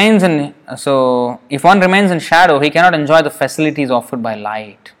one remains in shadow, he cannot enjoy the facilities offered by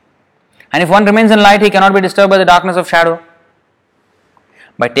light. And if one remains in light, he cannot be disturbed by the darkness of shadow.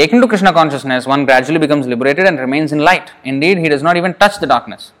 By taking to Krishna consciousness, one gradually becomes liberated and remains in light. Indeed, he does not even touch the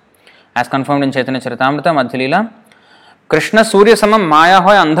darkness. As confirmed in Chaitanya Charitamrita, Madhya Leela, Krishna Surya Samam Maya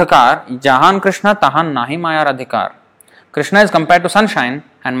hoy andhakar, jahan Krishna tahan nahi Maya radhikar. Krishna is compared to sunshine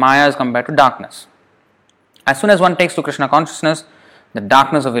and Maya is compared to darkness. As soon as one takes to Krishna consciousness, the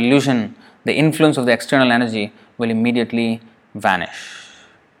darkness of illusion, the influence of the external energy will immediately vanish.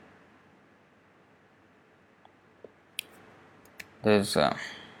 There's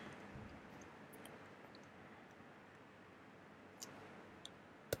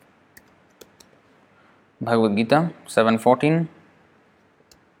Bhagavad Gita 7:14.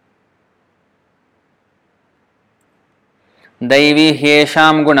 Daivi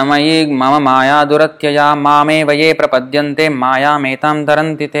hyesham gunamayi mama maya duratyaya mame vaye prapadyante maya metam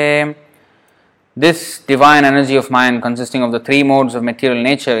tarantite. This divine energy of mind, consisting of the three modes of material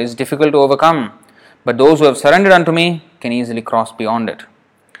nature, is difficult to overcome, but those who have surrendered unto me can easily cross beyond it.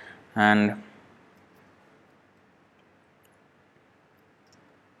 And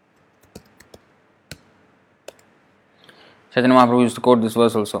Chaitanya Mahaprabhu used to quote this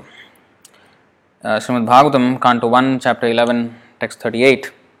verse also. Srimad Bhagavatam, Canto 1, Chapter 11, Text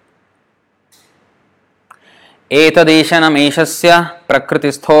 38. Etadeshanam eshasya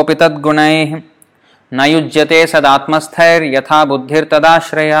prakristhopi tadgunaih na yujyate sadatmasthair yatha buddhir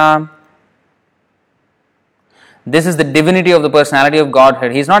tadashraya. This is the divinity of the personality of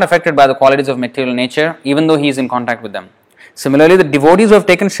Godhead. He is not affected by the qualities of material nature, even though he is in contact with them. Similarly, the devotees who have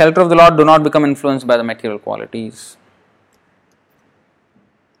taken shelter of the Lord do not become influenced by the material qualities.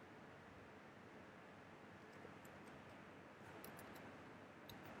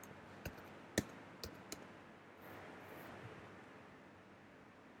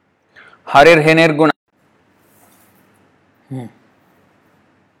 Harir he nirguna.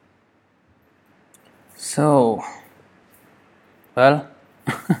 So, well,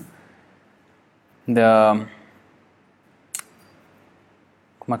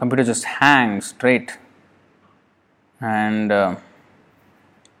 my computer just hangs straight, and the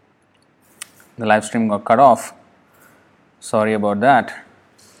live stream got cut off. Sorry about that.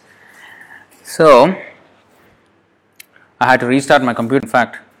 So, I had to restart my computer, in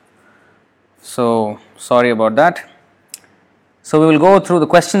fact. So, sorry about that. So, we will go through the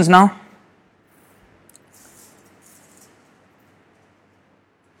questions now.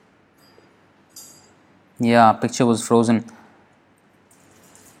 Yeah, picture was frozen.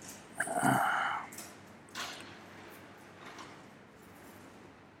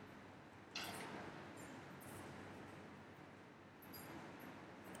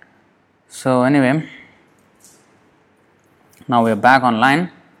 So anyway, now we are back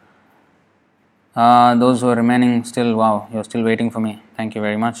online. Those who are remaining still, wow, you're still waiting for me. Thank you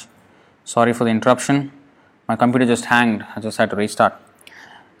very much. Sorry for the interruption. My computer just hanged. I just had to restart.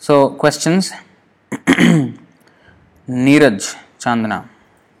 So questions. Neeraj Chandana.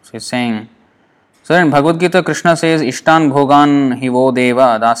 So he's saying, so in Bhagavad Gita, Krishna says, Ishtan bhogan hivo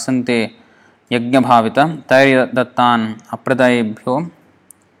deva dasante yajna bhavita tair dattan apradayebhyo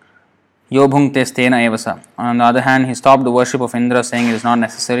yo bhunkte stena evasa. On the other hand, he stopped the worship of Indra, saying it is not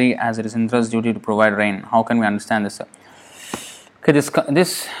necessary as it is Indra's duty to provide rain. How can we understand this, sir? Okay,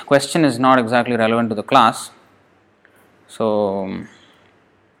 this question is not exactly relevant to the class. So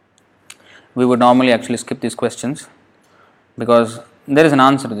we would normally actually skip these questions because there is an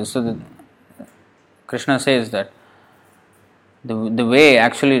answer to this. So Krishna says that the way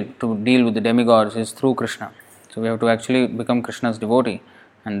actually to deal with the demigods is through Krishna. So we have to actually become Krishna's devotee,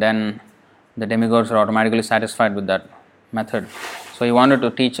 and then the demigods are automatically satisfied with that method. So he wanted to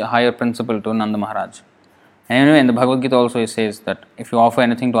teach a higher principle to Nanda Maharaj. And anyway, in the Bhagavad Gita also he says that if you offer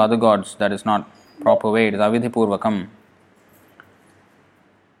anything to other gods, that is not proper way, it is avidhi purvakam.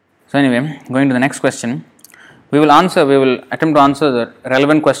 So anyway, going to the next question, we will attempt to answer the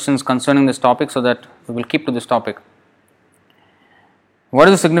relevant questions concerning this topic so that we will keep to this topic. What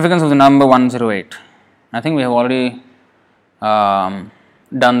is the significance of the number 108? I think we have already done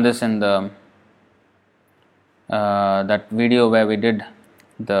this in the that video where we did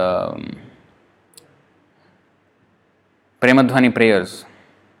the Premadhvani prayers.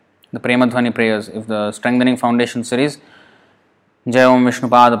 The Premadhvani prayers, if the Strengthening Foundation series, Jai Om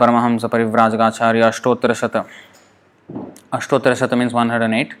Vishnupad Paramahamsa Parivrajagacharya Ashtottara Shata. Ashtottara Shata means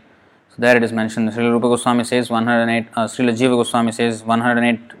 108. So there it is mentioned. Srila Rupa Goswami says 108, Srila Jiva Goswami says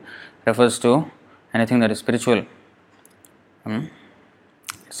 108 refers to anything that is spiritual.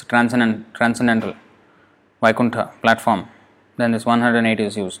 It's a transcendental Vaikuntha platform. Then this 108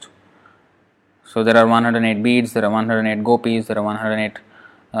 is used. So there are 108 beads, there are 108 gopis, there are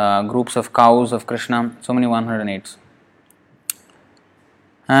 108 groups of cows of Krishna, so many 108s.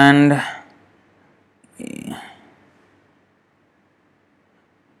 And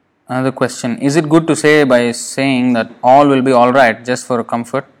another question, is it good to say by saying that all will be alright just for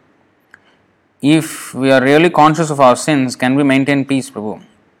comfort? If we are really conscious of our sins, can we maintain peace, Prabhu?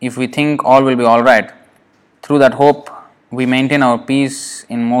 If we think all will be alright, through that hope we maintain our peace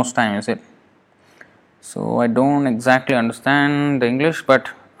in most time, is it? So I don't exactly understand the English, but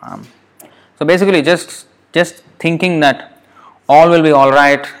so basically just thinking that all will be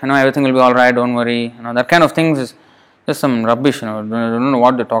alright, everything will be alright, don't worry, that kind of things is just some rubbish, I don't know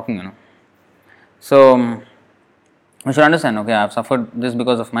what they're talking, So we should understand, okay, I have suffered this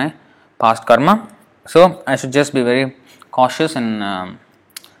because of my past karma, so I should just be very cautious in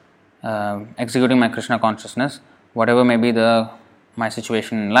executing my Krishna consciousness, whatever may be my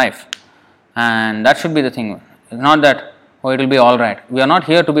situation in life. And that should be the thing. It's not that, it will be alright. We are not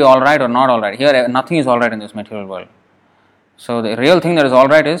here to be alright or not alright. Here nothing is alright in this material world. So the real thing that is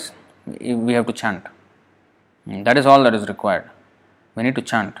alright is we have to chant. That is all that is required. We need to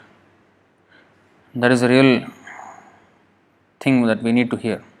chant. That is the real thing that we need to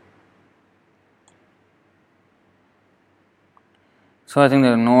hear. So I think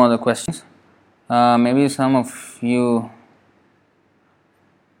there are no other questions. Maybe some of you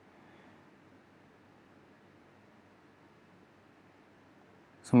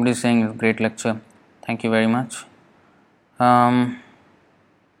somebody is saying it's a great lecture. Thank you very much.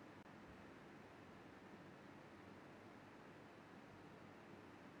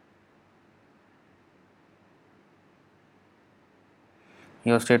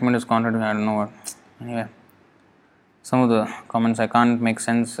 Your statement is contradictory. I don't know what. Anyway, some of the comments I can't make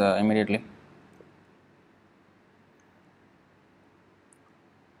sense immediately.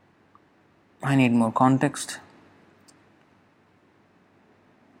 I need more context.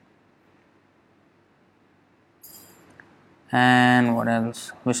 And what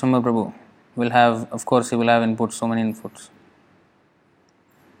else? Vishwambar Prabhu will have, of course, he will have inputs, so many inputs.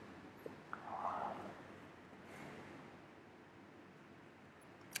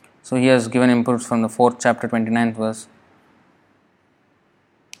 So he has given inputs from the 4th chapter, 29th verse.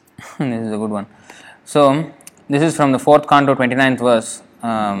 This is a good one. So this is from the 4th canto, 29th verse,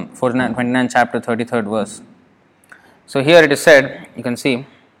 29th chapter, 33rd verse. So here it is said, you can see,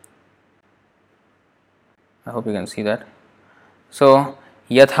 I hope you can see that. So,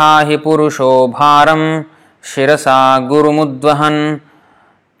 yatha hi purusho bharam shirasa gurumudvahan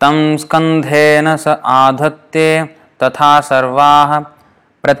tam skandhena sa adhatte tatha sarvaha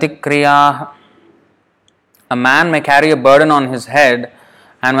pratikriyah. A man may carry a burden on his head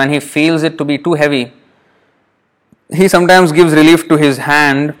and when he feels it to be too heavy, he sometimes gives relief to his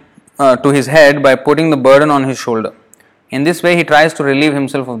head by putting the burden on his shoulder. In this way, he tries to relieve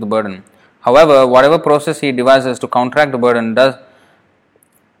himself of the burden. However, whatever process he devises to counteract the burden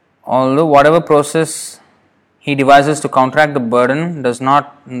does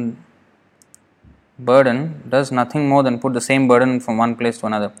nothing more than put the same burden from one place to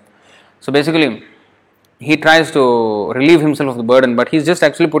another. So basically, he tries to relieve himself of the burden, but he's just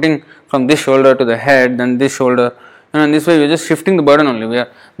actually putting from this shoulder to the head, then this shoulder. In this way, you're just shifting the burden only.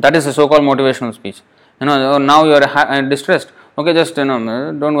 That is a so-called motivational speech. Now you are distressed. Okay, just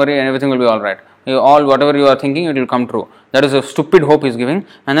don't worry, everything will be all right. Whatever you are thinking, it will come true. That is a stupid hope he's giving,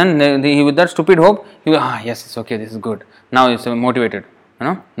 and then with that stupid hope, he will, yes, it's okay, this is good. Now he's motivated.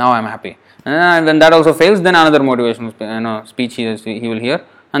 Now I'm happy. And when that also fails, then another motivational speech he will hear,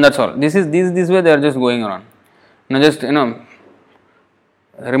 and that's all. This way they are just going around.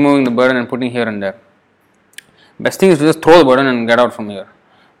 Removing the burden and putting here and there. Best thing is to just throw the burden and get out from here.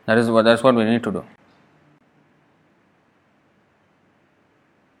 That's what we need to do.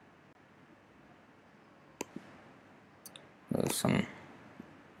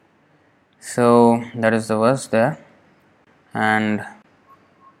 So that is the verse there, and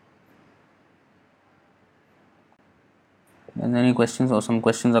any questions, or some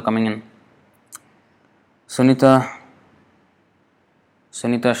questions are coming in. Sunita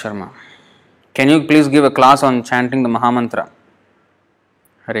Sharma, can you please give a class on chanting the Mahamantra?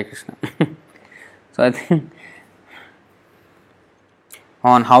 Hare Krishna. So I think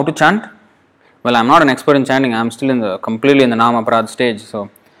on how to chant. Well, I'm not an expert in chanting. I'm still completely in the Nama Aparad stage,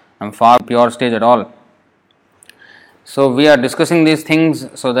 so I'm far pure stage at all. So we are discussing these things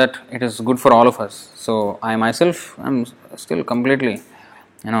so that it is good for all of us. So I myself am still completely,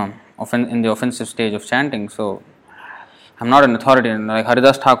 in the offensive stage of chanting. So I'm not an authority. Like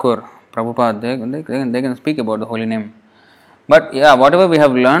Haridas Thakur, Prabhupada, they can speak about the holy name. But yeah, whatever we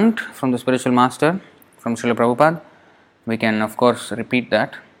have learnt from the spiritual master, from Srila Prabhupada, we can of course repeat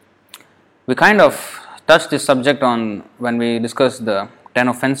that. We kind of touched this subject on when we discussed the 10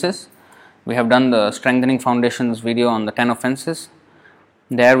 offenses. We have done the strengthening foundations video on the 10 offenses.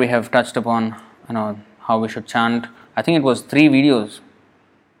 There we have touched upon how we should chant. I think it was 3 videos,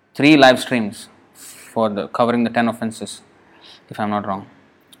 3 live streams for covering the 10 offenses, if I'm not wrong.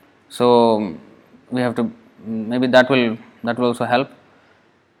 So we have to, maybe that will also help.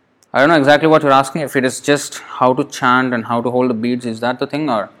 I don't know exactly what you're asking. If it is just how to chant and how to hold the beads, is that the thing,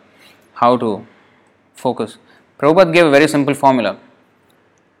 or how to focus? Prabhupada gave a very simple formula.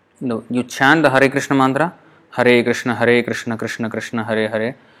 You chant the Hare Krishna mantra, Hare Krishna, Krishna Krishna, Hare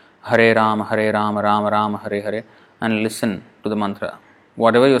Hare, Hare Rama, Rama Rama, Hare Hare, and listen to the mantra.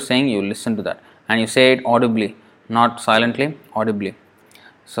 Whatever you're saying, you listen to that, and you say it audibly, not silently, audibly.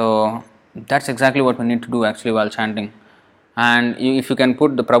 So that's exactly what we need to do actually while chanting. And if you can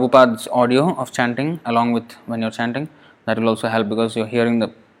put the Prabhupada's audio of chanting along with when you're chanting, that will also help, because you're hearing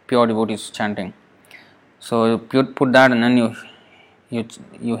the pure devotees chanting. So you put that, and then you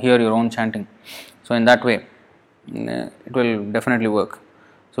hear your own chanting. So in that way, it will definitely work.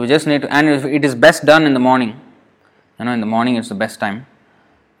 So we just need to, and it is best done in the morning. In the morning it's the best time.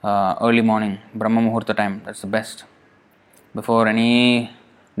 Early morning, Brahma Muhurta time, that's the best, before any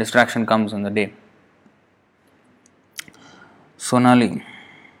distraction comes in the day. Sonali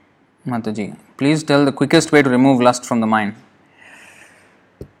Mataji, please tell the quickest way to remove lust from the mind.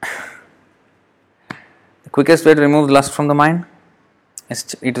 The quickest way to remove lust from the mind is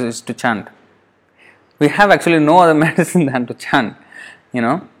to chant. We have actually no other medicine than to chant.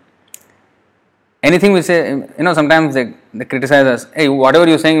 Anything we say, sometimes they criticize us. Hey, whatever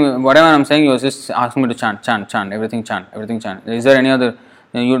you're saying, whatever I'm saying, you're just asking me to chant, everything chant. Is there any other,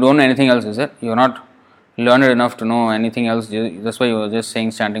 you don't know anything else, is it? You're not learned enough to know anything else, that's why you're just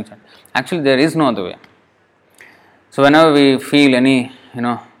saying chanting. Actually, there is no other way. So whenever we feel any,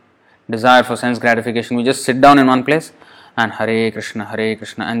 desire for sense gratification, we just sit down in one place and Hare Krishna,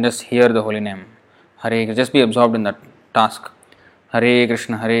 and just hear the holy name. Just be absorbed in that task. Hare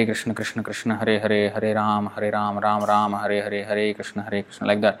Krishna, Krishna Krishna, Hare Hare, Hare Ram, Ram Ram, Hare Hare, Hare Krishna,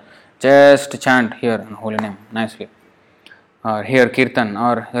 like that. Just chant here in holy name nicely. Or hear Kirtan,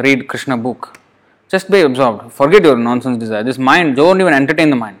 or read Krishna book. Just be absorbed. Forget your nonsense desire. This mind, don't even entertain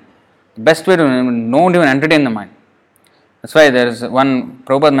the mind. The best way to don't even entertain the mind. That's why there is one,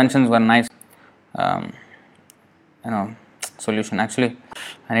 Prabhupada mentions one nice solution. Actually,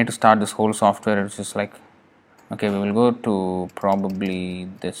 I need to start this whole software. It's just like, okay, we will go to probably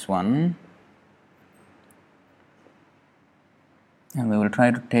this one, and we will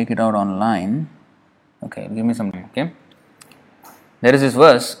try to take it out online. Okay, give me some time, okay? There is this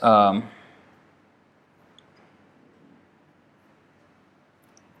verse.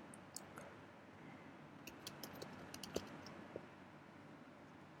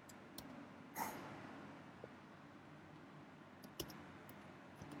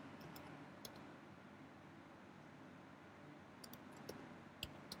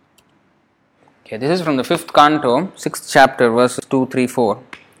 Okay, this is from the 5th canto, 6th chapter, verses 2, 3, 4.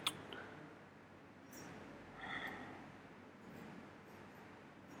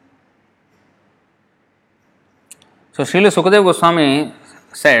 So Srila Sukadeva Goswami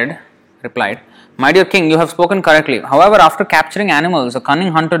replied, "My dear king, you have spoken correctly. However, after capturing animals, a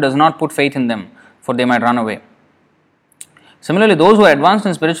cunning hunter does not put faith in them, for they might run away. Similarly, those who are advanced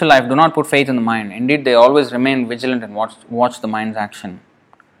in spiritual life do not put faith in the mind. Indeed, they always remain vigilant and watch the mind's action."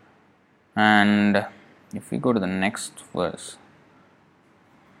 And if we go to the next verse,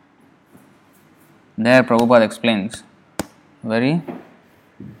 there Prabhupada explains very.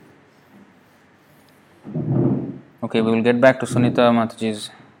 Okay, we will get back to Sunita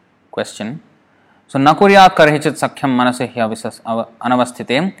Mataji's question. So, nakuryat karhichit sakhyam manase hyavisas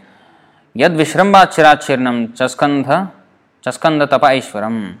anavasthite yad vishramba chirachirnam chaskandha tapa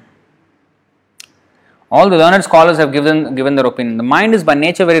ishwaram. All the learned scholars have given their opinion. The mind is by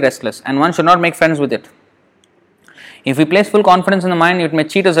nature very restless and one should not make friends with it. If we place full confidence in the mind, it may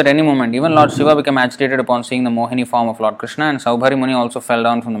cheat us at any moment. Even Lord Shiva became agitated upon seeing the Mohini form of Lord Krishna, and Saubhari Muni also fell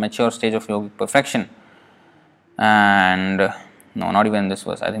down from the mature stage of yogic perfection. And no, not even this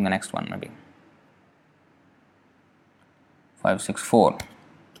verse, I think the next one maybe. 564.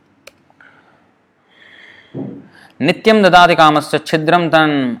 Nityam dadati kamasya chidram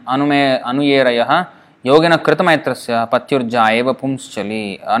tan anuyerayah yogina kritamaitrasya patyurja eva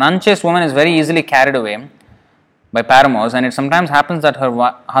pumschali. An unchaste woman is very easily carried away by paramours, and it sometimes happens that her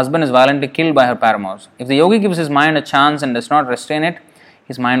husband is violently killed by her paramours. If the yogi gives his mind a chance and does not restrain it,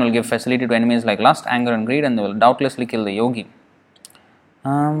 his mind will give facility to enemies like lust, anger and greed, and they will doubtlessly kill the yogi.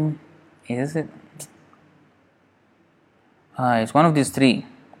 Is it? It's one of these three.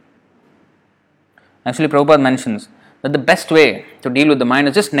 Actually, Prabhupada mentions that the best way to deal with the mind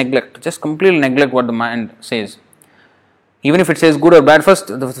is just completely neglect what the mind says. Even if it says good or bad,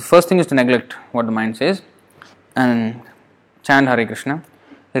 the first thing is to neglect what the mind says and chant Hare Krishna,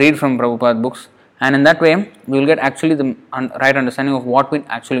 read from Prabhupada books, and in that way we will get actually the right understanding of what we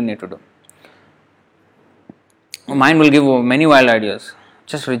actually need to do. The mind will give many wild ideas.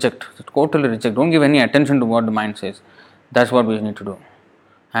 Just reject, totally reject. Don't give any attention to what the mind says. That's what we need to do.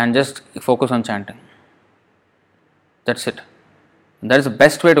 And just focus on chanting. That's it. That is the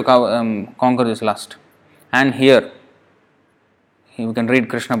best way to conquer this lust. And here, you can read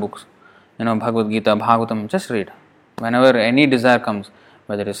Krishna books, Bhagavad Gita, Bhagavatam, just read. Whenever any desire comes,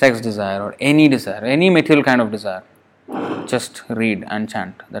 whether it's sex desire or any desire, any material kind of desire, just read and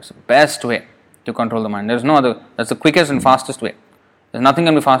chant. That's the best way to control the mind. There's no other, that's the quickest and fastest way. There's nothing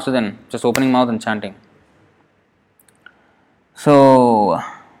can be faster than just opening mouth and chanting. So,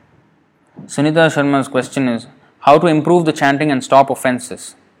 Sunita Sharma's question is, how to improve the chanting and stop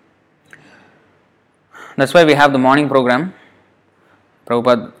offenses? That's why we have the morning program.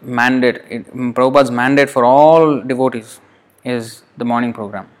 Prabhupada's mandate for all devotees is the morning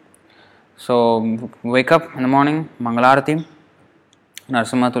program. So, wake up in the morning, Mangalarati,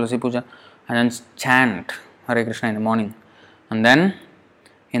 Narasimha Tulasi Puja, and then chant Hare Krishna in the morning. And then,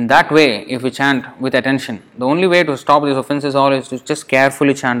 in that way, if we chant with attention, the only way to stop these offenses all is to just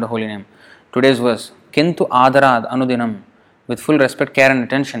carefully chant the holy name. Today's verse, Kintu Adarad Anudinam, with full respect, care and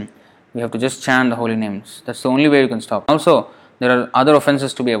attention, we have to just chant the holy names. That's the only way you can stop. Also, there are other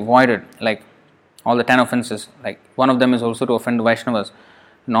offenses to be avoided, like all the 10 offenses. Like one of them is also to offend the Vaishnavas,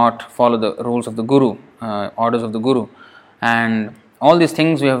 not follow the rules of the Guru, orders of the Guru. And all these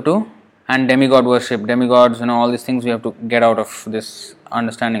things we have to, and demigod worship, demigods, all these things we have to get out of this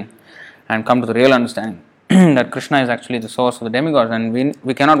understanding and come to the real understanding that Krishna is actually the source of the demigods, and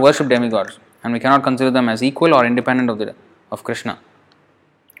we cannot worship demigods, and we cannot consider them as equal or independent of Krishna.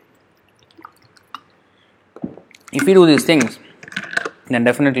 If we do these things, then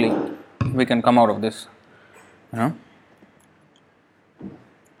definitely we can come out of this. So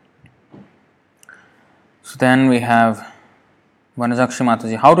then we have Vanajakshi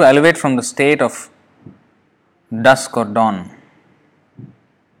Mataji, how to elevate from the state of dusk or dawn.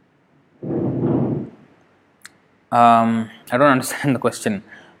 I don't understand the question.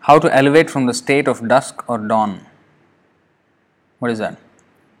 How to elevate from the state of dusk or dawn? What is that?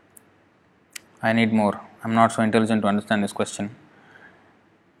 I need more. I'm not so intelligent to understand this question.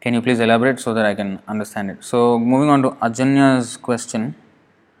 Can you please elaborate so that I can understand it? So, moving on to Ajanya's question.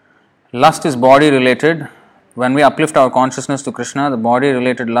 Lust is body related, when we uplift our consciousness to Krishna, the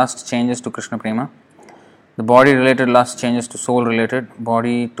body-related lust changes to Krishna Prema. The body-related lust changes to soul-related.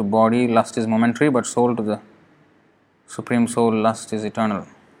 Body to body lust is momentary, but soul to the Supreme Soul lust is eternal.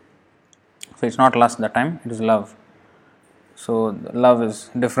 So it's not lust that time, it is love. So love is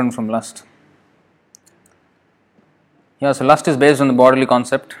different from lust. Yeah, so lust is based on the bodily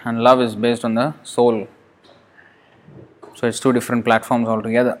concept and love is based on the soul. So it's two different platforms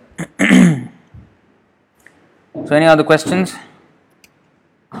altogether. So any other questions?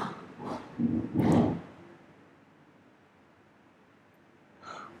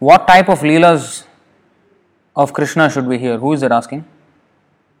 What type of leelas of Krishna should we hear? Who is that asking?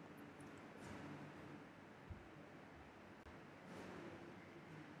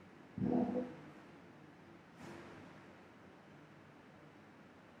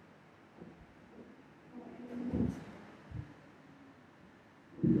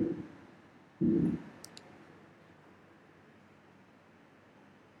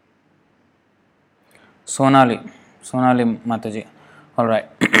 Sonali Mataji. Alright.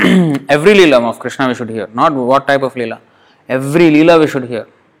 Every leela of Krishna we should hear. Not what type of leela. Every leela we should hear.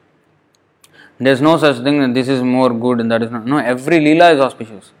 There is no such thing that this is more good and that is not. No, every leela is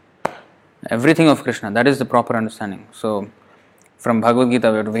auspicious. Everything of Krishna. That is the proper understanding. So, from Bhagavad Gita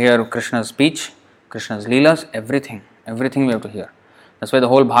we have to hear Krishna's speech, Krishna's leelas, everything. Everything we have to hear. That's why the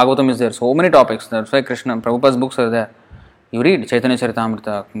whole Bhagavatam is there. So many topics. That's why Prabhupada's books are there. You read Chaitanya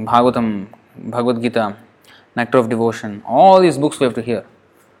Charitamrita, Bhagavatam, Bhagavad Gita, Nectar of Devotion, all these books we have to hear.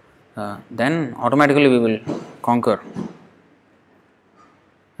 Then automatically we will conquer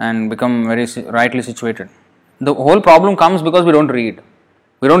and become very rightly situated. The whole problem comes because we don't read.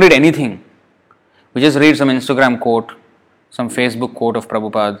 We don't read anything. We just read some Instagram quote, some Facebook quote of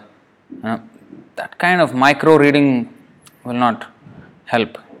Prabhupada. That kind of micro reading will not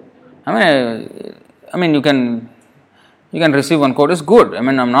help. I mean, you can receive one quote, it's good. I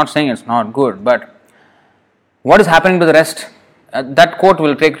mean, I'm not saying it's not good, but what is happening to the rest? That quote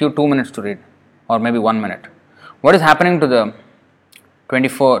will take you 2 minutes to read, or maybe 1 minute. What is happening to the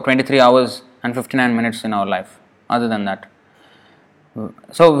 23 hours and 59 minutes in our life, other than that?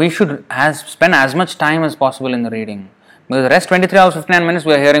 So we should spend as much time as possible in the reading, because the rest 23 hours 59 minutes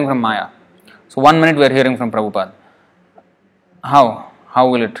we are hearing from Maya. So 1 minute we are hearing from Prabhupada. How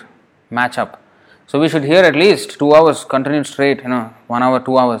will it match up? So we should hear at least 2 hours continued straight, 1 hour,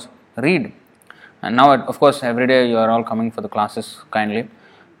 2 hours, read. And now, of course, every day you are all coming for the classes kindly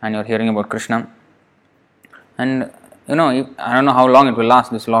and you are hearing about Krishna. And I don't know how long it will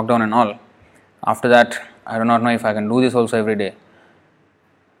last, this lockdown and all. After that, I do not know if I can do this also every day.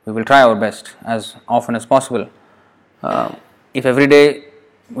 We will try our best as often as possible. If every day,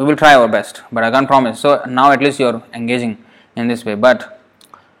 we will try our best, but I can't promise. So now at least you are engaging in this way. But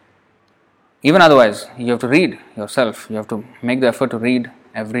even otherwise, you have to read yourself. You have to make the effort to read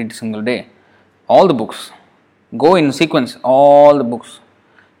every single day. All the books. Go in sequence, all the books.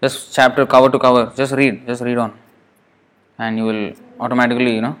 Just chapter cover to cover. Just read on. And you will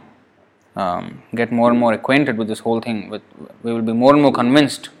automatically, get more and more acquainted with this whole thing. We will be more and more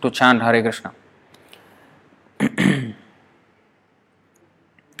convinced to chant Hare Krishna.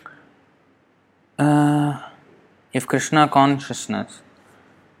 If Krishna consciousness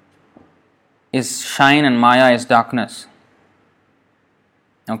is shine and Maya is darkness,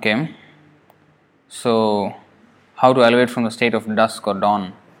 okay, so how to elevate from the state of dusk or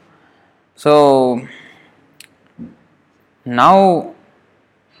dawn? So now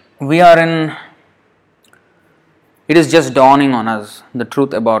we are in, it is just dawning on us the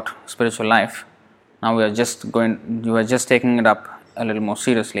truth about spiritual life. Now you are just taking it up a little more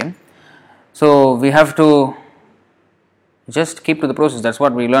seriously. So we have to just keep to the process. That's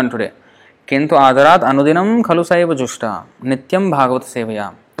what we learned today. Kintu adarat anudinam khalu saiva jushta nityam bhagavata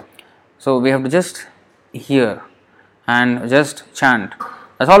sevaya. So we have to just hear and just chant.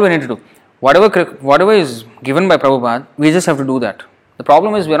 That's all we need to do. Whatever is given by Prabhupada, we just have to do that. The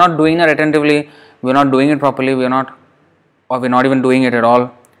problem is we are not doing it attentively, we are not doing it properly, we are not even doing it at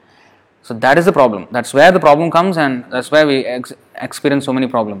all. So that is the problem. That's where the problem comes, and that's where we experience so many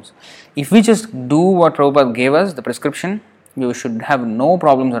problems. If we just do what Prabhupada gave us, the prescription, we should have no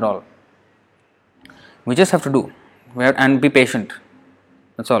problems at all. We just have to do and be patient.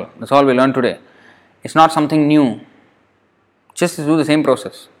 That's all. That's all we learned today. It's not something new. Just do the same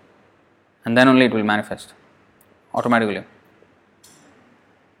process, and then only it will manifest automatically.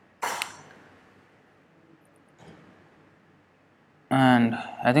 And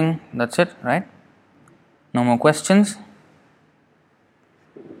I think that's it, right? No more questions.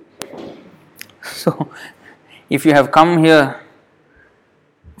 So, if you have come here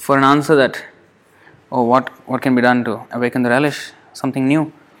for an answer that oh, what can be done to awaken the relish? Something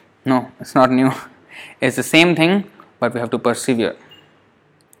new? No, it's not new. It's the same thing, but we have to persevere.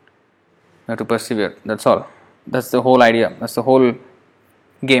 We have to persevere. That's all. That's the whole idea. That's the whole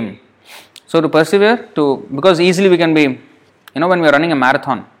game. So to persevere, because easily we can be, when we are running a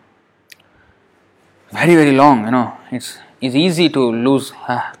marathon, very, very long, it's easy to lose.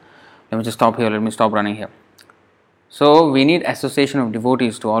 Let me just stop here. Let me stop running here. So we need association of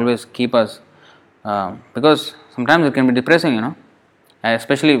devotees to always keep us, because sometimes it can be depressing,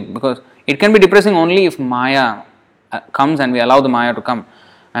 especially because it can be depressing only if Maya comes and we allow the Maya to come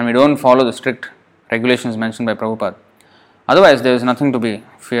and we don't follow the strict regulations mentioned by Prabhupada. Otherwise, there is nothing to be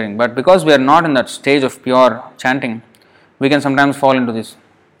fearing. But because we are not in that stage of pure chanting, we can sometimes fall into this.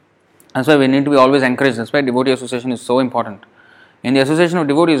 That's why we need to be always encouraged. That's why devotee association is so important. In the association of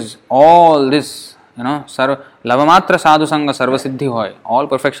devotees, all this, lavamatra sadhu sangha sarva siddhi hoy, all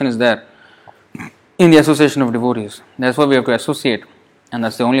perfection is there in the association of devotees. That's why we have to associate, and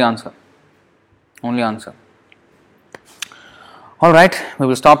that's the only answer. Only answer. All right, we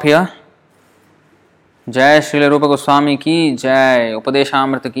will stop here. जय श्रील रूप गोस्वामी की जय,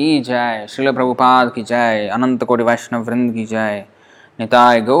 उपदेशामृत की जय, श्रील प्रभुपाद की जय, अनंत कोटि वैष्णव वृंद की जय,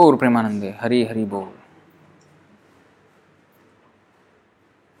 निताय गौर प्रेमानंदे, हरि हरि बोल.